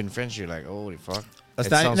same movie in French, you're like, holy fuck, That's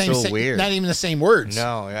it not, sounds not even so sa- weird. Not even the same words.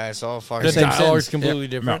 No, yeah, it's all fucking. The Same dialogue is sentence. completely Yeah.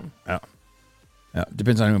 different. No. Yeah.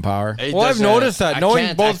 Depends on who in power. It Well, I've doesn't- noticed that I knowing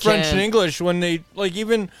can't- both I French and can't- English, when they like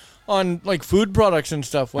even on like food products and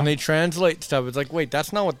stuff, when they translate stuff, it's like, wait,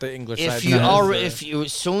 that's not what the English side If you says. are, if you,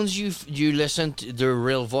 as soon as you listen to the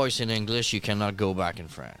real voice in English, you cannot go back in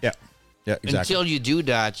French. Yeah. Yeah, exactly. Until you do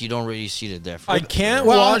that, you don't really see the difference. I can't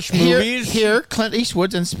Well, watch movies. Here, Clint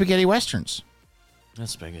Eastwood and spaghetti westerns.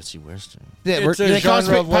 That's spaghetti western. It's a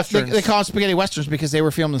genre of westerns. They call them spaghetti westerns because they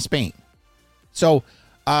were filmed in Spain. So,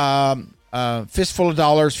 Fistful of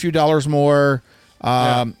Dollars, Few Dollars More.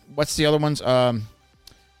 What's the other ones?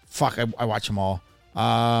 Fuck, I watch them all.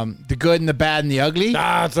 The Good and the Bad and the Ugly.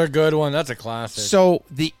 That's a good one. That's a classic. So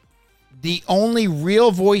the only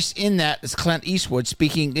real voice in that is Clint Eastwood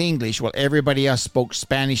speaking English while everybody else spoke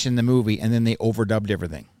Spanish in the movie, and then they overdubbed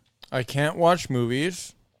everything. I can't watch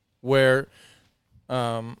movies where,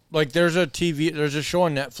 like, there's a show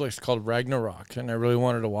on Netflix called Ragnarok, and I really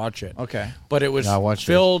wanted to watch it. Okay. But it was I watched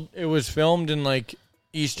It was filmed in like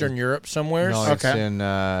Eastern Europe somewhere. No, it's Okay. in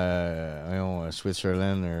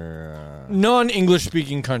Switzerland or. Non-English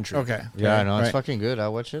speaking country. Okay. Yeah, I know. It's Right. fucking good. I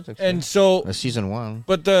watched it. Actually. And so, Season 1.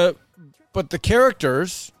 but the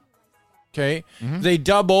characters, okay, they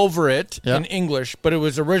dub over it Yeah. in English, but it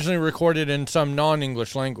was originally recorded in some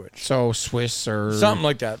non-English language, So Swiss or something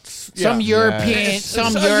like that. some Yeah. European, It's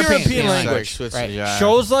some a European, European language. language. Switzerland, Right. yeah.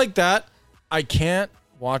 Shows like that, I can't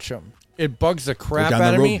watch them. It bugs the crap down the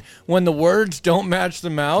out of me road. when the words don't match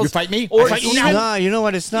the mouths. You fight me? Or I fight you even, now. No, you know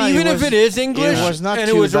what? It's not. even it if was, it is English it was not and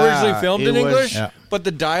it too was originally bad. filmed It in was- English, Yeah. but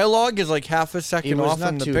the dialogue is like half a second It was off not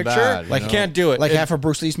from the too picture. bad, you Like, know. can't do it. Like It- half of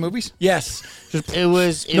Bruce Lee's movies. yes. Just It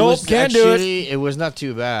was. It Nope, was can't do it. actually. It was not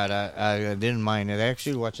too bad. I didn't mind it. I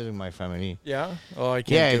actually watched it with my family. yeah. Oh, I can't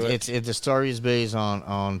Yeah, do it. it's the story is based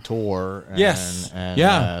on Thor. And, Yes. And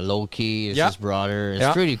Yeah. Loki is Yeah. his brother. It's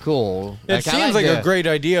Yeah. pretty cool. It I seems like the- a great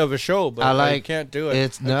idea of a show, but I can't do it.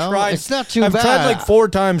 It's I've tried- it's not too I've bad. tried like 4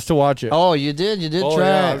 times to watch it. Oh, you did Oh, try.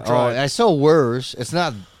 yeah, I've tried. I saw worse. It's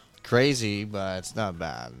not crazy, but it's not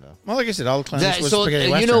bad. No. Well, like I said, all the Clint That- Eastwood so spaghetti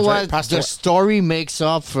you westerns. know what? Right? Pasta- The story makes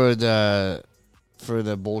up for the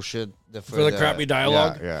bullshit. For the crappy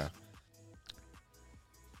dialogue? Yeah.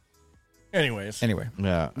 Anyways, Anyway,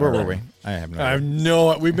 Yeah. where were we? I have no I have idea.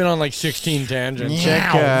 no. We've been on like 16 tangents. Yeah.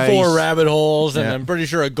 Check. 4 rabbit holes, and Yeah. I'm pretty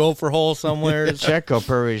sure a gopher hole somewhere. Check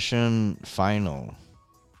Operation Final.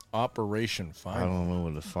 Operation I Final. don't know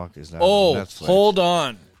what the fuck is that. Oh, on Netflix. hold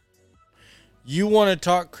on. You want to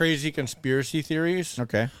talk crazy conspiracy theories?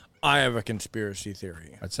 Okay. I have a conspiracy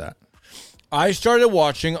theory. What's that? I started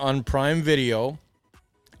watching on Prime Video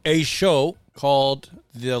a show called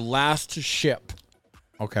The Last Ship.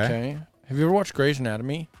 Okay. Okay. Have you ever watched Grey's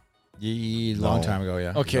Anatomy? Long No. time ago,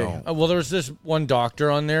 yeah. Okay. No. Well, there's this one doctor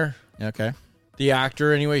on there. Yeah, okay. The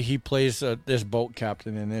actor, anyway, he plays this boat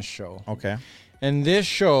captain in this show. Okay. And this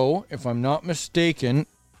show, if I'm not mistaken,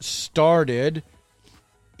 started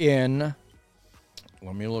in.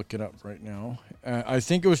 Let me look it up right now. I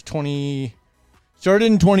think it was started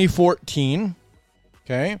in 2014.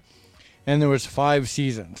 Okay. And there was 5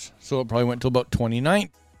 seasons. So it probably went till about 2019.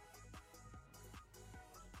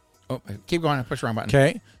 Oh, keep going. Push the wrong button.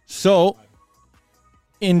 Okay. So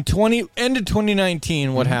in end of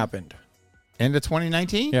 2019, what happened? End of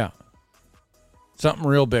 2019? Yeah. Something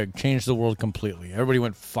real big. Changed the world completely. Everybody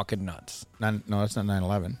went fucking nuts. No, that's not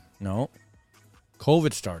 9/11. No.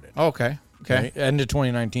 COVID started. Oh, okay. Okay. End of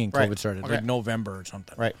 2019, Right. COVID started. Okay. Like November or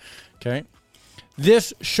something. Right. Okay.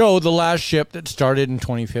 This show, The Last Ship, that started in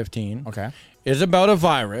 2015, Okay. is about a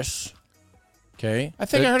virus. Okay. I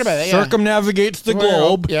think I heard about that, yeah. Circumnavigates the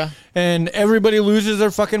Well, globe. yeah. And everybody loses their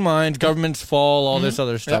fucking minds. Governments fall, all this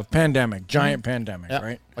other stuff. Pandemic. Giant pandemic, Yeah.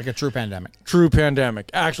 right? Like a true pandemic. True pandemic.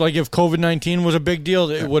 Actually, like if COVID-19 was a big deal,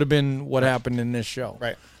 it would have been what happened in this show.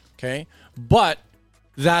 Right. Okay. But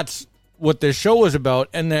that's what this show was about.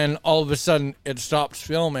 And then all of a sudden it stops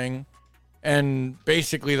filming. And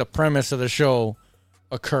basically the premise of the show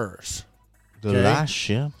occurs. The Okay. Last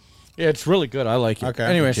Ship. It's really good. I like it. Okay.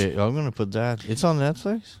 Anyways, Okay, I'm gonna put that. It's on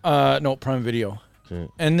Netflix. no, Prime Video. Okay.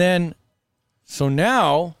 And then, so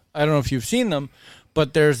now, I don't know if you've seen them,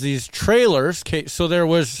 but there's these trailers. Okay, so there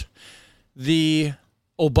was the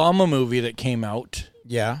Obama movie that came out.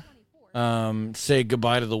 Yeah. Say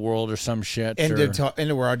goodbye to the world or some shit. End or- of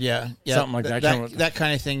the world, yeah. Yeah. Something like that. That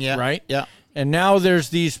kind of thing, yeah. Right? Yeah. And now there's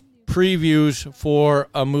these previews for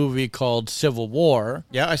a movie called Civil War.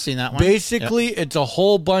 Yeah, I seen that one. Basically, it's a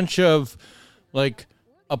whole bunch of like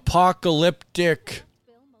apocalyptic,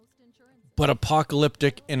 but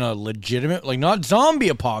apocalyptic in a legitimate, like not zombie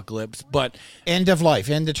apocalypse, but End of life,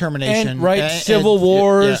 end determination. and right, And- civil and-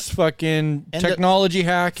 wars, yeah. fucking And technology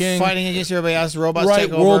hacking, Fighting against everybody else, robots right,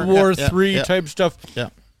 take over. World War Yeah, III yeah, type stuff, Yeah.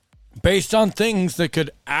 based on things that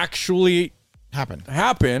could actually Happened.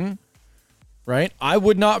 happen. Right, I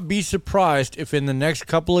would not be surprised if in the next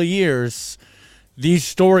couple of years these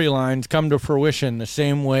storylines come to fruition the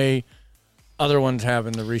same way other ones have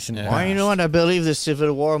in the recent past. Well, you know what? I believe the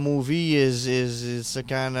Civil War movie is a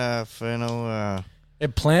kind of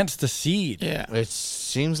It plants the seed. Yeah. it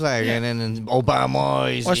seems like, and then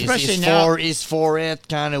Obama is, Well, especially now- is for it,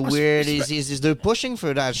 kind of weird. They're pushing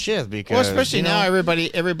for that shit because Well, especially you know, now,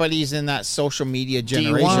 everybody's in that social media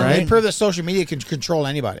generation. want- They Right. prove that social media can control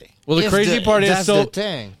anybody. Well, the if crazy part is, that's so the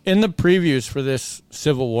thing. in the previews for this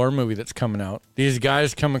Civil War movie that's coming out, these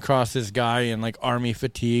guys come across this guy in like army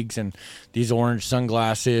fatigues and these orange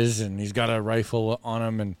sunglasses, and he's got a rifle on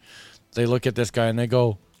him, and they look at this guy and they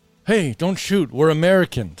go, "Hey, don't shoot. We're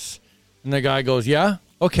Americans." And the guy goes, "Yeah,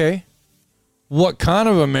 okay. What kind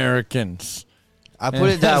of Americans?" I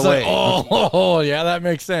put it that It's way. like, oh, yeah, that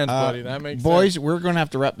makes sense, buddy. That makes Boys, sense. we're going to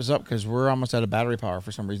have to wrap this up because we're almost out of battery power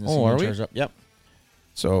for some reason. This Oh, thing are we? charges up. Yep.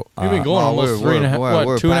 So We've been going well, almost we're- 3.5, we're- what,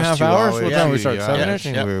 we're 2.5 past 2 hours? hours. What time we Yeah, start? yeah, 7-ish?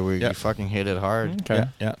 I think we Yeah. fucking hit it hard. Okay.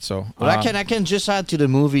 Yeah. So, But I can just add to the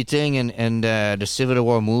movie thing and the Civil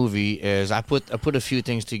War movie is I put a few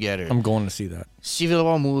things together. I'm going to see that. Civil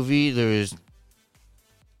War movie, there is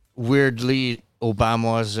weirdly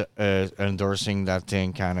Obama's endorsing that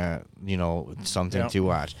thing, kind of something Yeah. to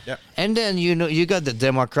watch. Yep. And then you got the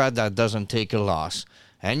Democrat that doesn't take a loss,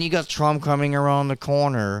 and you got Trump coming around the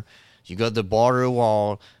corner. You got the border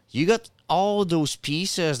wall. You got all those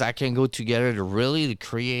pieces that can go together to really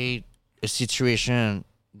create a situation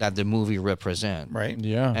that the movie represent. right.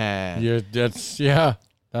 Yeah. And That's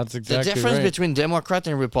the exactly difference right. between Democrat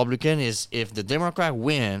and Republican is if the Democrat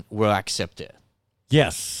win, we'll accept it.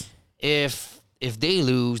 Yes. If they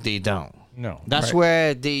lose, they don't. No. That's Right.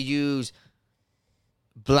 where they use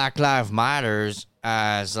Black Lives Matters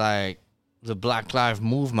as like the Black Lives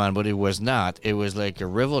movement, but it was not. It was like a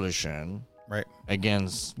revolution Right.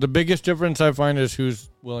 against. The biggest difference I find is who's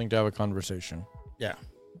willing to have a conversation. Yeah.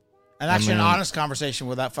 And actually, mean- an honest conversation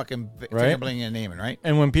without fucking Right. finger blinking and naming, right?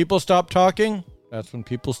 And when people stop talking, that's when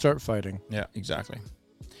people start fighting. Yeah, exactly.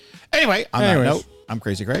 Anyway, on Anyways. that note, I'm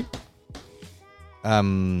Crazy Craig.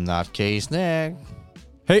 Not Case Nick.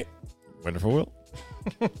 Hey, Wonderful Will.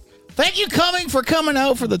 Thank you for coming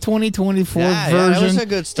out for the 2024 Yeah, version. that was a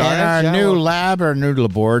good start. in our Yeah, new well- lab, our new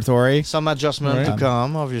laboratory. Some adjustment Right. to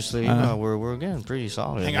come, obviously. We're getting pretty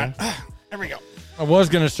solid. Hang on. man. There we go. I was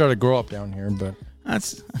going to start a grow up down here, but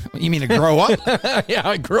That's you mean to grow up? yeah,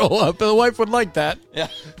 I grow up. The wife would like that.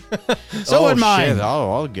 So would mine. Shit.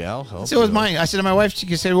 I'll help So was you. mine. I said to my wife,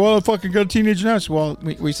 she said, "Well, I fucking got a teenager now." So, well,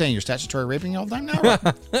 we saying you're statutory raping all the time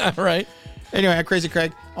now? Right. Anyway, I'm Crazy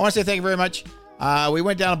Craig. I want to say thank you very much. We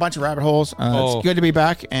went down a bunch of rabbit holes. Oh. It's good to be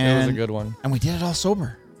back, and It was a good one. and we did it all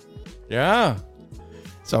sober. Yeah.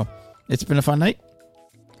 So it's been a fun night.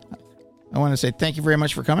 I want to say thank you very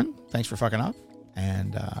much for coming. Thanks for fucking off,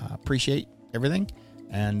 and appreciate everything.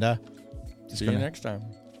 And just See you gonna- next time.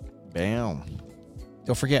 Bam.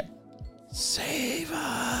 Don't forget, save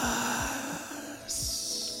us.